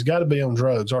because he's got to be on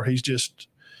drugs or he's just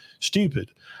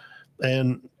stupid.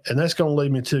 And that's going to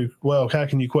lead me to, well, how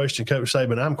can you question Coach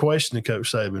Saban? I'm questioning Coach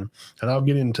Saban, and I'll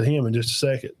get into him in just a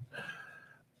second.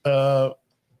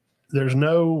 There's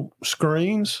no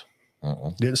screens.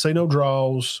 Didn't see no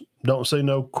draws. Don't see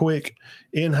no quick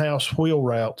in-house wheel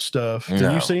route stuff.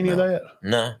 Did you see any of that?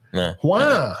 No.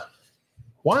 Why?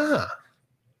 Why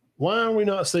are we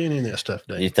not seeing any of that stuff,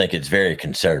 Dave? You think it's very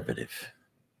conservative.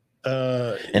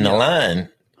 The line,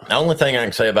 the only thing I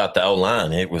can say about the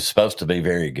O-line, it was supposed to be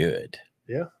very good.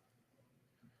 Yeah.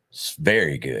 It's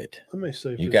very good. Let me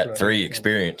see. You got 3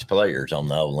 experienced players on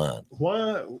the O-line.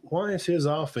 Why is his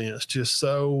offense just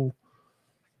so –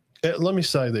 let me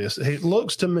say this. It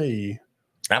looks to me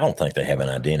 – I don't think they have an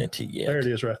identity yet. There it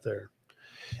is right there.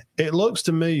 It looks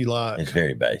to me like – it's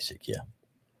very basic, yeah.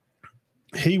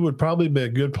 He would probably be a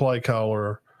good play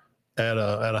caller at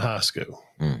a high school.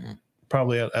 Mm-hmm.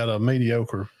 Probably at a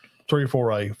mediocre 3,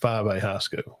 4A, 5A high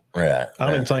school. Right.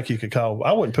 I didn't think he could call –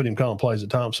 I wouldn't put him calling plays at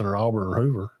Thompson or Auburn or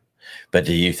Hoover. But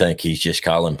do you think he's just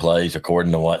calling plays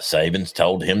according to what Saban's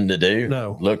told him to do?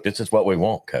 No. Look, this is what we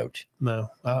want, Coach. No.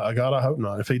 I hope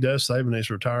not. If he does, Saban needs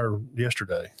to retire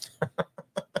yesterday.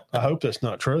 I hope that's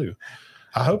not true.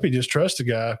 I hope he just trusts the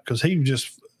guy because he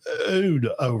just oohed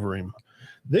over him.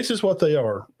 This is what they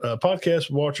are. Podcast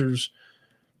watchers,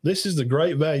 This is the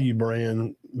Great Value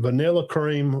brand vanilla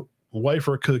cream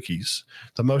wafer cookies.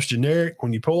 The most generic.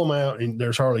 When you pull them out, and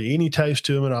there's hardly any taste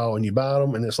to them at all, and you bite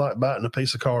them, and it's like biting a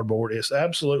piece of cardboard. It's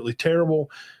absolutely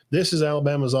terrible. This is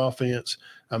Alabama's offense.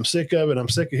 I'm sick of it. I'm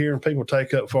sick of hearing people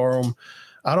take up for them.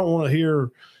 I don't want to hear,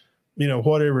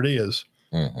 whatever it is.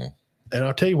 Mm-hmm. And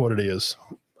I'll tell you what it is.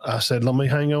 I said, let me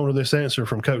hang on to this answer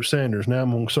from Coach Sanders. Now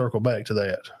I'm going to circle back to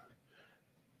that.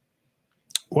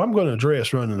 Well, I'm going to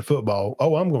address running the football.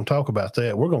 Oh, I'm going to talk about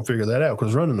that. We're going to figure that out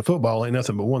because running the football ain't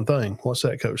nothing but one thing. What's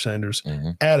that, Coach Sanders?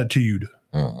 Mm-hmm. Attitude.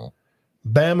 Mm-hmm.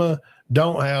 Bama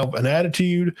don't have an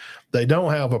attitude. They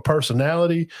don't have a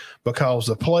personality because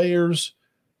the players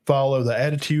follow the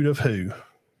attitude of who?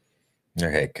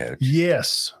 Their head coach.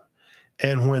 Yes.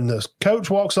 And when the coach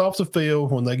walks off the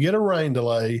field, when they get a rain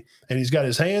delay and he's got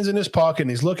his hands in his pocket and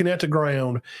he's looking at the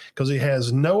ground because he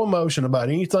has no emotion about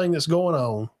anything that's going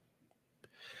on,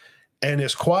 and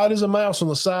it's quiet as a mouse on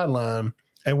the sideline,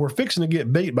 and we're fixing to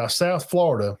get beat by South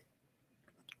Florida,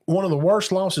 one of the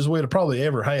worst losses we'd have probably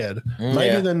ever had.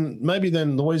 Maybe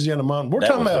than Louisiana Monmouth. We're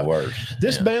talking about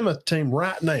this Bama team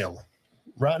right now,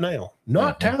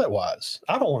 not talent-wise.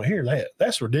 I don't want to hear that.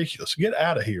 That's ridiculous. Get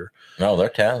out of here. No, they're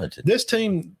talented. This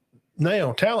team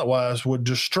now, talent-wise, would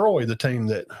destroy the team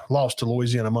that lost to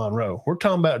Louisiana Monroe. We're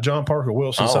talking about John Parker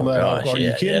Wilson. Are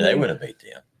you kidding me? They would have beat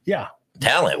them. Yeah.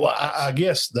 Talent-wise. I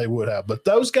guess they would have. But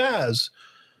those guys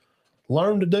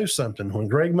learned to do something. When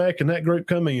Greg Mack and that group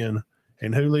come in,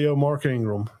 and Julio, Mark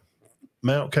Ingram,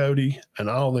 Mount Cody, and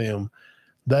all them,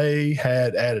 they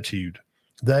had attitude.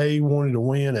 They wanted to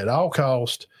win at all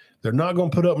cost. They're not going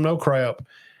to put up no crap.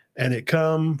 And it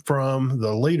come from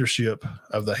the leadership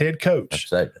of the head coach.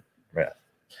 That's right.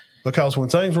 Because when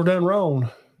things were done wrong,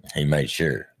 he made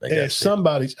sure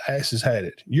somebody's asses had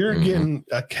it. You're getting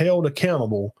held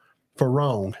accountable for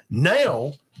wrong.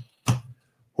 Now,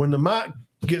 when the mic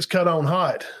gets cut on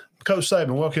hot, Coach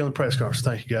Saban, welcome to the press conference.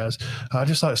 Thank you, guys. I'd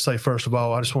just like to say, first of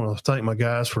all, I just want to thank my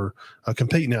guys for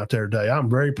competing out there today. I'm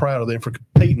very proud of them for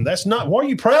competing. That's not – what are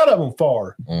you proud of them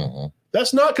for? Mm-hmm.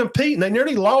 That's not competing. They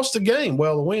nearly lost the game.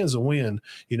 Well, the win's a win.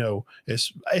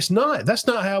 It's not. That's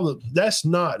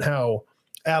not how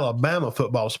Alabama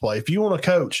football's play. If you want to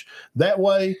coach that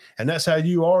way and that's how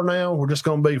you are now, we're just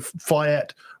going to be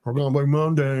flat. We're going to be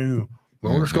mundane.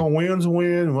 We're just going to win's a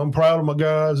win. And I'm proud of my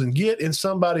guys. And get in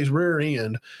somebody's rear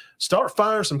end. Start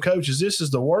firing some coaches. This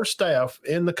is the worst staff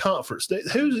in the conference.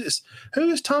 Who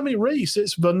is Tommy Reese?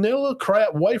 It's vanilla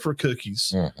crap wafer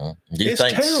cookies. Mm-hmm. Do you it's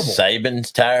think terrible.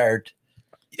 Saban's tired?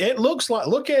 It looks like.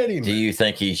 Look at him. Do you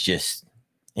think he's just,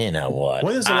 you know what?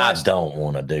 I don't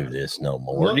want to do this no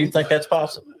more. Look, do you think that's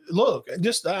possible? Look, I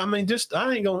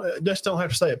ain't gonna. Just don't have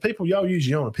to say it. People, y'all use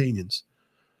your own opinions.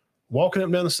 Walking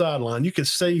up down the sideline, you can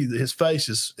see his face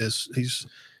is he's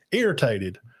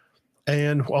irritated.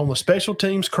 And on the special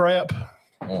teams crap,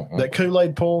 that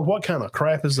Kool-Aid pulled, what kind of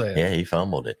crap is that? Yeah, he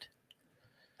fumbled it.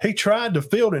 He tried to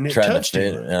field it and it touched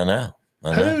him. I know.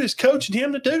 Who is coaching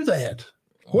him to do that?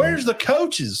 Where's the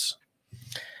coaches?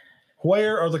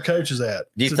 Where are the coaches at?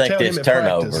 Do you think this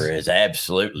turnover is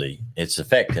it's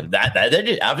affected?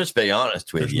 I'll just be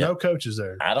honest with you. There's no coaches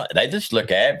there. They just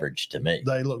look average to me.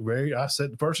 They look I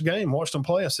said the first game, watched them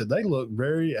play. I said, they look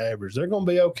very average. They're going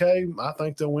to be okay. I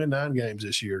think they'll win 9 games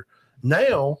this year.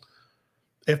 Now,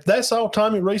 if that's all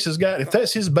Tommy Reese has got, if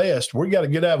that's his best, we got to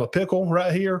get out of a pickle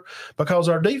right here because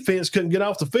our defense couldn't get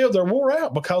off the field. They're wore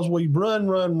out because we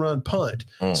run, punt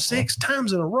 6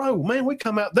 times in a row. Man, we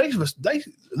come out, they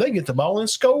get the ball and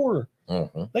score.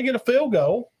 They get a field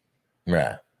goal.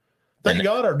 Right. Thank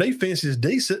God our defense is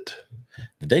decent.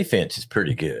 The defense is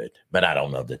pretty good, but I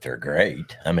don't know that they're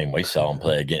great. I mean, we saw them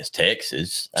play against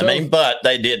Texas. But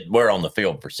we're on the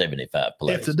field for 75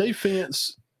 plays. If the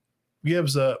defense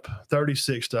gives up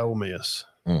 36 to Ole Miss,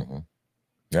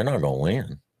 they're not going to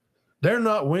win. They're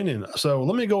not winning. So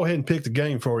let me go ahead and pick the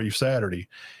game for you Saturday.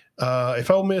 If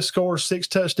Ole Miss scores 6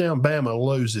 touchdowns, Bama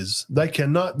loses. They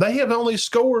cannot. They have only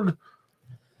scored.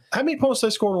 How many points they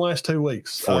scored in the last 2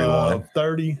 weeks? 41.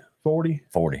 30, 40?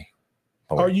 40.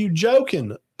 Are you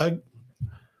joking?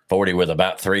 40 with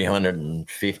about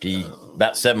 350,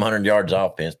 about 700 yards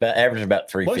offense, average about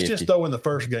 350. Let's just throw in the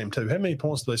first game, too. How many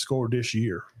points did they score this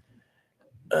year?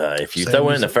 If you throw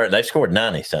in the first, they scored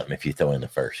 90-something if you throw in the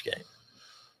first game.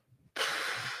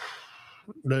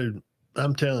 Dude,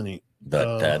 I'm telling you.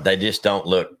 But they just don't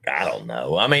look, I don't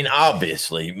know. I mean,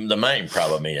 obviously, the main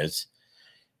problem is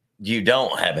you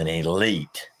don't have an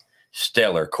elite,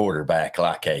 stellar quarterback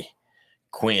like a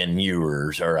Quinn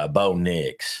Ewers or a Bo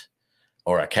Nix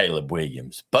or a Caleb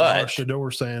Williams. But or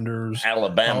Shedeur Sanders,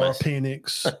 Alabama, or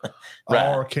Penix,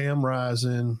 right. or Cam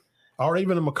Rising, or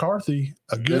even a McCarthy,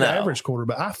 a good average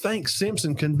quarterback. I think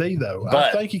Simpson can be, though.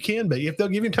 I think he can be if they'll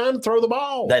give him time to throw the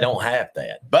ball. They don't have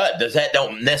that. But does that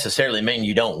don't necessarily mean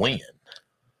you don't win?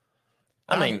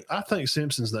 I think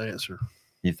Simpson's the answer.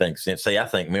 You think? See, I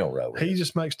think Milroe. He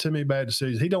just makes too many bad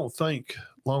decisions. He don't think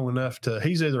long enough to.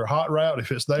 He's either a hot route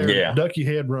if it's there, duck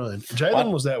your head, run.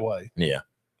 Jalen was that way. Yeah,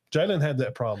 Jalen had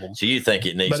that problem. So you think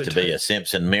it needs to be a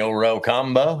Simpson Milroe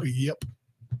combo? Yep.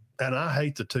 And I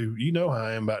hate the two. You know how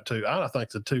I am about two. I think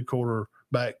the two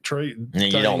quarterback treat. You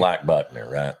don't like Buckner,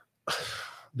 right?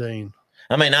 Dean.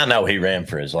 I mean, I know he ran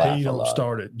for his life. He don't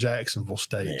start at Jacksonville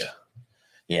State.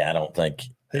 Yeah, I don't think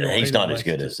he's not as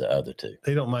good as the other two.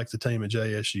 He don't make the team at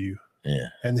JSU. Yeah.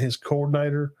 And his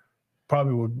coordinator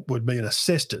probably would be an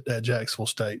assistant at Jacksonville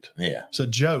State. Yeah. It's a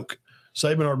joke.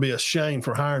 Saban ought to be ashamed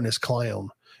for hiring this clown.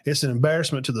 It's an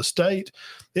embarrassment to the state.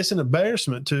 It's an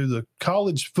embarrassment to the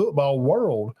college football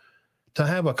world to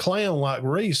have a clown like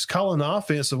Reese calling the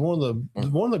offense of one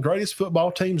of the greatest football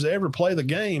teams to ever play the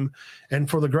game, and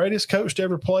for the greatest coach to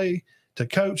ever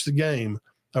coach the game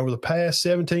over the past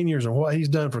 17 years and what he's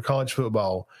done for college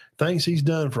football, things he's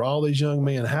done for all these young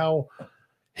men, how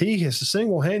he has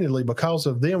single-handedly, because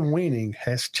of them winning,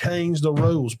 has changed the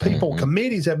rules.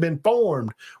 Committees have been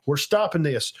formed. We're stopping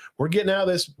this. We're getting out of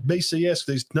this BCS,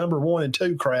 these number 1 and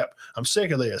 2 crap. I'm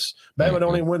sick of this. Bama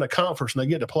don't even win a conference and they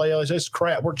get to play. This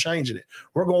crap. We're changing it.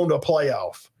 We're going to a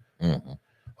playoff.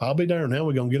 I'll be darned. Now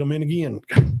we're going to get them in again.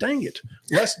 God, dang it.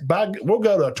 We'll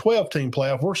go to a 12-team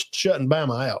playoff. We're shutting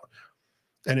Bama out.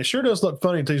 And it sure does look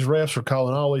funny that these refs are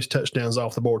calling all these touchdowns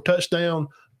off the board. Touchdown.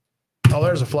 Oh,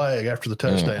 there's a flag after the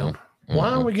touchdown.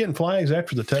 Why are we getting flags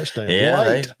after the touchdown?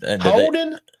 Yeah,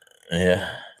 holding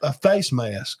a face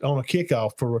mask on a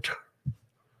kickoff for return.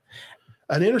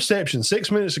 An interception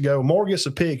 6 minutes ago. Moore gets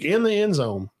a pick in the end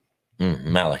zone.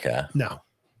 Malachi. No.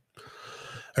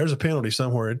 There's a penalty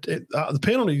somewhere. The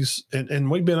penalties,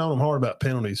 and we've been on them hard about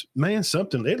penalties. Man,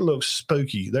 it looks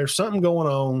spooky. There's something going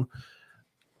on.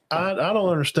 I don't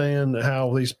understand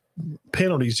how these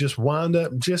penalties just wind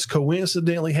up just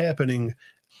coincidentally happening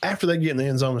after they get in the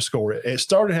end zone and score it. It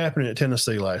started happening at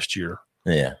Tennessee last year.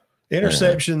 Yeah.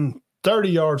 Interception, 30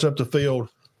 yards up the field,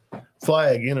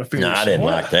 flag, interference. No, I didn't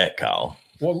like that call.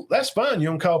 Well, that's fine. You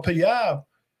don't call PI.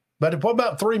 But what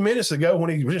about 3 minutes ago when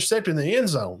he was intercepted in the end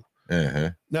zone?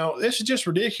 Now, this is just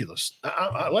ridiculous.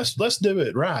 Let's do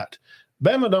it right.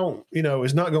 Bama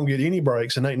is not going to get any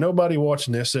breaks, and ain't nobody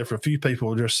watching this except for a few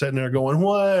people just sitting there going,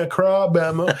 why, cry,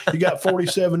 Bama? You got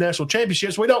 47 national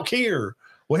championships. We don't care.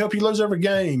 We'll help you lose every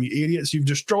game, you idiots. You've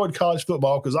destroyed college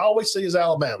football because all we see is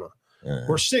Alabama.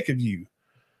 We're sick of you.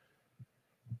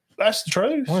 That's the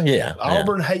truth. Well, yeah.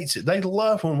 Auburn hates it. They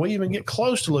love when we even get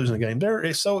close to losing a game.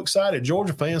 They're so excited.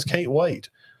 Georgia fans can't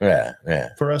wait.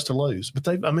 For us to lose. But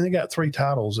they got 3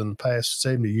 titles in the past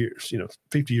 70 years,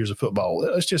 50 years of football.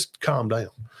 Let's just calm down.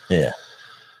 Yeah.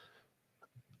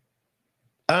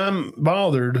 I'm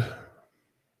bothered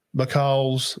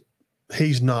because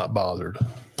he's not bothered.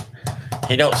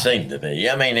 He don't seem to be.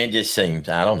 I mean, it just seems,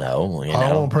 I don't know. I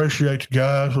don't appreciate the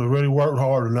guys who really worked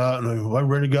hard tonight and they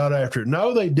really got after it.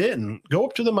 No, they didn't. Go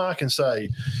up to the mic and say,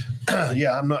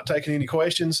 yeah, I'm not taking any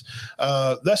questions.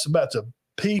 That's about the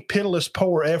pitiless,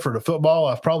 poor effort of football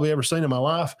I've probably ever seen in my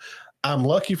life. I'm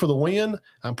lucky for the win.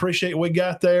 I appreciate we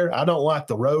got there. I don't like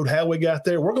the road, how we got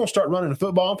there. We're going to start running the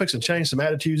football. I'm fixing to change some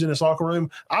attitudes in this locker room.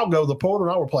 I'll go to the portal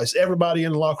and I'll replace everybody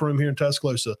in the locker room here in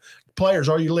Tuscaloosa. Players,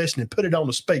 are you listening? Put it on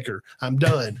the speaker. I'm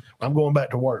done. I'm going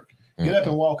back to work. Get up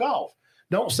and walk off.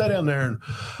 Don't sit down there and,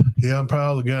 I'm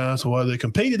proud of the guys, the way they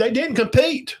competed. They didn't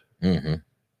compete.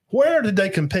 Where did they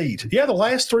compete? Yeah, the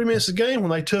last 3 minutes of the game when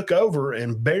they took over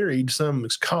and buried some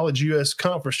college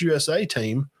Conference USA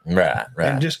team. Right.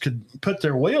 And just could put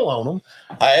their wheel on them.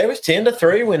 It was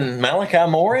 10-3 when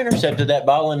Malachi Moore intercepted that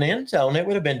ball in the end zone. It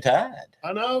would have been tied.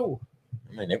 I know.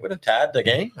 I mean, it would have tied the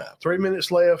game up. 3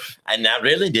 minutes left. And I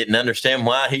really didn't understand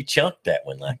why he chunked that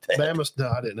one like that.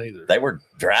 I didn't either. They were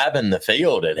driving the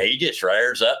field, and he just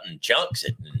rears up and chunks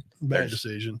it. Bad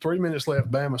decision. 3 minutes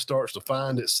left. Bama starts to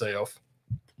find itself.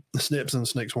 Snips and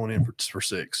sneaks one in for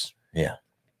 6. Yeah.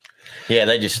 Yeah,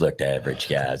 they just looked average,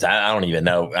 guys. I don't even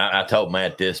know. I told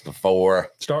Matt this before.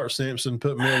 Start Simpson,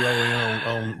 put Milroe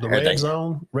on the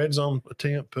red zone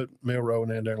attempt, put Milroe in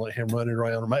there and let him run it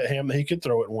around. He could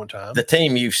throw it one time. The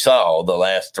team you saw the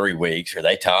last 3 weeks, are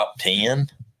they top 10?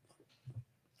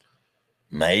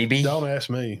 Maybe. Don't ask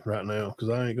me right now because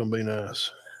I ain't going to be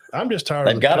nice. I'm just tired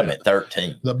They've got them at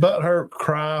 13. The butthurt,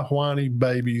 cry, whiny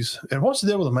babies. And what's the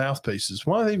deal with the mouthpieces?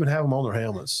 Why do they even have them on their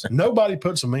helmets? Nobody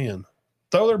puts them in.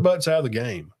 Throw their butts out of the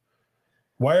game.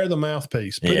 Wear the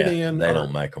mouthpiece. Put it in. They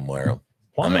don't make them wear them.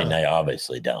 Why? I mean, they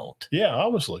obviously don't. Yeah,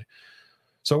 obviously.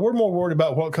 So we're more worried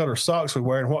about what color socks we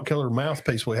wear and what color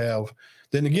mouthpiece we have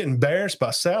than to get embarrassed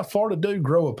by South Florida dude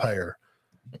grow a pair.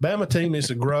 Bama team is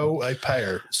to grow a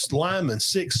pair. Lineman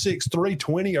 6'6",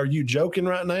 320. Are you joking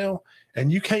right now?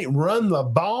 And you can't run the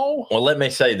ball? Well, let me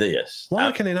say this.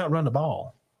 Why can they not run the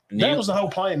ball? That was the whole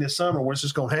plan this summer, where it's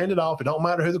just going to hand it off. It don't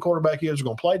matter who the quarterback is. We're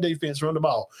going to play defense, run the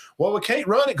ball. Well, we can't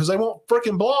run it because they won't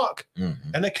freaking block.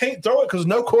 Mm-hmm. And they can't throw it because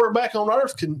no quarterback on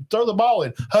earth can throw the ball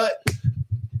in.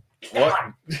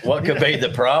 What could be the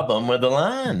problem with the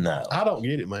line, though? I don't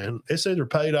get it, man. It's either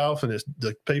paid off and it's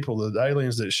the people, the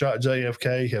aliens that shot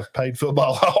JFK have paid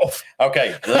football off.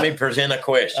 Okay, let me present a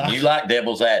question. You like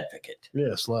devil's advocate.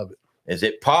 Yes, love it. Is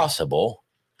it possible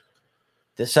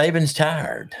that Saban's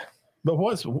tired? But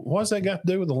what's that got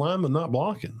to do with the lineman not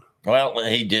blocking? Well,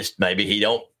 maybe he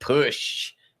don't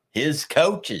push his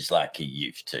coaches like he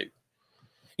used to.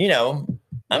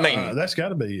 I mean, that's got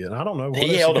to be it. I don't know.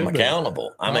 He held them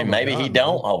accountable. Maybe he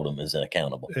don't hold them as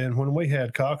accountable. And when we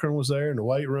had Cochran was there in the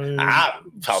weight room, I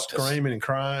talked screaming and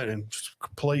crying and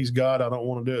please God, I don't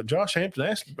want to do it. Josh Hampton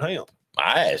asked him.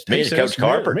 I asked me to Coach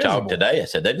Carper talked today. I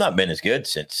said they've not been as good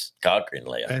since Cochran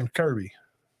left. And Kirby.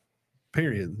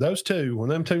 Period. Those two, when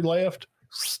them two left,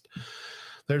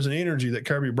 there's an energy that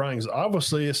Kirby brings.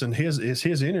 Obviously, it's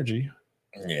his energy.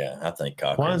 Yeah, I think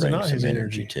Cochran brings some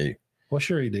energy too. Well,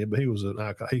 sure he did, but he was an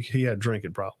alcohol. He had a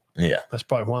drinking problem. Yeah, that's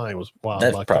probably why he was wild.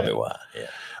 That's probably why. Yeah.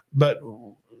 But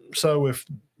so if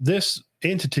this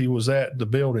entity was at the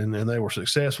building and they were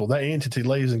successful, that entity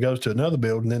leaves and goes to another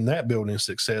building, then that building is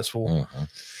successful.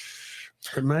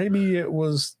 Mm-hmm. Or maybe it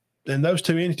was. And those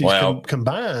two entities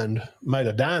combined made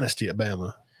a dynasty at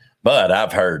Bama. But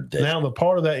I've heard that now the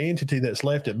part of that entity that's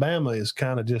left at Bama is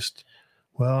kind of just,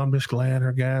 well, I'm just glad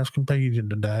our guys competed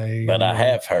today. But I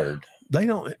have heard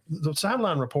the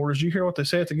sideline reporters. You hear what they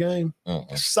say at the game?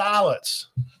 Mm-hmm. Silence.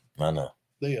 I know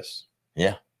this.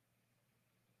 Yeah.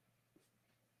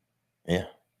 Yeah.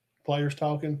 Players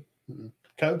talking,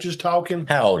 coaches talking.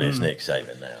 How old is Nick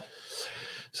Saban now?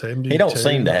 72. He don't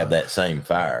seem to have that same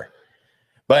fire.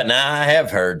 But now I have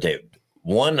heard that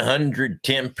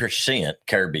 110%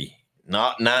 Kirby,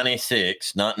 not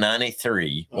 96, not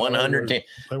 93, 110.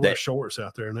 They wear shorts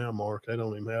out there now, Mark. They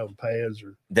don't even have pads.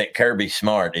 That Kirby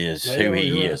Smart is who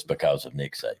he is because of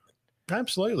Nick Saban.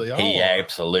 Absolutely. He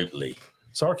absolutely.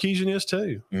 Sarkisian is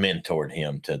too. Mentored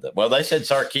him to they said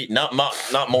Sarkisian,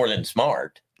 not more than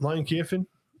Smart. Lane Kiffin?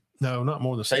 No, not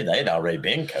more than Say they'd already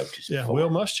been coaches before. Will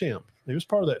Muschamp. He was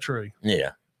part of that tree.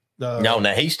 Yeah. No,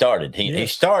 he started. He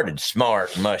started Smart,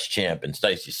 Muschamp, and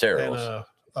Stacey Searles.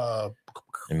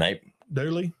 And maybe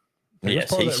Dooley.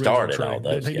 Yes, he started all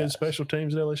those. He did special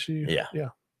teams at LSU. Yeah.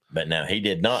 But now he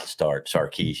did not start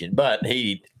Sarkisian, but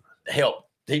he helped.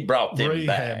 He brought them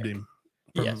rehabbed him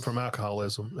from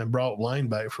alcoholism and brought Lane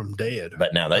back from dead.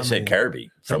 But now they said Kirby.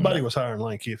 Somebody was hiring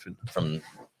Lane Kiffin.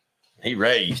 He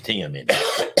raised him in.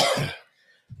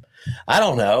 I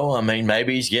don't know.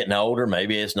 Maybe he's getting older.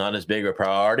 Maybe it's not as big a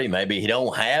priority. Maybe he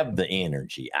don't have the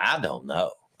energy. I don't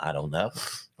know. Well,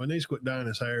 he needs to quit dyeing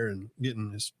his hair and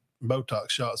getting his Botox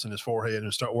shots in his forehead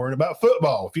and start worrying about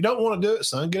football. If you don't want to do it,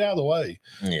 son, get out of the way.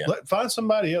 Yeah. Find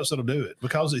somebody else that'll do it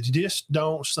because it just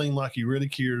don't seem like he really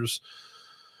cares.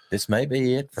 This may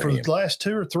be it for him. The last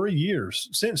 2 or 3 years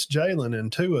since Jalen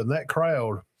and Tua and that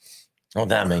crowd. Well,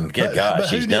 good gosh,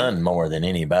 he's done more than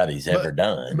anybody's ever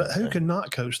done. But who cannot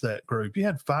coach that group? You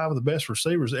had 5 of the best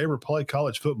receivers ever play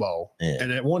college football. Yeah. And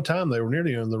at one time, they were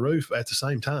nearly on the roof at the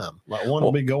same time. Like one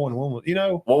would be going, one would,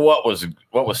 Well, what was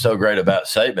so great about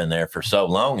Saban there for so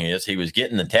long is he was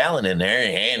getting the talent in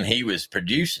there and he was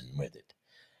producing with it.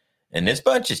 And this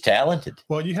bunch is talented.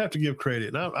 Well, you have to give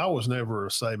credit. And I was never a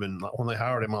Saban. When they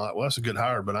hired him, I'm like, well, that's a good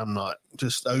hire, but I'm not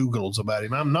just ogles about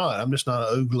him. I'm not. I'm just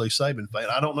not an oogly Saban fan.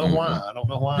 I don't know why. I don't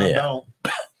know why I don't.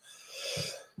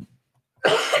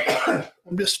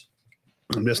 I'm just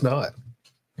not.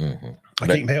 Mm-hmm. I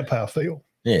can't help how I feel.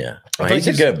 Yeah. Well, he's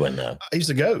a good one, though. He's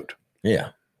the GOAT.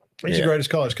 Yeah. He's the greatest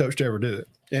college coach to ever do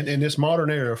it. In this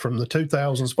modern era from the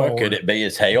 2000s forward. Could it be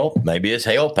his help? Maybe his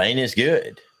help ain't as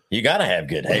good. You got to have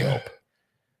good help.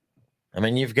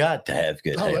 You've got to have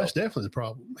good help. Oh, that's definitely the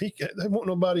problem. They want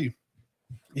nobody.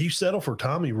 You settle for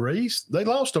Tommy Reese. They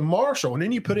lost to Marshall, and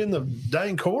then you put in the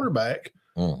dang quarterback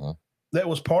that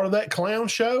was part of that clown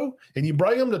show, and you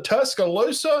bring them to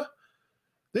Tuscaloosa.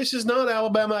 This is not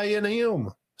Alabama A&M.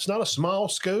 It's not a small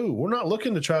school. We're not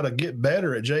looking to try to get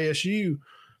better at JSU.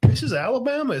 This is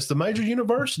Alabama. It's the major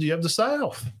university of the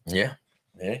South. Yeah.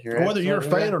 Whether you're a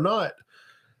fan or not.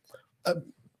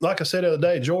 Like I said the other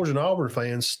day, Georgia and Auburn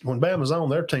fans, when Bama's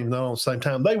on, their team's not on at the same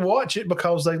time. They watch it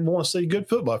because they want to see good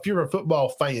football. If you're a football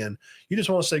fan, you just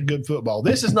want to see good football.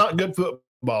 This is not good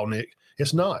football, Nick.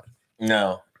 It's not.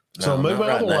 No. So move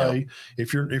out of the now. way.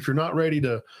 If you're not ready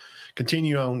to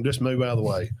continue on, just move out of the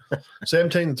way.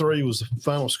 17-3 was the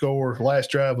final score.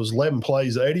 Last drive was 11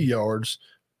 plays, 80 yards.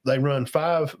 They run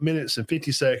 5 minutes and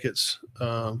 50 seconds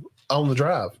on the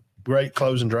drive. Great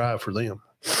closing drive for them.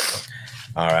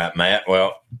 All right, Matt.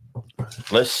 Well,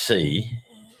 let's see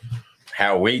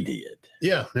how we did.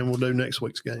 Yeah, then we'll do next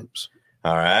week's games.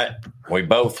 All right. We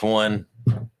both won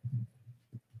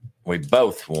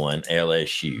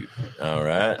LSU. All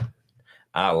right.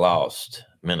 I lost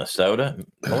Minnesota.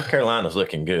 North Carolina's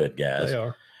looking good, guys. They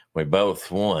are. We both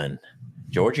won.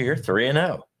 Georgia, you're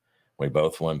 3-0. We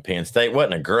both won Penn State.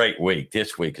 Wasn't a great week.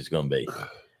 This week is going to be.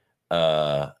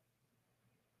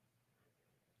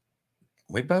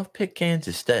 We both picked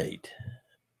Kansas State.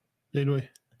 Did we?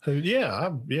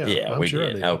 Yeah, Yeah, I'm we sure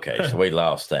I did. Okay, so we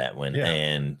lost that one. Yeah.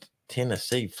 And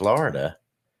Tennessee, Florida.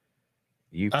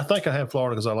 I think I had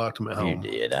Florida because I liked them at home.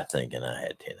 You did, I think, and I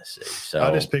had Tennessee. So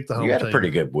I just picked the home You had team. a pretty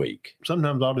good week.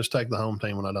 Sometimes I'll just take the home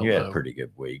team when I don't You had know. a pretty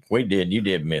good week. We did. You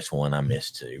did miss one. I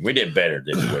missed two. We did better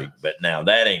this week, but now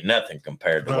that ain't nothing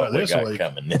compared to what we got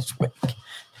coming this week.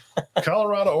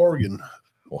 Colorado, Oregon.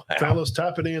 Wow. Fellas,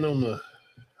 type it in on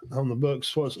the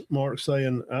books. What's Mark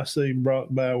saying? I see Brock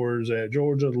Bowers at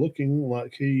Georgia looking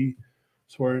like he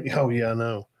swearing. Oh, yeah, I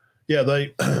know. Yeah,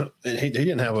 he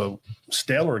didn't have a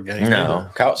stellar game. No,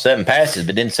 caught 7 passes,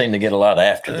 but didn't seem to get a lot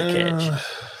after the catch.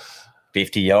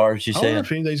 50 yards, you I wonder said?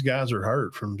 if any of these guys are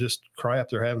hurt from just crap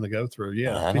they're having to go through.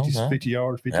 Yeah, I don't know. 50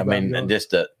 yards, 55 I mean, yards.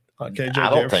 just Like KJ I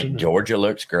don't Jefferson. think Georgia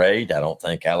looks great. I don't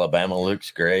think Alabama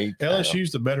looks great.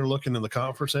 LSU's the better looking in the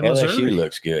conference. And LSU Missouri.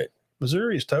 looks good.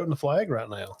 Missouri is toting the flag right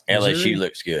now. LSU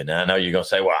looks good. Now, I know you're going to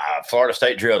say, well, Florida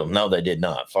State drilled them. No, they did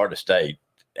not. Florida State,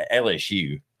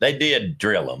 LSU, they did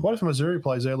drill them. What if Missouri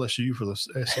plays LSU for the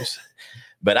SEC?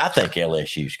 But I think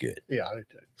LSU's good. Yeah, I do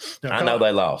too. Now, I know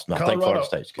they lost. And I think Florida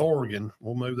State's good. Oregon,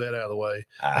 we'll move that out of the way.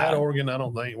 At Oregon, I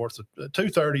don't think worth a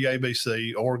 2:30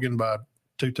 ABC. Oregon by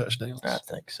 2 touchdowns. I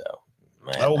think so.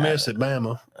 Man, Ole Miss at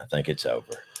Bama. I think it's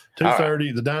over.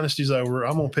 2:30. The dynasty's over.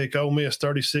 I'm gonna pick Ole Miss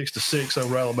 36-6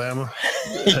 over Alabama.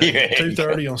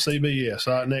 2:30 on CBS.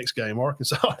 All right, next game,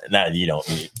 Arkansas. No, you don't.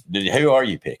 Who are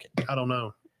you picking? I don't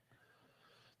know.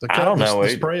 I don't know. The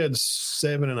either. spread's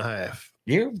 7.5.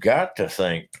 You've got to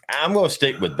think. I'm going to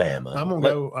stick with Bama.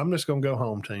 I'm just gonna go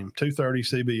home team. 2:30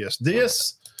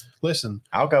 CBS. Listen.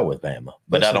 I'll go with Bama,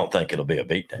 but I don't think it'll be a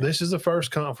beatdown. This is the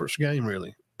first conference game,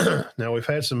 really. Now we've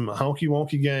had some honky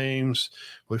wonky games.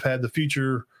 We've had the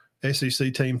future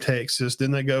SEC team Texas. Then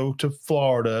they go to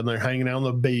Florida and they're hanging out on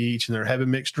the beach and they're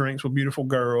having mixed drinks with beautiful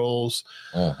girls.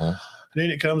 Uh-huh. Then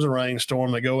it comes a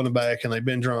rainstorm. They go in the back and they've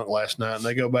been drunk last night and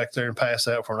they go back there and pass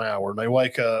out for an hour. And they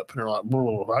wake up and they're like,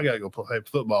 I got to go play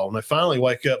football. And they finally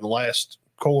wake up in the last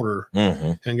quarter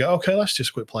and go, okay, let's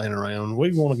just quit playing around.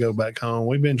 We want to go back home.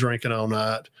 We've been drinking all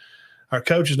night. Our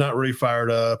coach is not really fired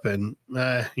up. And,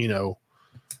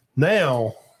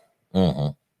 now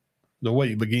the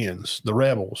week begins, the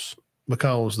Rebels,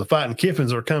 because the Fighting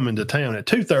Kiffins are coming to town at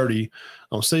 2:30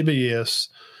 on CBS.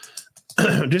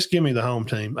 Just give me the home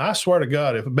team. I swear to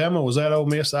God, if Bama was at Ole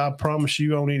Miss, I promise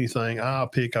you on anything, I'll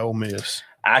pick Ole Miss.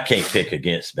 I can't pick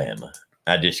against Bama.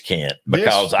 I just can't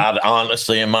because I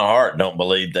honestly, in my heart, don't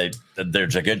believe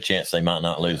there's a good chance they might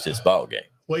not lose this ball game.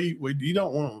 You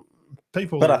don't want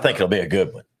people, but I think it'll be a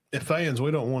good one. If fans,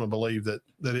 we don't want to believe that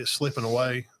it's slipping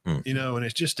away, and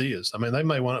it just is. I mean, they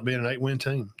may wind up being an 8-win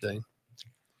team, Dean.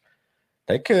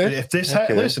 They could. If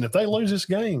if they lose this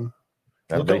game,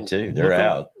 that'll be two. They're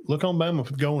out. Look on Bama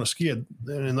for going a skid.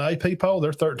 In the AP poll,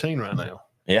 they're 13 right now.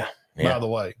 Yeah. By the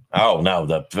way. Oh, no.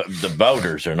 The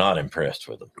voters are not impressed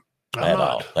with them at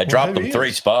all. They dropped them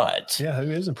 3 spots. Yeah, who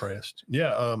is impressed?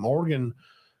 Yeah, Oregon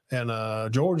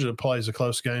and Georgia plays a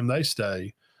close game. They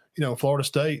stay. Florida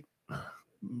State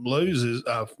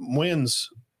wins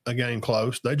a game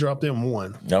close. They drop them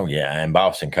 1. Oh, yeah. And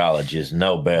Boston College is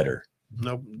no better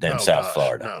than South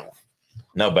Florida.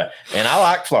 No, but and I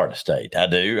like Florida State. I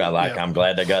do. I'm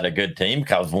glad they got a good team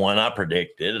because one I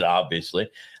predicted. Obviously,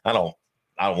 I don't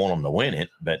want them to win it,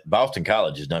 but Boston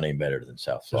College is not any better than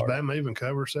South Florida. Does Bama even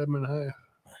cover 7.5?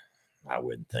 I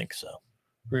wouldn't think so.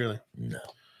 Really? No.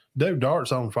 Dude,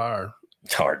 Dart's on fire.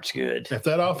 Dart's good. If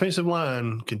that offensive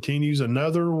line continues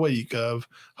another week of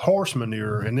horse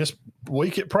manure and this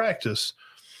week at practice,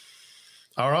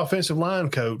 our offensive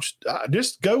line coach,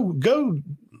 just go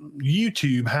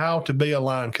YouTube how to be a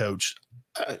line coach.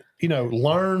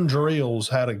 Learn drills,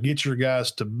 how to get your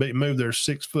guys to move their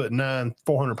 6'9",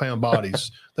 400-pound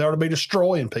bodies. They ought to be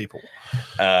destroying people.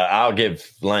 I'll give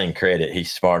Lane credit.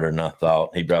 He's smarter than I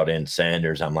thought. He brought in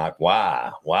Sanders. I'm like,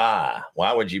 why?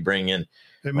 Why would you bring in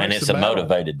And it's a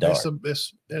motivated dart.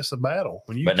 It's a battle.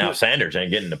 But now Sanders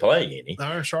ain't getting to play any.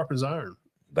 Iron sharpens iron.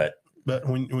 But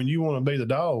when you want to be the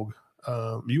dog,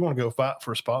 you want to go fight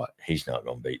for a spot. He's not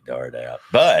going to beat Dart out.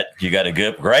 But you got a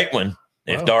great one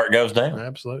if Dart goes down.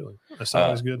 Absolutely. That's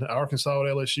always good. Arkansas at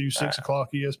LSU, 6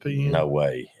 o'clock ESPN. No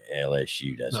way.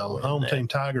 LSU doesn't win home that. team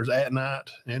Tigers at night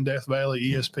in Death Valley,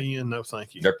 ESPN. No,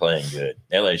 thank you. They're playing good.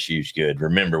 LSU's good.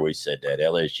 Remember, we said that.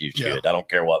 LSU's good. I don't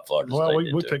care what Florida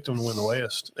State we picked them to win the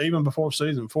West. Even before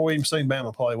we even seen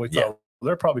Bama play, we thought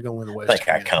they're probably going to win the West. I think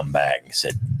I come back and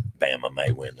said Bama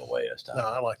may win the West. No,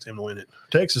 I like them to win it.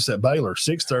 Texas at Baylor,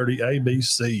 6:30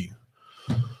 ABC.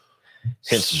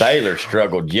 Since Baylor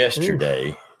struggled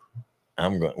yesterday,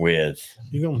 I'm going with.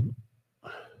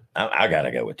 I got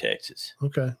to go with Texas.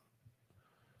 Okay.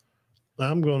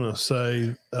 I'm going to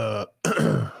say I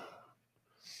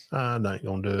ain't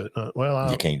going to do it.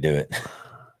 You can't do it.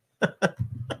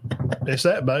 It's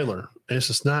at Baylor.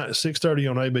 It's a 6:30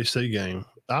 on ABC game.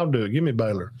 I'll do it. Give me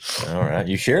Baylor. All right.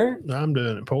 You sure? I'm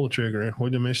doing it. Pull the trigger. I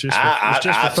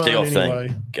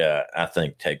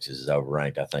think Texas is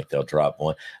overranked. I think they'll drop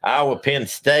one. Iowa, Penn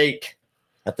State.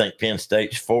 I think Penn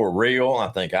State's for real. I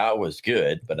think Iowa's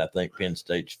good, but I think Penn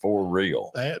State's for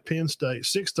real. At Penn State,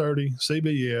 6:30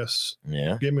 CBS.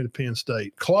 Yeah. Give me the Penn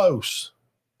State. Close.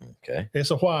 Okay. It's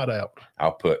a whiteout.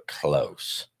 I'll put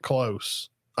close. Close.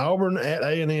 Auburn at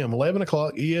A&M, 11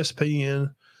 o'clock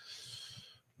ESPN.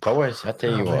 Boys, I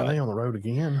tell you what. They on the road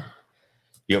again.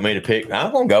 You want me to pick?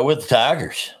 I'm going to go with the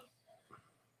Tigers.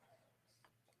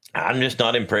 I'm just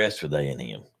not impressed with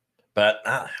A&M. But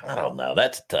I don't know.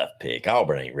 That's a tough pick.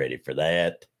 Auburn ain't ready for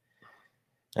that.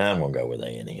 I'm going to go with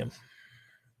A&M.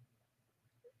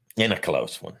 In a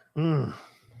close one.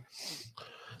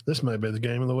 This may be the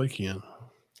game of the weekend.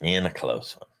 In a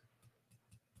close one.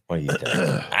 What do you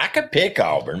think? I could pick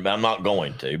Auburn, but I'm not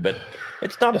going to. But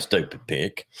it's not a stupid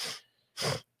pick.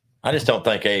 I just don't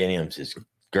think A&M's as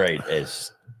great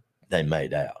as they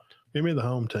made out. Give me the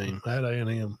home team at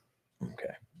A&M.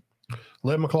 Okay.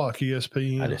 11 o'clock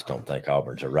ESPN. I just don't think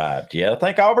Auburn's arrived yet. I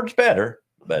think Auburn's better,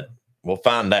 but we'll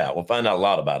find out. We'll find out a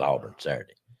lot about Auburn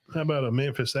Saturday. How about a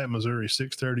Memphis at Missouri,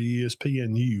 6:30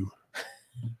 ESPNU?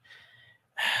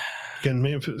 Can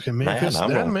Memphis?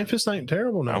 Memphis ain't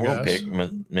terrible now, I'm guys. going to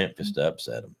pick Memphis to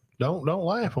upset them. Don't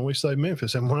laugh when we say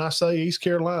Memphis. And when I say East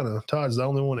Carolina, Todd's the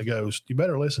only one that goes, you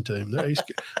better listen to him.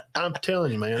 I'm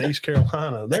telling you, man, East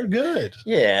Carolina, they're good.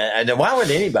 Yeah, and why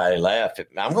would anybody laugh?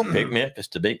 I'm going to pick Memphis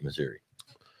to beat Missouri.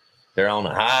 They're on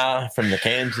a high from the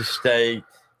Kansas State.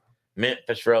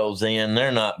 Memphis rolls in.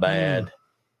 They're not bad.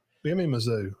 Give me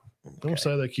Mizzou. Okay. Don't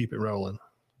say they keep it rolling.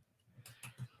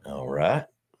 All right.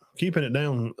 Keeping it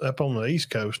down up on the East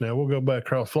Coast now. We'll go back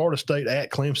across Florida State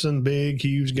at Clemson. Big,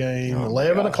 huge game.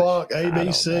 11 o'clock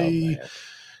ABC.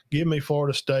 Give me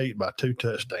Florida State by 2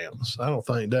 touchdowns. I don't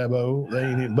think Dabo.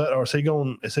 Or is he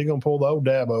going to pull the old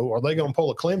Dabo? Are they going to pull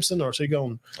a Clemson, or is he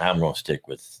going? I'm going to stick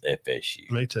with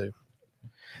FSU. Me too.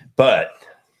 But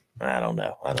I don't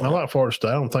know. I like Florida State.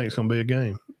 I don't think it's going to be a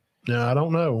game. Now, I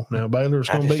don't know. Now, Baylor's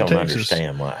going to beat Texas. I don't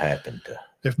understand what happened.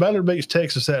 If Baylor beats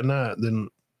Texas that night, then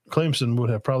Clemson would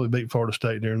have probably beat Florida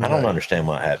State during the I don't understand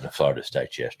what happened to Florida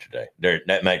State yesterday.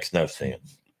 That makes no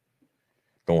sense.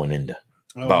 Going into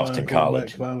Boston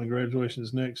College. Finally, graduation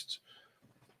is next.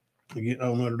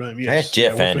 Notre Dame. Yes. That's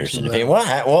Jeff Anderson.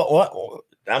 What?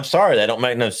 I'm sorry, that don't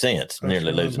make no sense.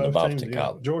 Nearly losing to Boston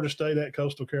College. Georgia State at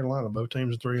Coastal Carolina. Both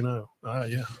teams are 3-0.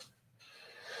 Yeah.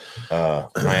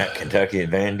 At Kentucky at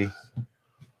Vandy.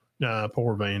 Nah,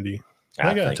 poor Vandy.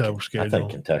 They got a tough schedule. I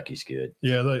think Kentucky's good.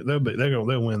 Yeah, they'll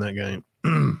win that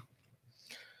game.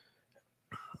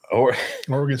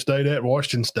 Oregon State at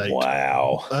Washington State.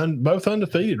 Wow. Both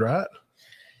undefeated, right?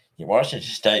 Washington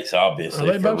State's obviously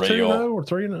Are they both 2-0 or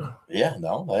 3-0? Yeah,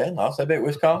 no, they beat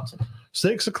Wisconsin.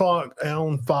 6 o'clock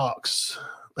on Fox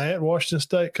at Washington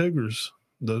State Cougars,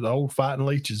 the old fighting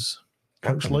Leeches.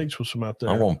 Coach Leach was from out there.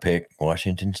 I'm going to pick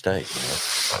Washington State.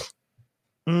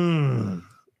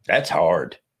 That's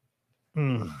hard.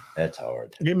 That's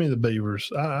hard. Give me the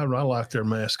Beavers. I like their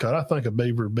mascot. I think a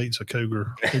beaver beats a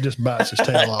cougar. He just bites his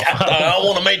tail off. I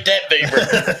want to meet that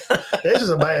beaver. This is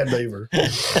a bad beaver.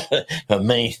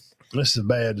 This is a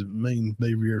bad, mean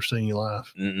beaver you ever seen in your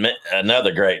life.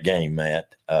 Another great game,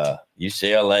 Matt.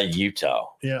 UCLA,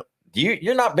 Utah. Yep.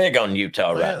 You're not big on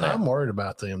Utah right now. I'm worried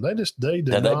about them. They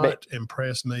did not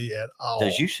impress me at all.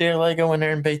 Does UCLA go in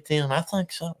there and beat them? I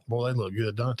think so. Boy, they look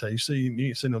good, Dante. You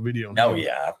ain't seen no video. Oh,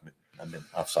 yeah.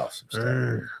 I saw some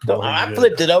stuff. I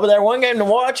flipped it over there one game to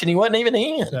watch, and he wasn't even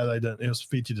in. No, they didn't. It was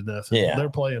 50-0. Yeah. They're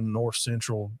playing North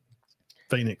Central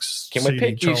Phoenix. Can we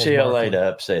pick UCLA to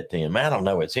upset them? I don't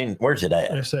know. It's in. Where's it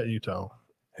at? It's at Utah.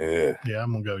 Ugh. Yeah,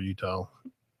 I'm gonna go Utah.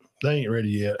 They ain't ready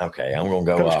yet. Okay, I'm gonna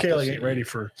go. Coach Kelly ain't ready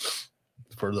for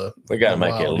the. We got to the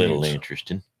make it a Wild little Utes.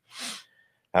 interesting.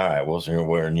 All right, well, so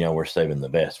we're saving the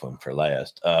best one for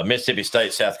last. Mississippi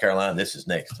State, South Carolina. This is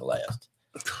next to last.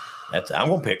 I'm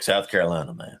gonna pick South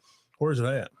Carolina, man. Where's it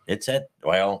at? It's at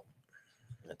well.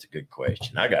 That's a good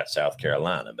question. I got South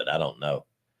Carolina, but I don't know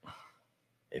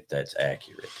if that's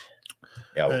accurate.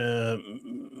 Yeah.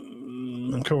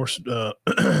 Of course,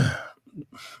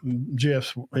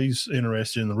 Jeff, he's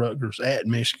interested in the Rutgers at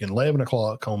Michigan, 11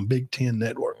 o'clock on Big Ten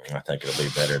Network. I think it'll be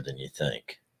better than you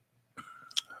think.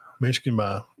 Michigan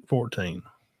by 14.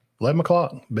 11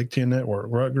 o'clock, Big Ten Network.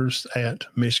 Rutgers at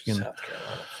Michigan. South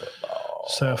Carolina football.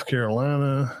 South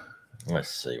Carolina. Let's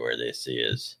see where this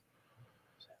is.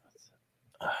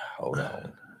 Hold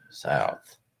on.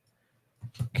 South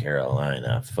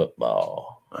Carolina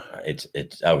football. It's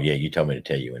oh yeah, you told me to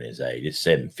tell you when it's 8. It's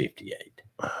 7:58.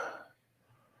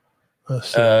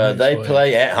 They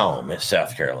play at home at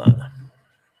South Carolina.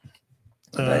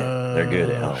 They're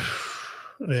good at home.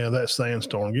 Yeah, that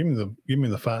sandstorm. Give me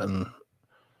the fighting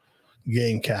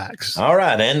Gamecocks. All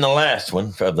right, and the last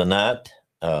one of the night,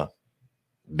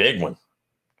 big one,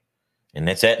 and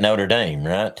it's at Notre Dame,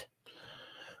 right?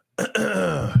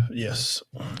 Yes.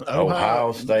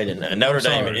 Ohio State and Notre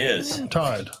Dame. It is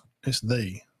Todd. It's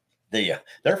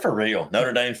they're for real.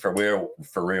 Notre Dame's for real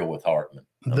with Hartman.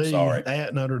 I'm sorry.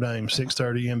 At Notre Dame,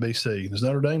 6:30 NBC. Does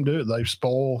Notre Dame do it? They've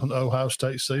spoiled Ohio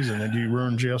State season, and you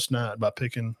ruined Jeff's night by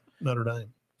picking Notre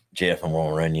Dame. Jeff, I'm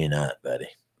gonna run you a night, buddy.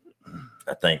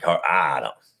 I think I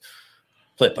don't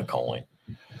flip a coin.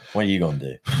 What are you gonna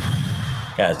do?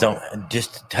 Guys, don't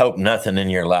just hope nothing in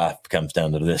your life comes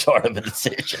down to this hard of a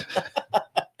decision.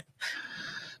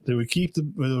 Do we keep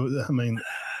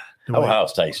Ohio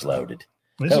State's loaded.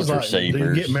 This is like, do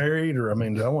you get married, or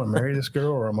do I want to marry this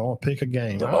girl, or am I going to pick a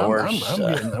game? Divorce.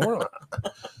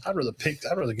 I'd rather pick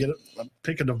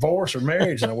a divorce or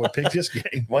marriage than I would pick this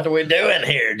game. What are we doing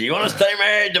here? Do you want to stay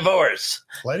married, divorce?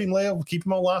 Let him live. Keep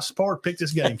him on life support. Pick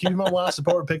this game. Keep him on life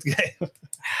support. Pick the game.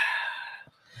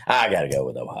 I got to go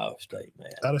with Ohio State,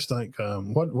 man. I just think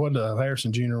what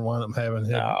Harrison Jr. wound up having.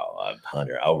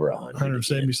 Over 100.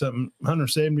 170 something.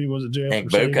 170 was it, Jeff? Nick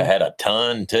Buka had a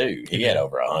ton too. He had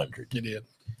over 100. He did.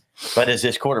 But is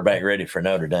this quarterback ready for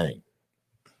Notre Dame?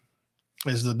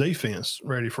 Is the defense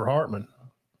ready for Hartman?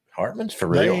 Hartman's for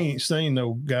real. They ain't seen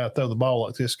no guy throw the ball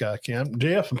like this guy can.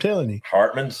 Jeff, I'm telling you.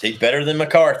 He's better than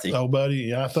McCarthy. Oh,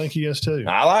 buddy, I think he is too.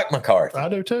 I like McCarthy. I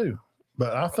do too.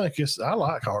 But I think I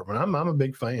like Hartman. I'm a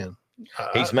big fan.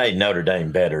 He's made Notre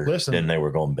Dame better than they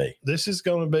were going to be. This is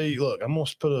going to be, look,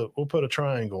 we'll put a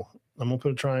triangle. I'm going to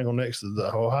put a triangle next to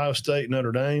the Ohio State,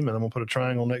 Notre Dame, and I'm going to put a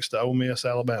triangle next to Ole Miss,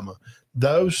 Alabama.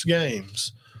 Those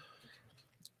games,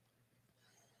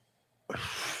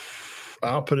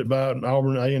 I'll put it by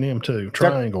Auburn, A&M too.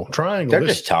 Triangle. They're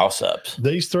just toss-ups.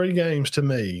 These 3 games to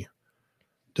me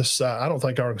decide. I don't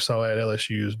think Arkansas at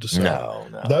LSU is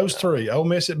decided. No. Those 3, Ole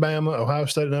Miss at Bama, Ohio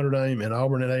State at Notre Dame, and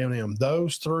Auburn at A&M,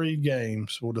 those 3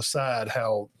 games will decide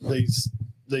how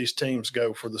these teams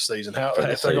go for the season.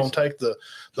 If they're going to take the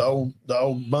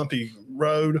old bumpy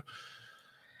road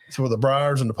through the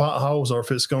briars and the potholes, or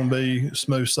if it's going to be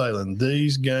smooth sailing.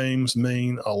 These games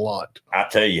mean a lot. I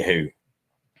tell you who,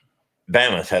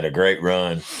 Bama's had a great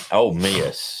run. Ole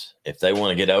Miss, if they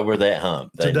want to get over that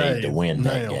hump, they need to win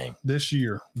that game this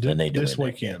year. They need to this win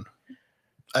weekend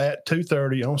at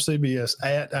 2:30 on CBS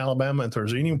at Alabama. If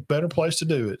there's any better place to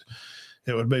do it,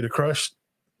 it would be to crush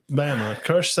Bama,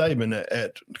 crush Saban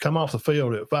at come off the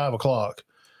field at 5 o'clock,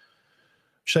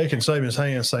 shaking Saban's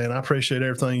hand, saying, "I appreciate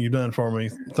everything you've done for me.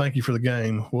 Thank you for the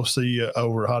game. We'll see you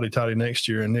over at Hotty Toddy next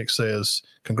year." And Nick says,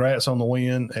 "Congrats on the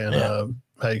win, and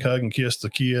hey, hug and kiss the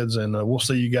kids, and we'll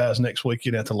see you guys next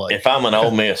weekend at the lake." If I'm an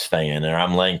Ole Miss fan and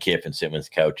I'm Lane Kiffin sitting with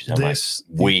the coaches, I'm like,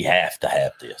 we have to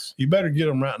have this. You better get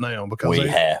them right now, because we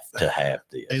have to have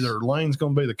this. Either Lane's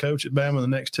going to be the coach at Bama the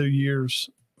next 2 years,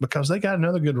 because they got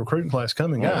another good recruiting class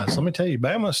coming, guys. Let me tell you,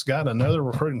 Bama's got another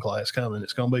recruiting class coming.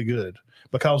 It's going to be good,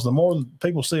 because the more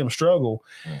people see them struggle,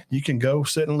 you can go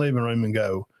sit in the living room and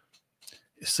go,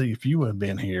 "See, if you would have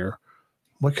been here,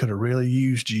 we could have really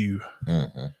used you."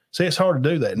 Mm-hmm. See, it's hard to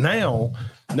do that. Now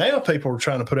people are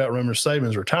trying to put out rumors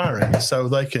Saban's retiring so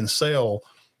they can sell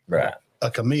a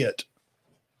commit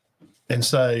and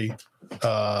say,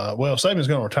 well, Saban's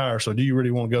going to retire, so do you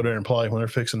really want to go there and play when they're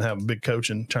fixing to have a big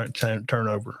coaching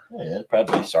turnover? Yeah, it'd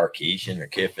probably be Sarkisian or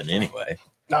Kiffin anyway.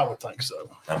 I would think so.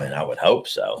 I would hope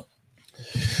so.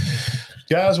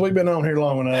 Guys, we've been on here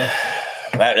long enough.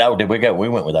 Did we go? We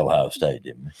went with Ohio State,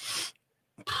 didn't we?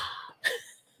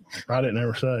 I didn't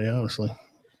ever say, honestly.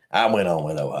 I went on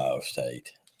with Ohio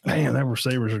State. Man, their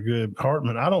receivers are good.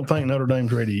 Hartman, I don't think Notre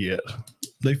Dame's ready yet.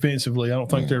 Defensively, I don't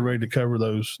think they're ready to cover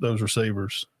those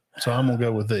receivers. So I'm gonna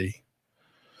go with D.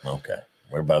 Okay,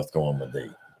 we're both going with D.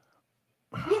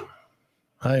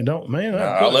 Hey, don't man.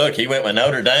 Look, he went with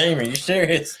Notre Dame. Are you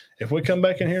serious? If we come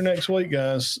back in here next week,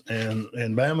 guys, and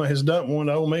Bama has dumped one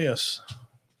to Ole Miss,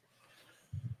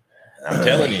 I'm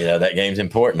telling you, though, that game's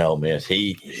important to Ole Miss.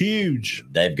 Huge.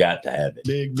 They've got to have it.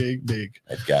 Big.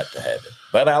 They've got to have it.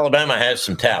 But Alabama has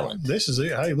some talent. This is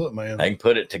it. Hey, look, man. They can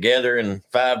put it together in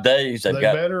 5 days. They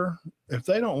better. If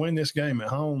they don't win this game at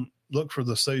home, look for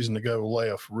the season to go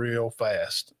left real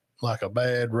fast, like a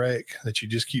bad wreck that you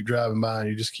just keep driving by and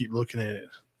you just keep looking at it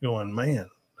going, man,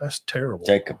 that's terrible.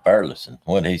 Jacob Burleson,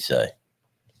 what'd he say?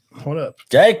 What up?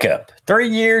 Jacob, 3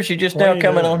 years, you just now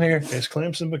coming on here? Is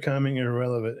Clemson becoming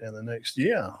irrelevant in the next?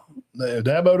 Yeah.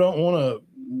 Dabo don't want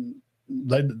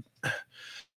to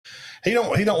 – He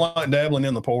don't like dabbling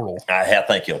in the portal. I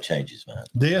think he'll change his mind.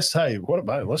 Hey, what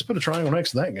about it? Let's put a triangle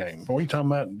next to that game. What are you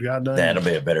talking about? Goddamn. That'll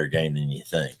be a better game than you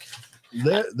think.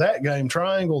 That game,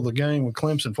 triangle, the game with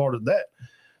Clemson, Florida,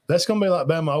 that's going to be like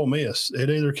Bama Ole Miss.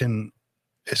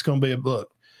 It's going to be a look.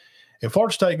 If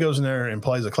Florida State goes in there and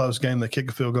plays a close game, they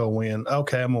kick a field goal win,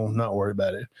 okay, I'm going to not worry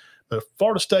about it. But if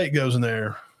Florida State goes in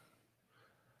there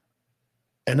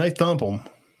and they thump them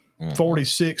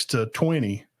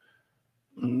 46-20,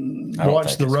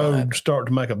 watch the road start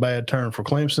to make a bad turn for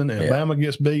Clemson, and Bama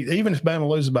gets beat. Even if Bama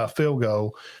loses by a field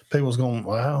goal, people's going,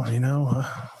 wow,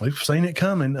 we've seen it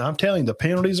coming. I'm telling you, the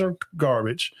penalties are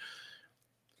garbage.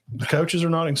 The coaches are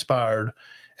not inspired.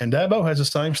 And Dabo has the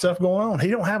same stuff going on. He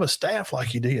don't have a staff like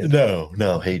he did.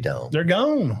 No, he don't. They're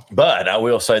gone. But I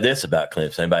will say this about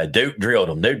Clemson. Duke drilled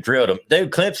them. Dude,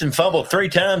 Clemson fumbled 3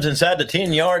 times inside the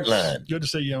 10-yard line. Good to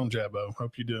see you on, Jabo.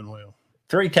 Hope you're doing well.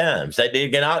 3 times. They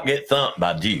did not get thumped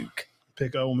by Duke.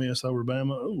 Pick Ole Miss over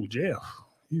Bama. Oh, Jeff,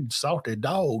 you salty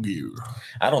dog, you.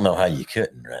 I don't know how you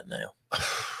couldn't right now.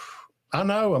 I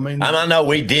know. I know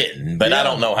we didn't, but I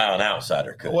don't know how an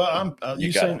outsider could. Well,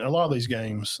 you've seen a lot of these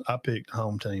games. I picked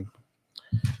home team.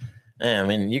 Yeah,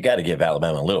 you got to give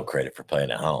Alabama a little credit for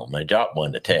playing at home. They dropped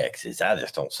 1 to Texas. I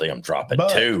just don't see them dropping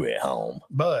 2 at home.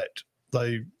 But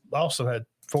they also had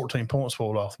 14 points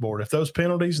pulled off the board. If those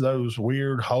penalties, those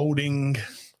weird holding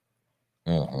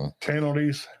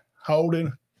penalties,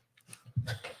 holding,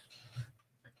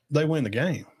 they win the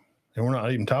game. And we're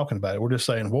not even talking about it. We're just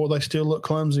saying, boy, they still look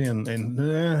clumsy and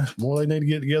boy, they need to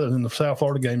get together. And in the South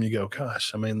Florida game, you go,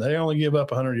 gosh, they only give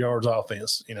up 100 yards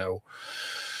offense,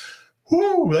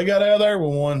 Woo, they got out of there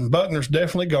with one. Buckner's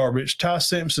definitely garbage. Ty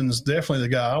Simpson's definitely the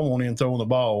guy I want in throwing the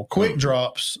ball. Quick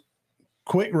drops,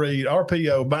 quick read,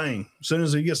 RPO, bang. As soon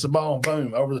as he gets the ball,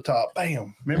 boom, over the top,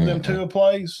 bam. Remember them 2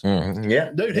 plays?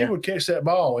 Yeah. Dude, he would catch that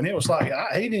ball, and it was like,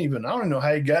 I don't even know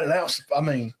how he got it out.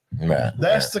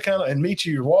 That's the kind of, and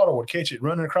Michi or Water would catch it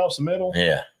running across the middle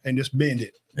and just bend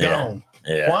it. Gone.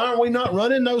 Yeah. Why are we not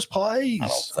running those plays? I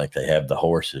don't think they have the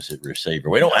horses at receiver.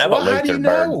 We don't have a Luther how do you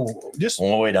know?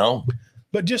 We don't.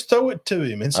 But just throw it to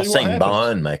him and see I've what seen happens.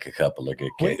 Bond make a couple of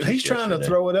good catches. He's trying to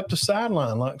throw it up the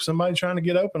sideline like somebody trying to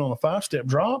get open on a 5-step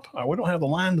drop. We don't have the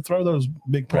line to throw those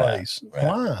big plays. Right.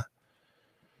 Why?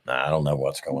 I don't know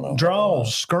what's going on.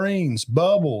 Draws, screens,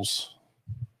 bubbles,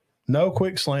 no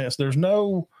quick slants. There's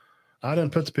no – I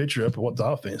didn't put the picture up of what the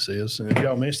offense is. And if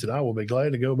y'all missed it, I will be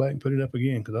glad to go back and put it up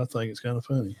again because I think it's kind of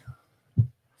funny.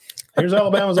 Here's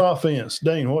Alabama's offense.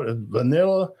 Dean, what is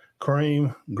vanilla –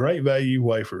 cream, great value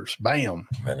wafers. Bam.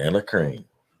 Vanilla cream.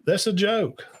 That's a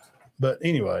joke. But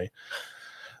anyway,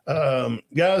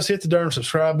 guys, hit the darn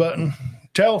subscribe button.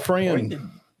 Tell a friend.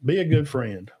 Be a good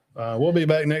friend. We'll be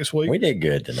back next week. We did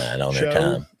good tonight on Show our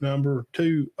time. Number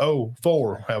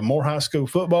 204. Have more high school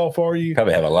football for you.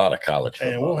 Probably have a lot of college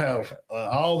football. And we'll have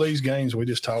all these games we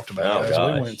just talked about.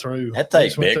 Gosh. We went through. That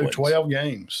takes big ones. 12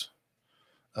 games.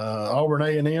 Auburn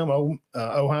A&M,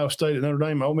 Ohio State at Notre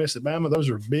Dame, Ole Miss at Bama. Those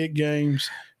are big games.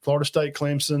 Florida State,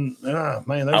 Clemson.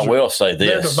 Man, I will say this.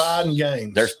 They're dividing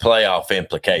games. There's playoff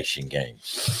implication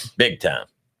games. Big time.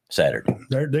 Saturday.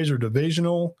 These are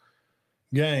divisional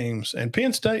games. And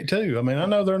Penn State, too. I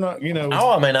know they're not,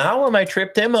 Iowa may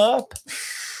trip them up.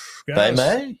 Guys,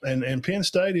 they may. And Penn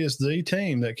State is the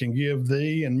team that can give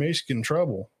thee and Michigan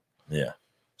trouble. Yeah.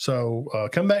 So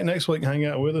come back next week and hang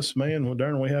out with us, man. Well,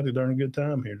 we had a darn good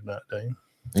time here tonight, Dane.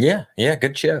 Yeah,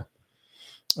 good show.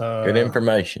 Good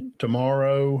information.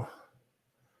 Tomorrow.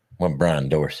 What Brian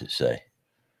Dorsett say?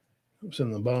 It's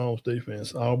in the Balls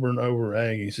defense. Auburn over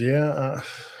Aggies. Yeah.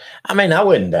 I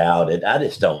wouldn't doubt it. I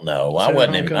just don't know. I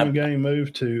wasn't even. Homecoming game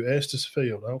moved to Estes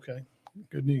Field. Okay.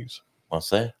 Good news.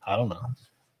 What's that? I don't know.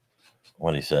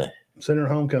 What'd he say? Center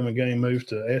homecoming game moved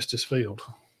to Estes Field.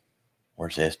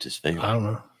 Where's Estes Field? I don't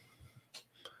know.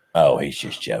 Oh, he's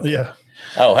just joking. Yeah.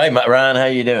 Oh, hey, Ryan, how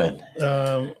you doing?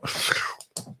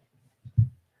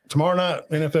 Tomorrow night,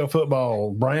 NFL football.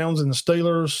 Browns and the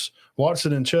Steelers.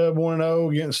 Watson and Chubb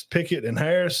 1-0 against Pickett and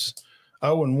Harris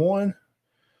 0-1.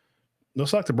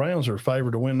 Looks like the Browns are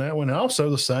favored to win that one. And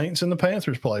also the Saints and the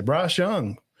Panthers play. Bryce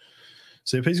Young.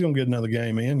 See if he's going to get another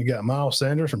game in. You got Miles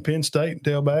Sanders from Penn State,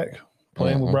 tailback,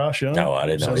 playing with Bryce Young. Oh, I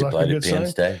didn't know he played at Penn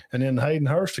State. And then Hayden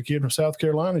Hurst, the kid from South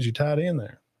Carolina, is you tied in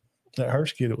there. That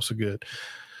Hurst kid, it was so good.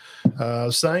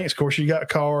 Saints, of course, you got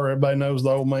Carr. Everybody knows the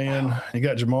old man. You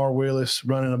got Jamar Willis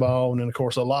running the ball. And then, of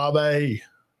course, Olave.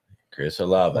 Chris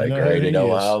Olave, great at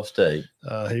Ohio State.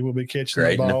 He will be catching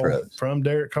the ball from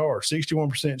Derek Carr.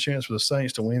 61% chance for the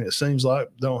Saints to win. It seems like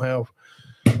don't have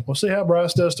 – we'll see how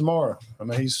Bryce does tomorrow. I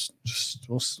mean, he's just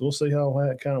we'll see how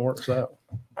that kind of works out.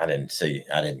 I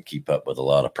didn't keep up with a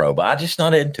lot of pro, but I'm just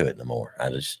not into it no more.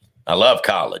 I love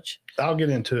college. I'll get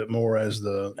into it more as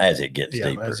it gets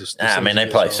deeper. I mean, they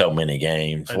play so many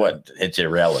games. It's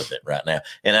irrelevant right now.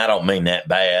 And I don't mean that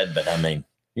bad, but I mean,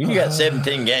 you got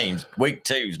 17 games. Week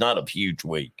 2 is not a huge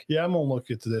week. Yeah, I'm going to look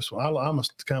into this one. I'm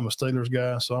kind of a Steelers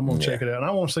guy, so I'm going to check it out. And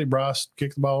I want to see Bryce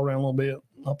kick the ball around a little bit.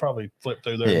 I'll probably flip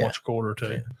through there and watch a quarter or two.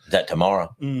 Is that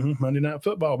tomorrow? Monday Night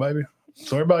Football, baby.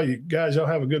 So everybody, guys, y'all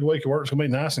have a good week of work. It's going to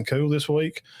be nice and cool this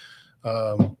week.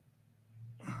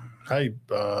 Hey,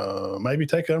 maybe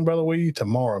take an umbrella with you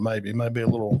tomorrow. Maybe it might be a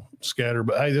little scattered,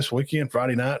 but hey, this weekend,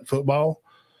 Friday night football,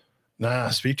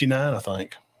 nice 59, I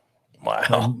think.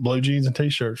 Wow, blue jeans and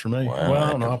t-shirts for me. Wow. Well,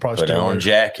 I don't know. I'll probably put on a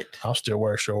jacket. I'll still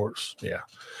wear shorts. Yeah.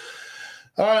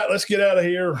 All right, let's get out of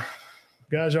here,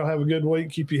 guys. Y'all have a good week.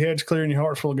 Keep your heads clear and your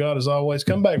hearts full of God as always.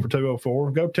 Come back for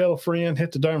 204. Go tell a friend.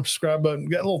 Hit the darn subscribe button.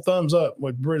 Get a little thumbs up.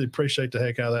 We'd really appreciate the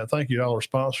heck out of that. Thank you to all our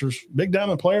sponsors. Big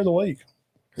Diamond Player of the Week.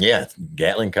 Yeah,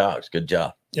 Gatlin Cox. Good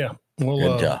job. Yeah. Well,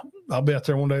 good job. I'll be out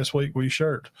there one day this week with your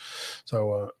shirt.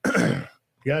 So,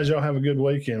 guys, y'all have a good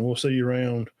weekend. We'll see you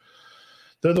around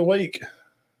through the week.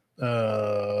 If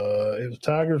the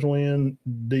Tigers win,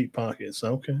 deep pockets.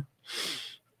 Okay.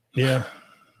 Yeah.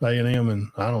 A&M, and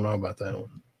I don't know about that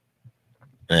one.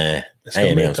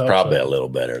 A&M's probably a little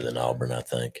better than Auburn, I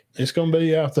think. It's going to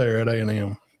be out there at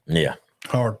A&M. Yeah.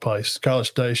 Hard place. College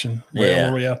Station.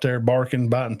 Yeah. We're out there barking,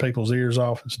 biting people's ears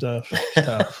off and stuff. It's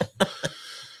tough.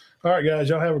 All right, guys.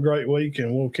 Y'all have a great week,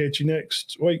 and we'll catch you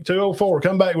next week. 204.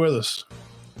 Come back with us.